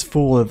 Twitch is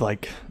full of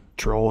like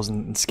trolls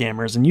and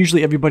scammers, and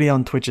usually everybody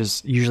on Twitch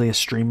is usually a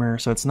streamer,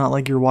 so it's not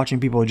like you're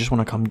watching people who just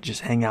want to come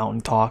just hang out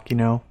and talk, you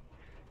know?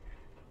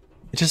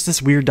 It's just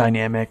this weird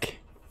dynamic.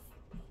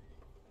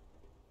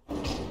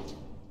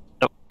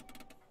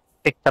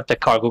 Picked up the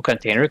cargo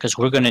container because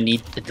we're going to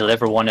need to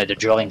deliver one at the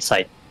drilling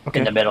site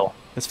in the middle.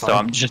 That's fine. So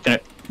I'm just going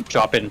to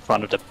drop it in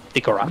front of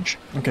the garage.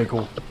 Okay,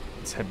 cool.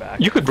 Let's head back.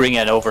 You could bring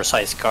an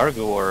oversized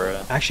cargo or...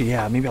 Actually,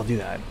 yeah, maybe I'll do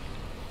that.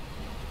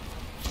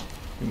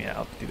 Yeah,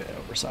 I'll do that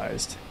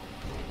oversized.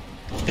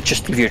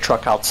 just leave your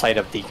truck outside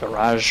of the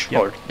garage,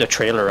 or the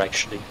trailer,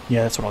 actually.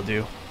 Yeah, that's what I'll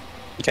do.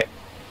 Okay.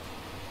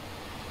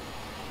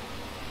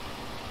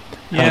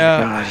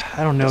 Yeah,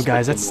 I don't know,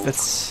 guys.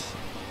 That's.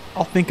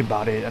 I'll think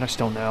about it. I just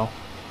don't know.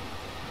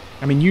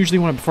 I mean, usually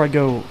before I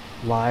go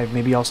live,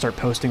 maybe I'll start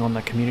posting on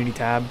the community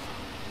tab.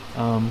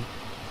 I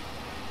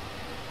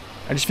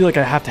just feel like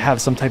I have to have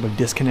some type of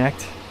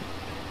disconnect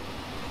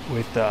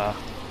with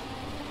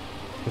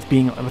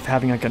with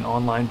having like an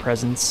online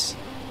presence.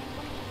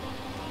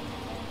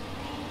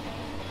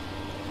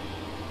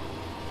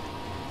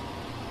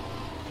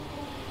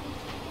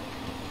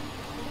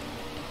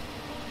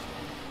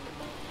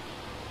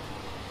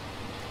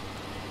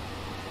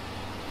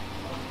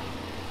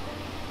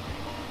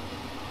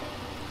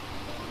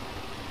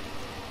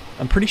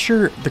 I'm pretty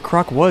sure the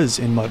Croc was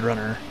in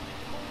MudRunner.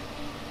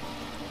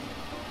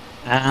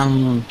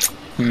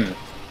 Hmm.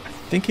 I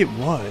think it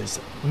was.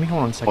 Let me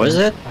hold on a second. Was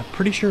it? I'm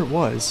pretty sure it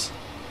was.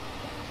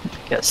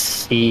 I guess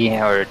C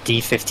or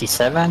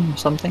D57 or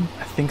something.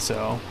 I think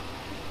so.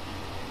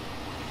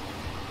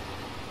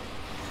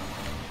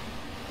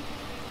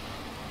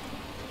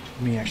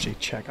 Let me actually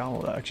check.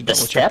 I'll actually The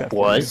double check that step for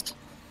you. was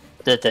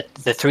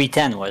the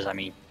 310 was. I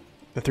mean,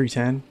 The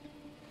 310.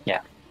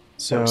 yeah.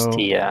 So It was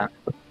the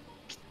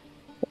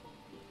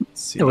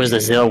let's see. it was the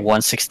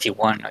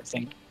 0161, I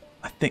think.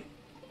 I think.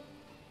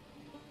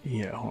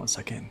 Yeah, hold on a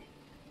second.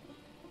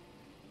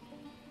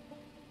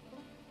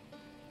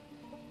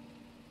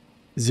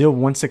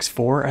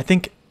 0164. I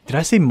think. Did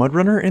I say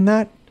MudRunner in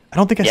that? I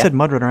don't think I said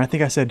MudRunner. I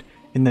think I said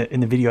in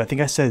the video. I think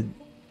I said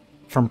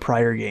from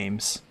prior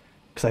games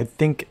because I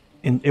think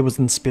it was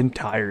in Spin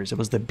Tires. It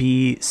was the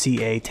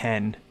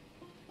BCA10.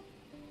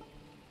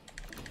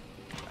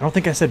 I don't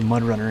think I said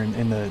MudRunner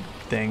in the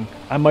thing.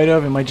 I might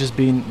have. It might just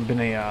been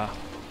a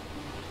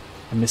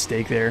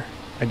mistake there.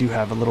 I do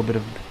have a little bit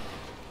of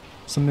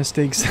some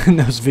mistakes in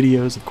those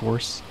videos, of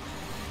course.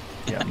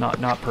 Yeah,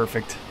 not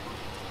perfect.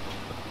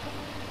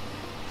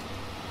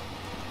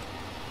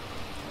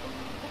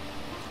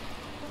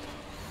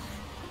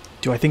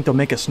 Do I think they'll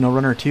make a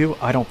SnowRunner 2?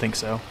 I don't think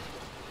so.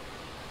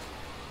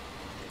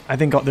 I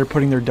think they're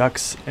putting their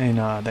ducks in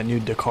that new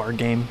Dakar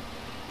game.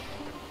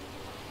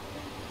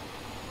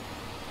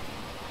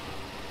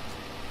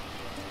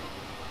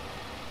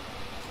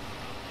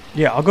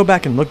 Yeah, I'll go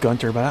back and look,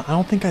 Gunter, but I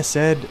don't think I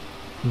said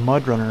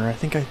MudRunner. I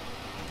think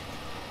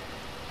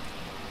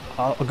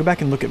I'll go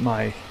back and look at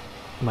my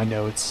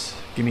notes.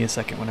 Give me a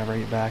second whenever I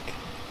get back.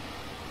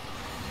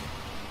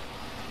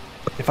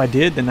 If I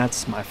did, then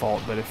that's my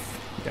fault, but if,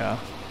 yeah.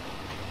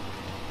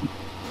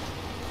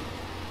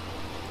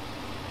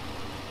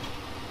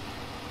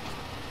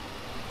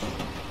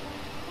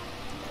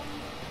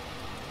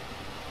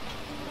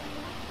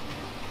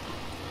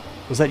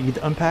 Was that you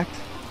that unpacked?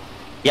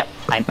 Yep,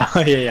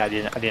 yeah, I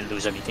didn't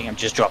lose anything. I'm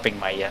just dropping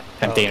my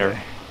container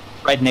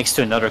right next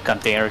to another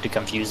container to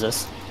confuse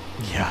us.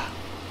 Yeah.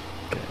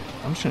 Okay.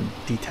 I'm just gonna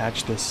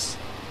detach this.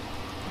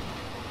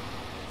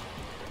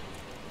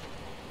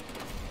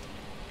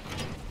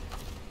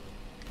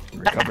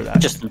 Recover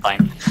that. Just in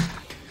time.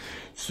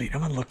 Sweet.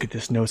 I'm gonna look at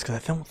this notes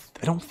because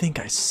I don't think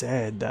I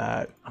said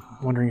that.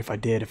 I'm wondering if I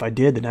did. If I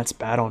did, then that's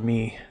bad on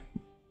me.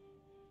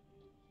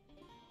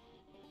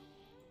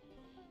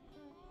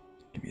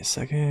 Give me a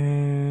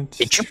second.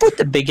 Did you put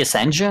the biggest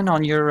engine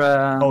on your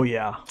Oh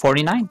yeah.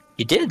 49?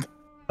 You did.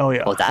 Oh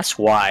yeah. Well, that's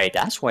why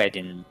I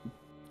didn't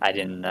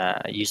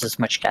use as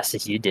much gas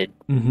as you did.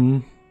 Mm-hmm.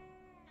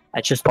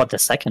 I just bought the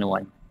second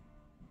one.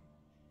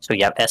 So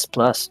you have S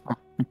plus.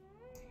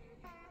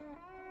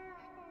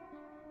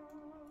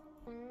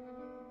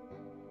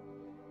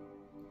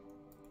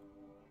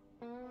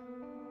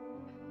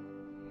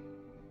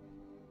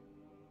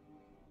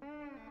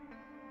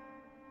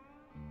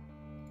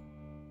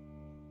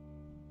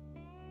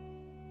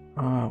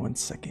 One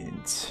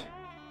second.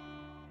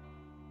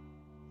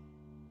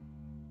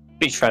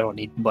 Pretty sure I don't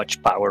need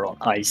much power on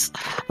ice.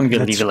 I'm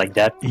gonna leave it like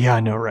that. Yeah, I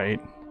know, right?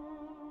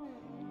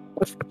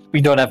 We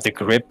don't have the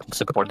grip to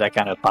support that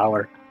kind of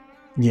power.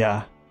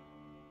 Yeah.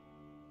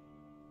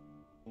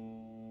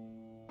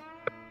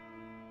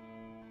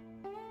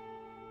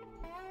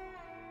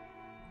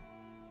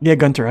 Yeah,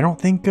 Gunter, I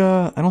don't think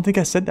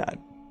I said that.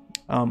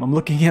 I'm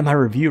looking at my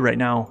review right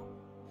now.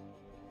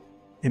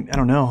 I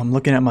don't know. I'm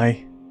looking at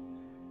my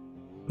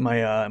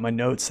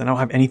notes. I don't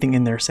have anything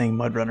in there saying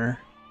MudRunner.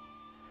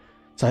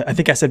 So I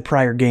think I said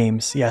prior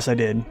games. Yes, I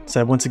did.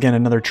 So once again,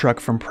 another truck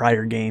from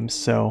prior games.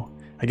 So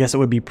I guess it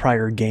would be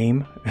prior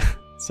game.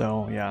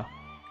 So yeah,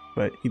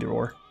 but either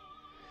or.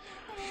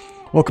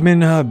 Welcome in,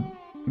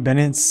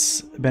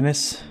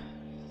 Bennis.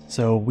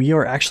 So we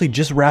are actually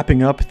just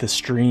wrapping up the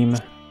stream.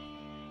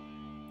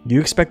 Do you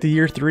expect a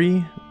year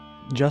 3,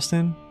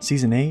 Justin?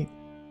 Season 8?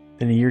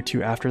 Then a year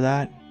 2 after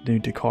that? Do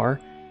Dakar?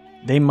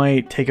 They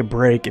might take a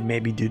break and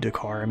maybe do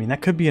Dakar. I mean,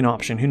 that could be an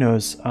option. Who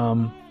knows?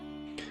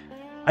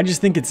 I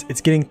just think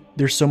it's getting...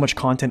 There's so much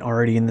content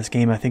already in this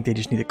game. I think they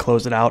just need to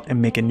close it out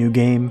and make a new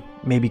game.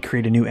 Maybe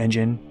create a new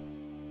engine.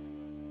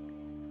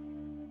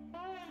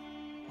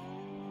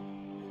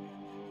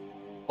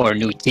 Or a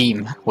new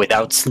team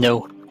without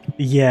snow.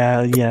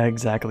 Yeah,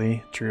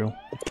 exactly. True.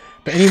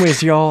 But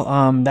anyways,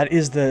 y'all, that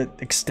is the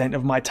extent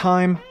of my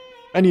time.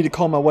 I need to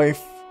call my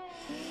wife.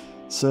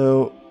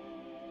 So...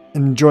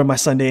 enjoy my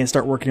Sunday and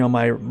start working on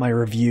my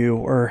review,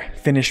 or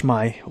finish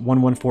my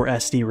 114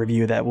 SD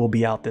review that will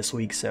be out this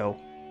week. So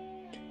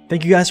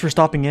thank you guys for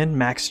stopping in.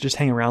 Max, just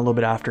hang around a little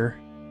bit after.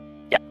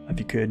 Yeah. If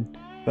you could.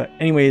 But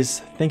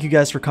anyways, thank you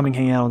guys for coming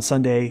hang out on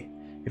Sunday.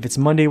 if it's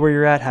Monday where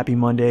you're at, happy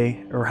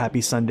Monday, or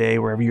happy Sunday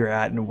wherever you're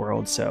at in the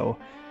world. So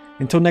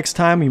until next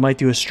time, we might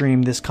do a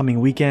stream this coming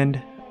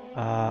weekend.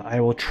 I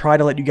will try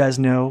to let you guys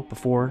know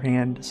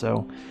beforehand,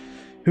 so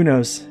who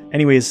knows.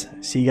 Anyways,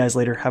 see you guys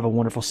later. Have a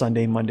wonderful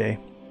Sunday, Monday.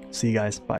 See you guys. Bye.